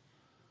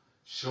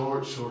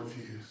 Short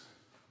fuse.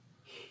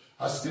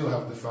 I still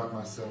have to find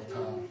myself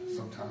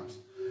sometimes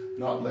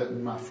not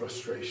letting my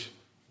frustration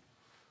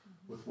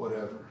with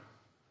whatever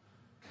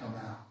come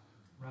out.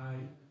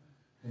 Right.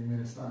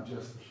 Amen. It's not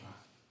justified.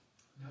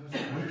 No,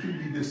 sir.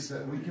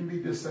 We can be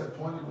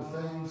disappointed with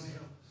things.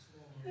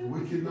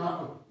 We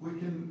cannot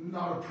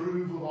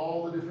approve of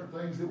all the different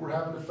things that we're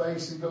having to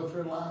face and go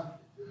through in life.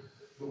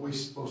 But we're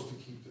supposed to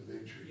keep the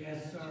victory.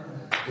 Yes, sir.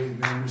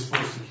 Amen. We're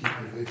supposed to keep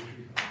the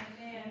victory.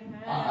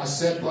 I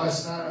said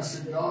last night, I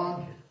said,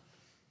 God,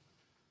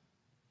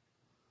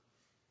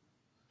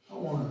 I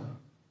want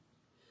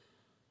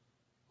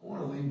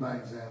to lead by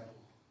example.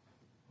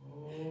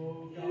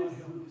 Oh, God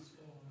help us,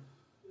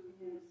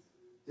 Lord.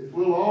 If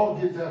we'll all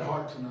get that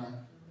heart tonight,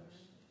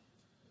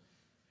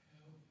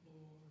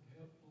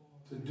 Help,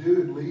 Lord. to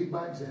do and lead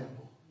by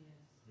example,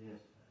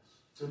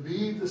 to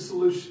be the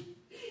solution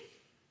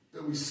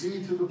that we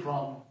see to the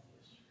problem,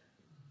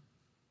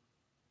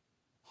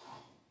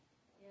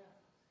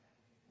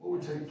 what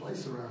would take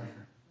place around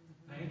here?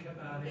 Think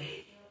about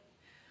it.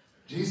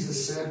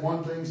 Jesus said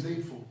one thing's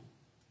needful.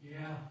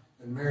 Yeah.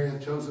 And Mary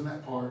had chosen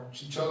that part.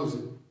 She chose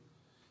it.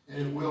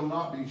 And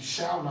it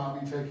shall not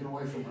be taken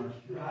away from her.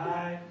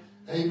 Right.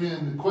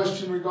 Amen. The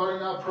question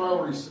regarding our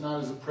priorities tonight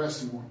is a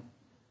pressing one.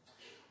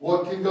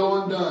 What can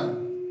go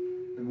undone?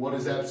 And what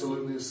is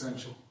absolutely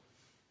essential?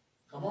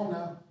 Come on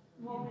now.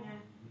 Come on,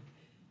 man.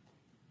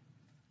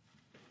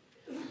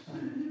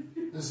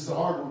 This is a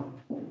hard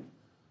one.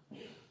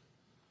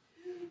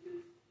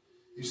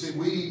 You see,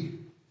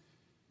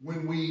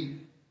 when we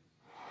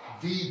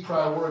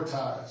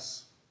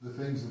deprioritize the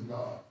things of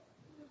God,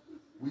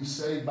 we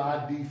say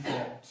by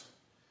default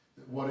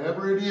that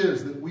whatever it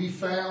is that we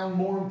found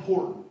more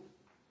important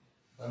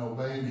than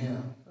obeying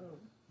Him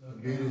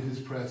and being in His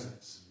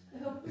presence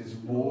is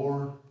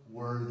more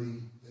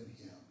worthy than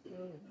Him.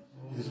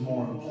 Is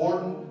more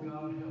important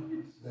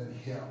than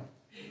Him.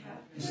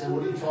 You say,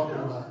 what are you talking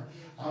about?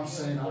 I'm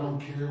saying I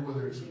don't care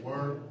whether it's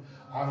work.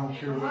 I don't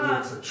care whether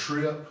it's a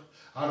trip.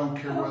 I don't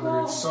care whether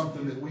it's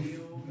something that we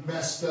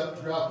messed up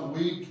throughout the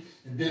week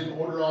and didn't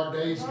order our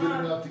days good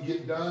enough to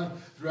get done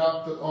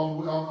throughout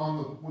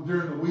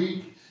during the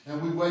week, and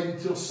we waited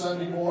till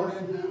Sunday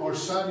morning or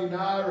Sunday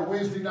night or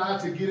Wednesday night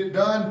to get it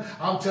done.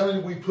 I'm telling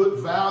you, we put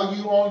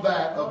value on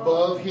that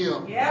above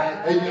Him.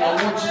 Yeah. Amen.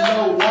 I want you to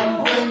know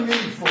one thing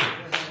needful.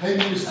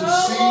 Amen. Is to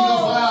see the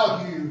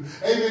value.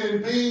 Amen.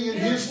 In being in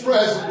His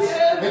presence.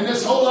 And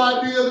this whole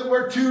idea that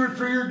where two or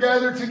three are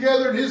gathered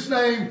together in His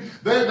name,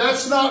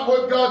 that's not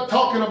what God's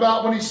talking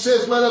about when He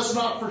says, let us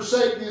not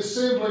forsake the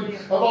assembling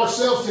of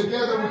ourselves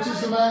together, which is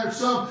the manner of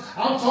some.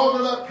 I'm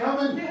talking about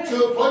coming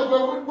to a place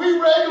where we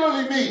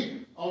regularly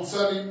meet on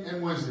Sunday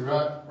and Wednesday,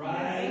 right?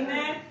 Right.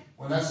 Amen.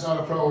 When that's not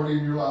a priority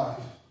in your life.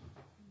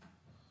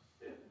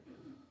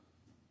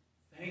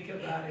 Think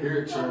about it. Here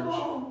at church.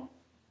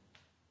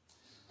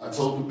 I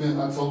told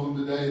them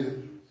today that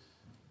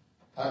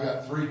I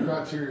got 3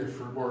 criteria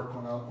for work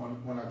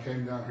when I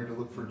came down here to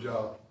look for a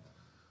job.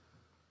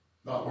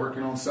 Not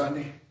working on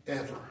Sunday,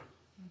 ever.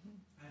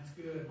 That's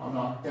good. I'm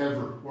not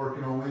ever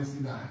working on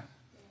Wednesday night.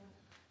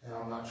 And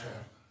I'm not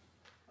traveling.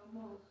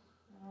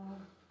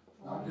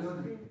 Not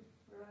doing it.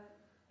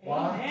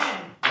 Why?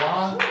 Amen.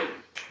 Why?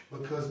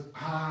 Because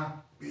I've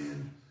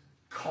been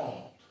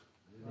called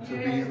to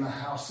be in the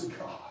house of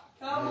God.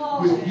 Come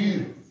on. With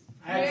you.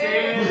 That's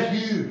it. With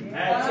you.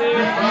 That's With it.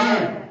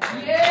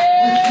 you.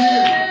 With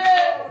you.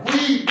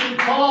 We've been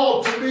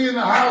called to be in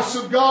the house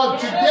of God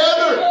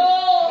together.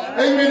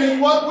 Amen.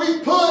 And what we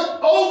put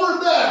over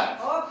that,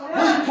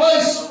 we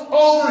place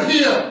over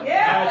Him.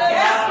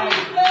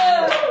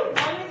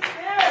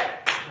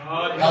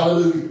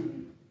 Hallelujah.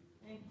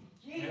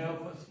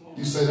 Help us, Lord.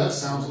 You say that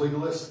sounds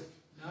legalistic.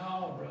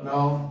 No, brother.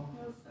 No.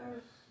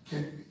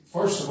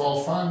 First of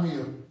all, find me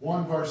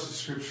one verse of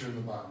Scripture in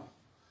the Bible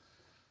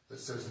that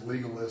says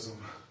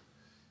legalism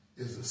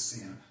is a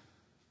sin.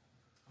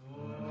 Oh,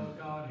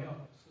 God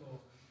help us, Lord.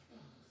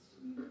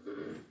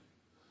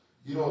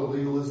 You know what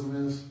legalism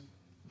is?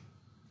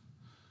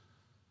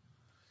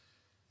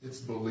 It's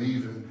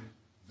believing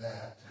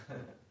that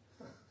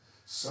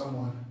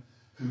someone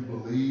who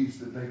believes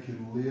that they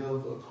can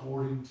live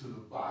according to the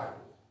Bible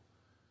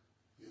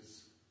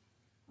is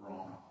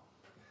wrong.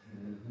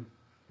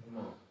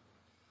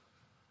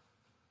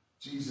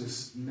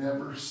 Jesus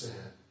never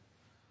said,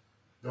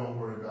 don't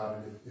worry about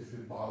it if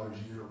it bothers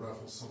you to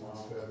ruffle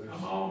someone's feathers.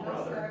 Come on,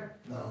 brother.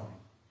 No.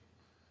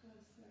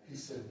 He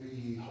said, be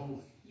ye holy.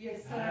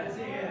 Yes, sir. That's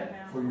it.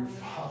 For your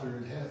Father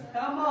in heaven.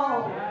 Come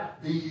on.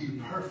 Be ye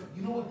perfect.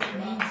 You know what that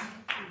means?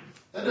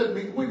 That doesn't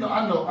mean,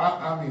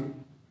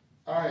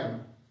 I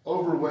am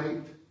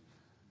overweight.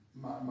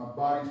 My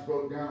body's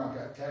broke down. I've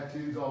got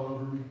tattoos all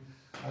over me.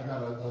 I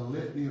got a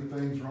litany of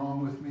things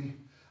wrong with me.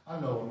 I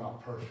know I'm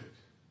not perfect.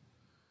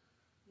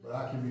 But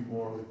I can be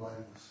morally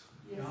blameless.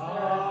 Yes,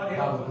 God,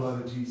 By the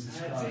blood of Jesus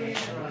That's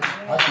Christ.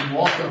 it. I can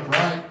walk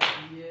upright.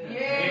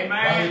 Yeah.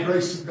 By the Amen.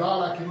 grace of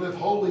God, I can live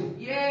holy.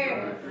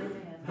 Yeah.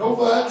 No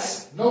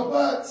buts. No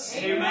buts.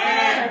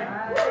 Amen.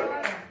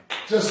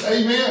 Just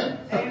amen.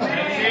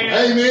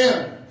 Amen.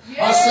 Amen.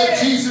 I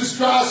said Jesus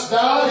Christ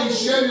died. He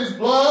shed His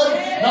blood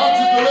not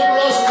to deliver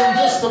us from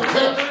just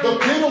the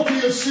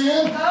penalty of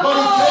sin, but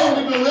He came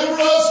to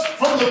deliver us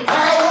from the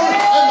power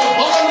and the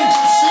bondage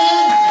of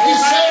sin. He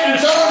said in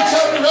John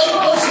chapter 8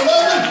 verse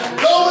 11,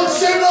 go and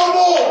sin no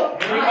more.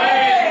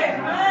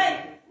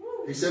 Amen.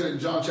 He said it in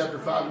John chapter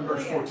 5 and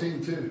verse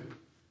 14 too.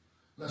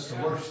 Lest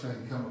the worst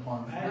thing come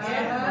upon you.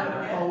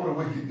 Oh, what a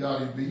wicked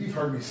God He'd be. You've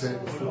heard me say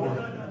it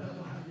before.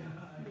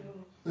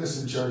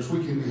 Listen, church,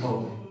 we can be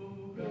holy.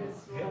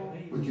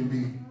 We can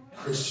be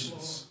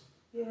Christians.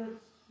 You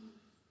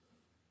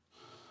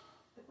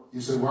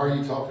say, why are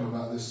you talking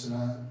about this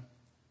tonight?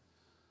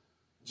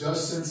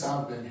 Just since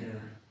I've been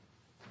here,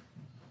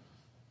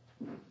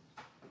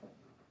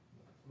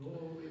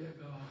 Glory to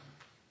God.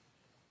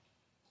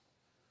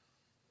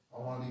 I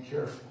want to be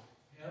careful.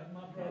 Help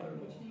my brother,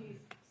 Lord.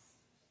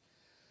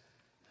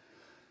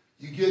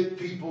 You get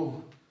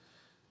people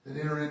that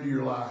enter into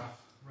your life,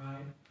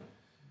 Right.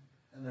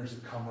 and there's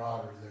a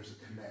camaraderie, there's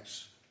a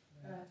connection.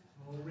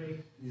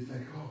 Glory. You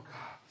think, oh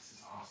God, this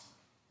is awesome.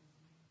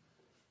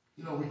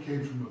 You know, we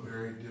came from a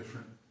very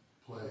different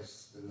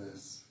place than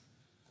this.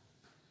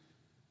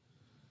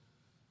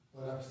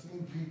 But I've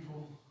seen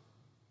people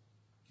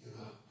give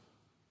up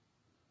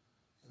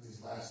in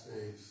these last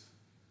days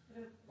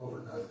over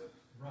nothing.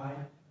 Right.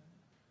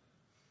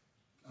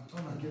 I'm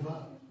talking about give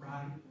up.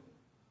 Right.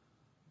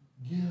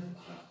 Give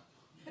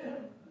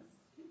up.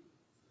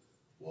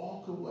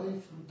 Walk away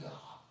from God.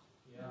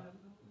 Yeah.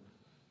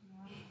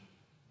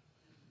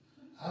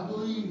 I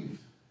believe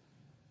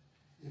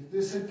if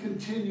this had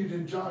continued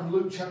in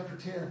Luke chapter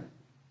 10,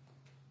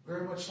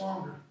 very much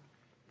longer,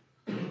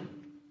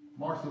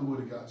 Martha would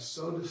have got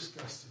so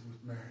disgusted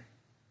with Mary.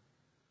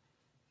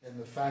 And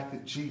the fact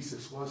that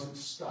Jesus wasn't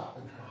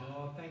stopping her,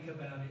 Oh, think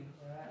about it.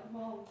 Come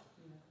on.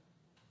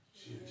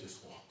 she had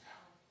just walked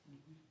out.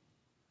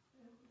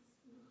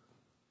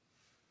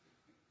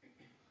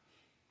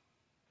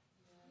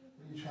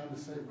 What are you trying to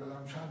say, brother?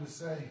 I'm trying to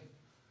say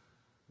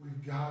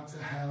we've got to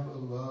have a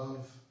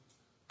love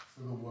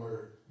for the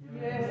Word.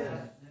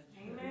 Yes.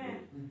 Amen.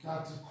 We've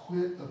got to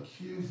quit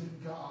accusing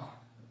God.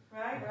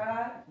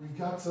 Right. We've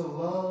got to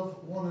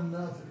love one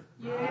another.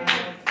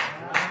 Yes.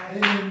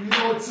 Amen. You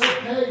know, it's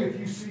okay if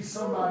you see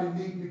somebody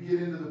needing to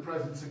get into the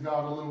presence of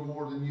God a little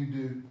more than you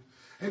do.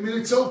 Amen.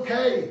 It's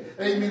okay.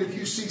 Amen. If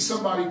you see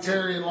somebody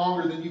tarrying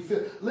longer than you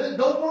feel.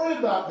 Don't worry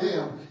about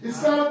them.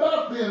 It's not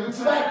about them.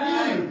 It's about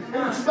you.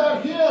 And it's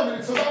about Him. And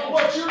it's about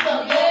what you're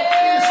about.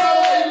 It's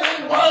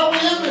not, why are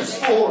we in this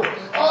for?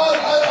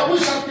 I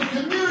wish I could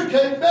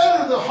communicate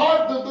better the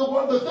heart,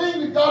 the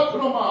thing that God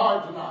put on my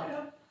heart tonight.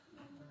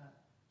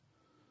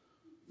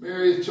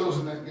 Mary had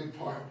chosen that good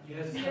part.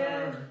 Yes,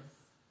 sir.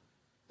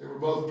 They were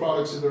both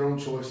products of their own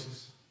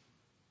choices.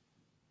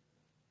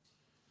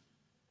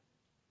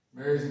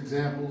 Mary's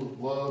example of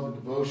love and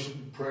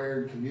devotion,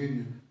 prayer and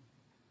communion.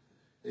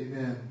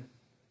 Amen.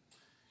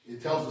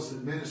 It tells us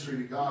that ministry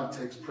to God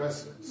takes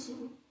precedence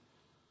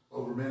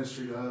over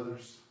ministry to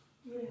others.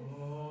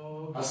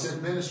 Oh, I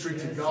said ministry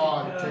to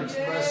God takes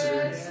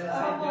precedence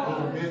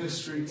over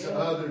ministry to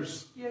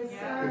others. Yes, If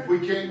sir.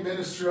 we can't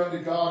minister unto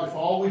God, if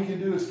all we can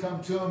do is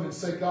come to Him and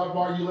say, God,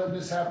 why are you letting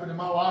this happen in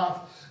my life?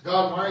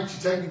 God, why aren't you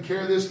taking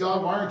care of this?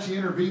 God, why aren't you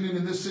intervening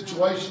in this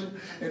situation?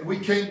 And we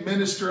can't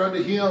minister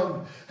unto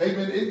Him.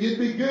 Amen. It'd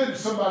be good if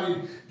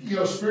somebody,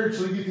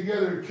 spiritually get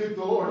together and cook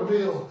the Lord a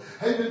meal.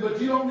 Amen.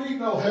 But you don't need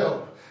no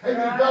help.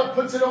 Amen. If God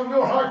puts it on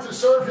your heart to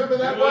serve Him in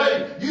that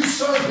way, you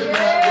serve Him in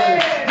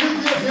that way.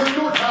 You give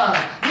Him your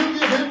time. You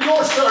give Him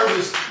your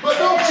service. But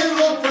don't you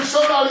look for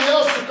somebody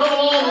else to come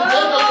along and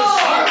take up the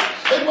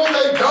slack. And when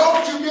they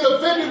don't, you get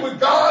offended with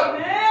God.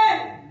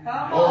 Amen.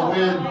 Come Or on.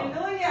 when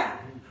Hallelujah.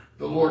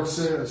 the Lord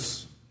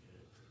says,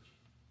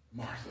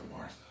 Martha,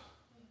 Martha,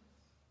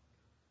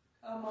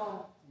 Come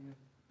on.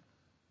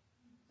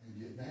 and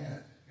get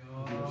mad.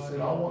 God. Said,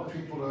 I want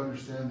people to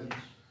understand that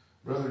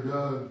Brother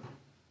Doug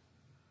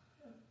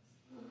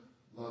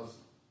loves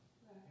them.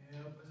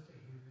 Help us to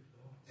hear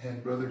it, Lord.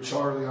 And Brother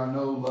Charlie, I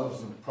know,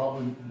 loves them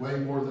probably way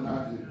more than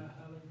I do.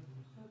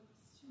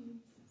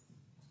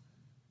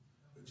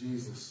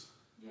 Jesus.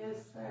 Yes,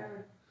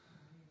 sir.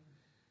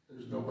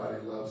 There's nobody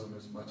who loves him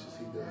as much as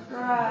he does.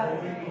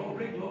 Right.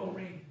 Glory,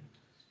 glory.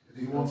 And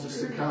he wants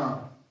us to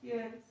come.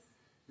 Yes.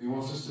 He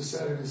wants us to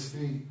sit at his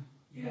feet.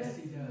 Yes,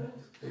 he does.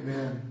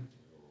 Amen.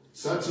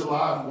 Such a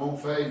life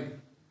won't fade.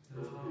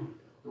 No.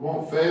 It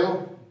won't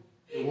fail.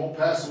 It won't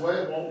pass away.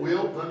 It won't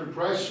wilt under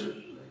pressure.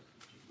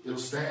 It'll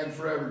stand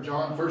forever. 1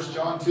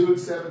 John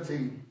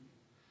 2:17.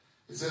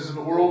 It says, "And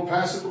the world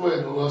passeth away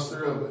and the lust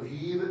thereof, but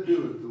he that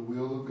doeth the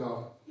will of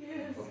God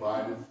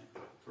abideth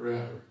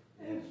forever."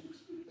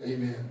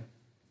 Amen.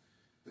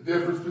 The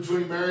difference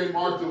between Mary and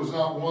Martha was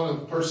not one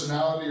of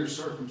personality or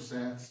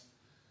circumstance,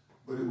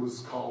 but it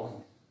was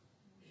calling.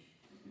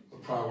 Or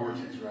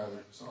priorities,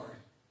 rather. Sorry.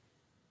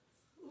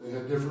 They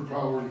had different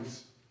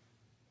priorities.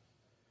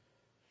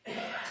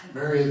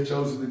 Mary had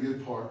chosen the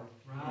good part.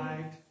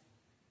 Right.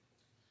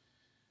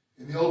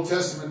 In the Old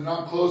Testament,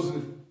 not closing,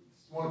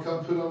 if you want to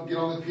come get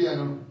on the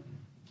piano.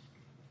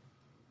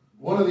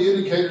 One of the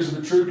indicators of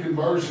a true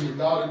conversion that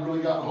God had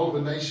really gotten hold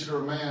of a nation or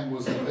a man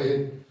was that they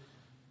had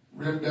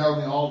ripped down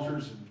the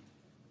altars and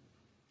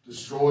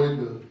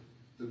destroyed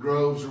the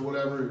groves or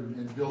whatever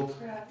and built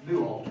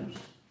new altars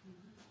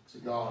to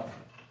God.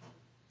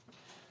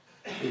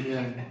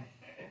 Amen.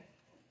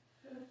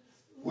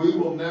 We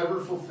will never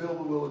fulfill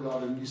the will of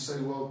God. And you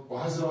say, well,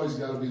 why has it always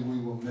got to be we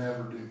will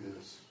never do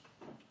this?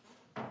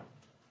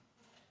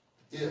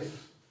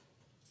 If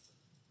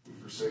we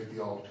forsake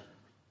the altar.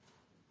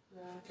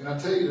 Can I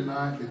tell you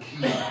tonight the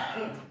key,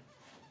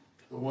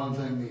 the one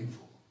thing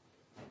needful,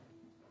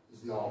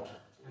 is the altar.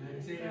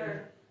 That's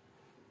it.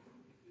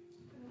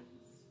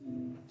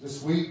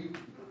 This week,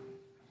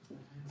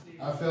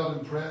 I felt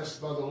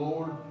impressed by the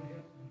Lord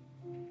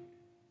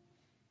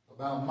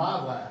about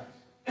my lack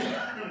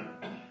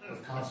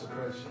of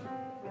consecration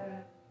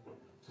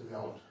to the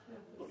altar.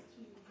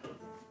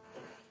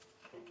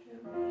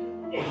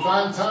 We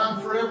find time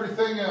for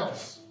everything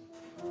else.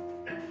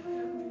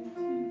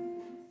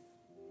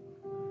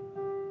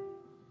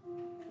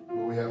 But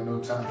we have no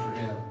time for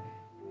Him.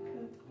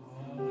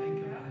 Oh, thank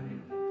God.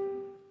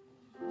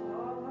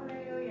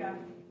 Hallelujah.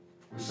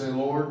 We say,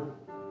 Lord,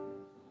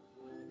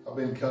 I've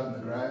been cutting the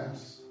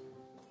grass.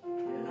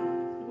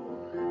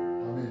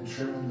 I've been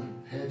trimming the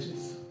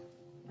hedges.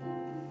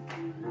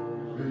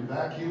 I've been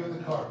vacuuming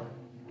the carpet.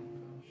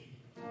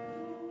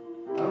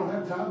 I don't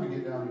have time to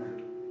get down there.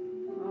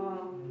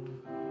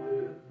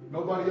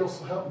 Nobody else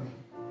will help me.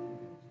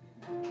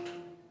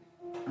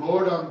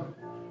 Lord, I'm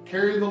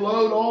carrying the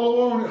load all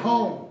alone at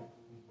home.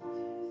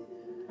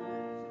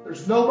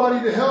 There's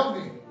nobody to help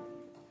me.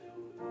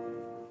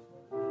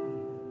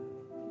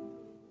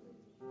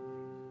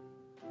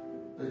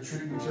 They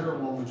treat me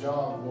terrible on the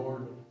job,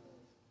 Lord.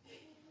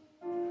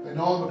 They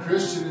know I'm a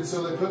Christian, and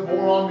so they put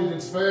more on me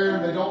than's fair,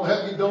 and they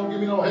don't give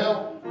me no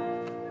help.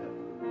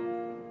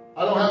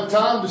 I don't have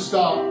time to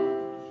stop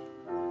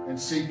and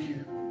seek you.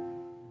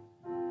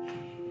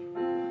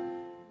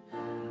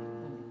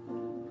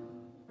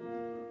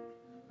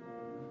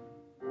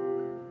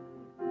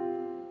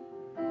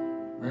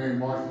 Mary and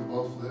Martha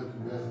both lived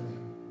in Bethany.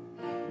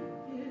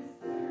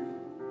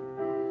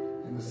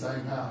 In the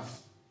same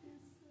house.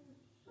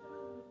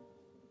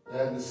 They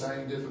had the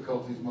same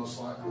difficulties, most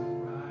likely.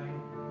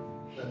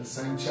 Right. They had the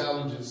same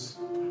challenges.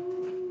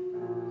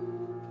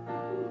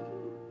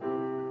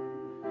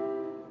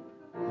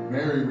 And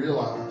Mary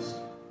realized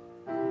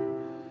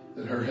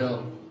that her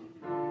help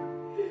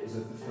was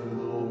at the foot of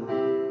the Lord.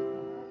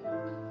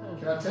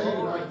 Can I tell you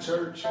tonight,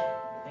 church?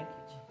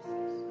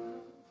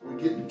 We're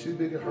getting too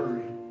big a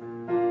hurry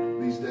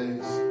these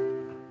days.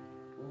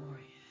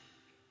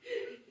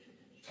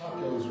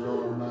 Tacos are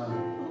on our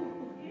mind.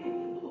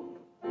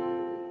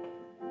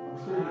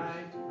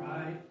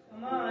 Right.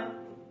 Come on.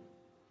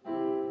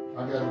 I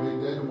got a big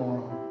day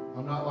tomorrow.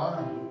 I'm not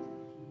lying.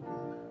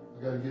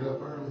 I got to get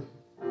up early.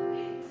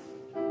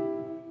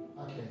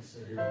 I can't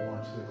sit here at 1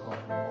 or 2 o'clock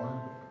in the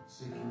morning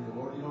seeking the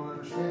Lord. You don't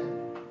understand.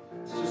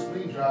 It's just me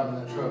driving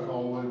that truck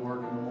all the way to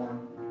work in the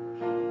morning.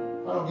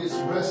 If I don't get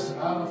some rest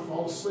tonight, I'll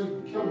fall asleep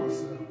and kill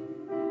myself.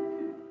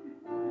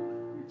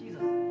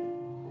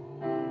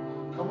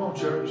 Come on,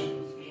 church.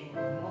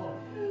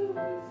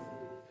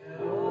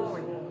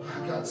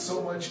 I got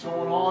so much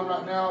going on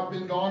right now. I've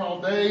been gone all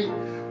day.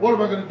 What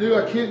am I going to do?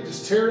 I can't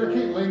just tarry. I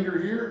can't linger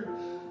here.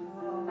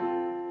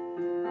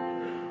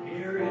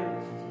 Hear it.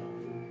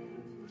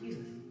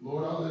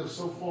 Lord, I live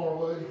so far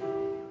away.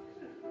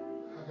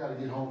 I got to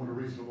get home at a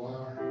reasonable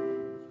hour.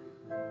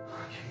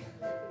 I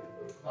can't.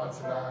 Not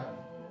tonight.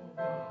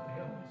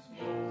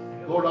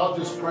 Lord, I'll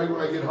just pray when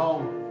I get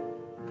home.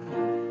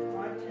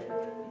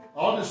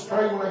 I'll just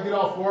pray when I get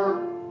off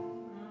work.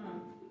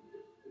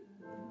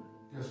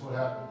 Guess what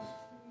happens?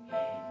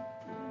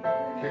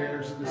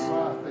 Cares in this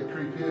life, they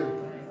creep in.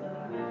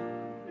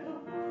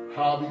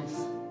 Hobbies.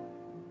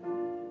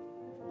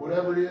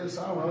 Whatever it is,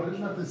 I don't know. There's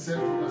nothing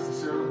sinful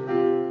necessarily.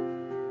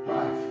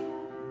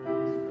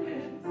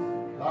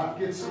 Life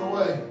gets in the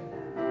way.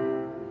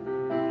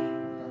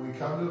 And we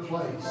come to a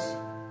place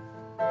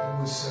and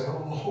we say,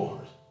 oh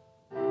Lord,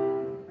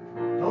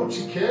 don't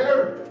you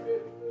care?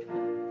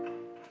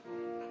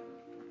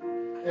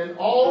 And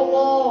all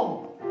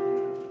along,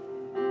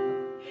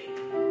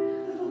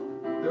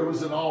 there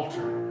was an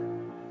altar.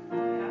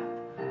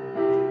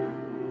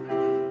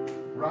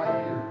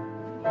 Right here.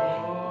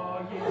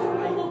 Oh, yes,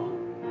 wait.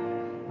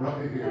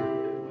 Right here.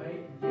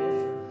 Wait,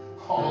 yes, sir.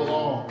 All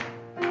along.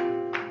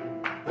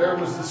 There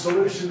was the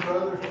solution,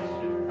 brother.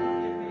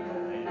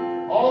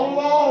 All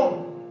along,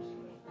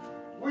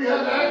 we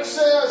had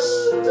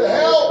access to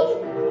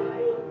help.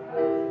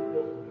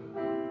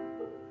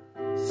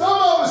 Some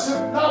of us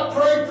have not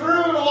prayed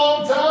through in a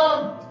long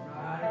time.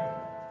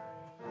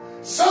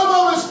 Some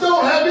of us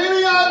don't have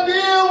any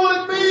idea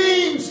what it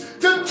means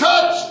to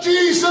touch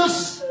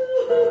Jesus.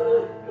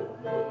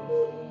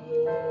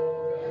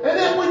 And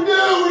if we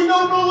do, we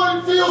don't know what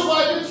it feels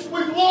like.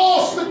 We've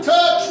lost the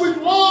touch.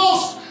 We've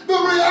lost the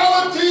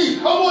reality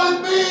of what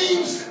it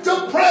means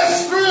to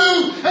press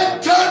through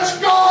and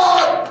touch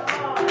God.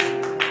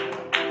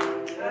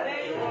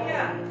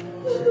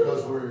 It's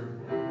because we're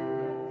in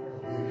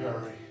a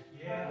hurry.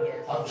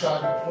 I've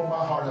tried to pour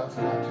my heart out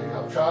tonight to you.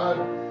 I've tried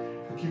to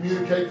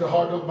communicate the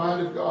heart and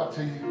mind of God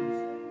to you.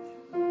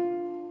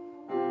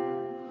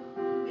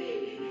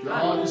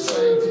 God is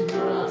saying to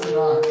you and I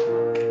tonight,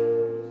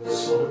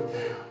 slow it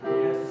down.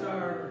 Yes,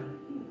 sir.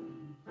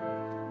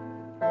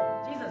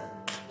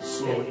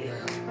 Slow it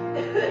down.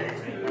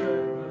 That's good,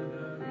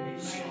 brother.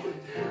 Slow it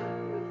down.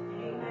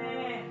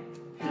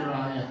 Here I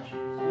am.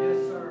 Yes,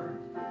 sir.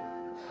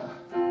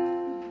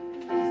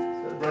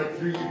 That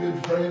breakthrough you've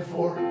been praying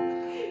for.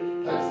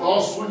 That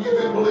lost one you've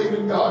been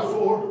believing God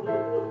for.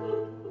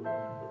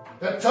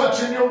 That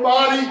touch in your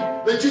body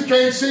that you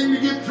can't seem to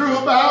get through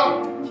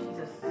about.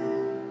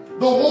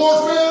 The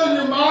warfare in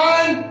your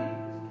mind.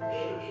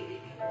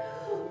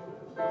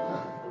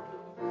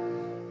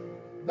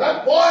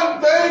 That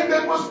one thing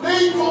that was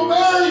needful,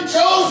 Mary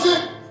chose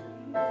it.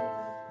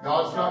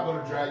 God's not going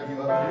to drag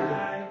you up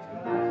here.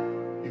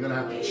 You're going to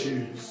have to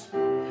choose.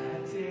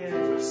 That's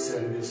it.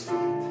 Sit at His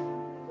feet.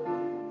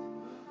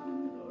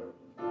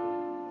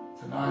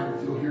 Tonight,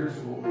 if you'll hear His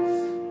voice,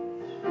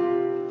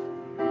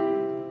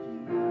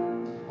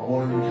 I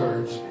want to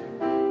encourage you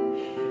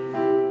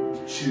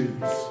to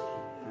choose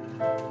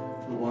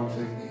the one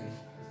thing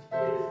needful.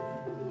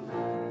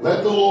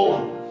 Let the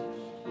Lord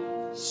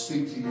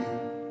speak to you.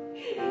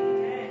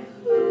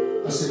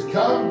 I said,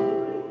 come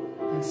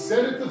and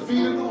sit at the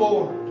feet of the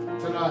Lord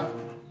tonight.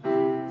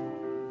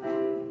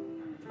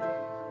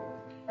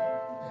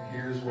 And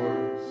hear His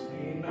words.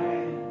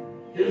 Amen.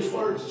 Hear His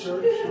words,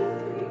 church.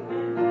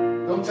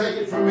 Don't take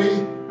it from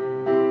me.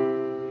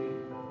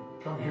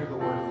 Come hear the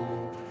word of the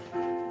Lord.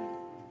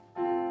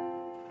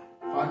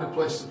 Find a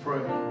place to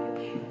pray.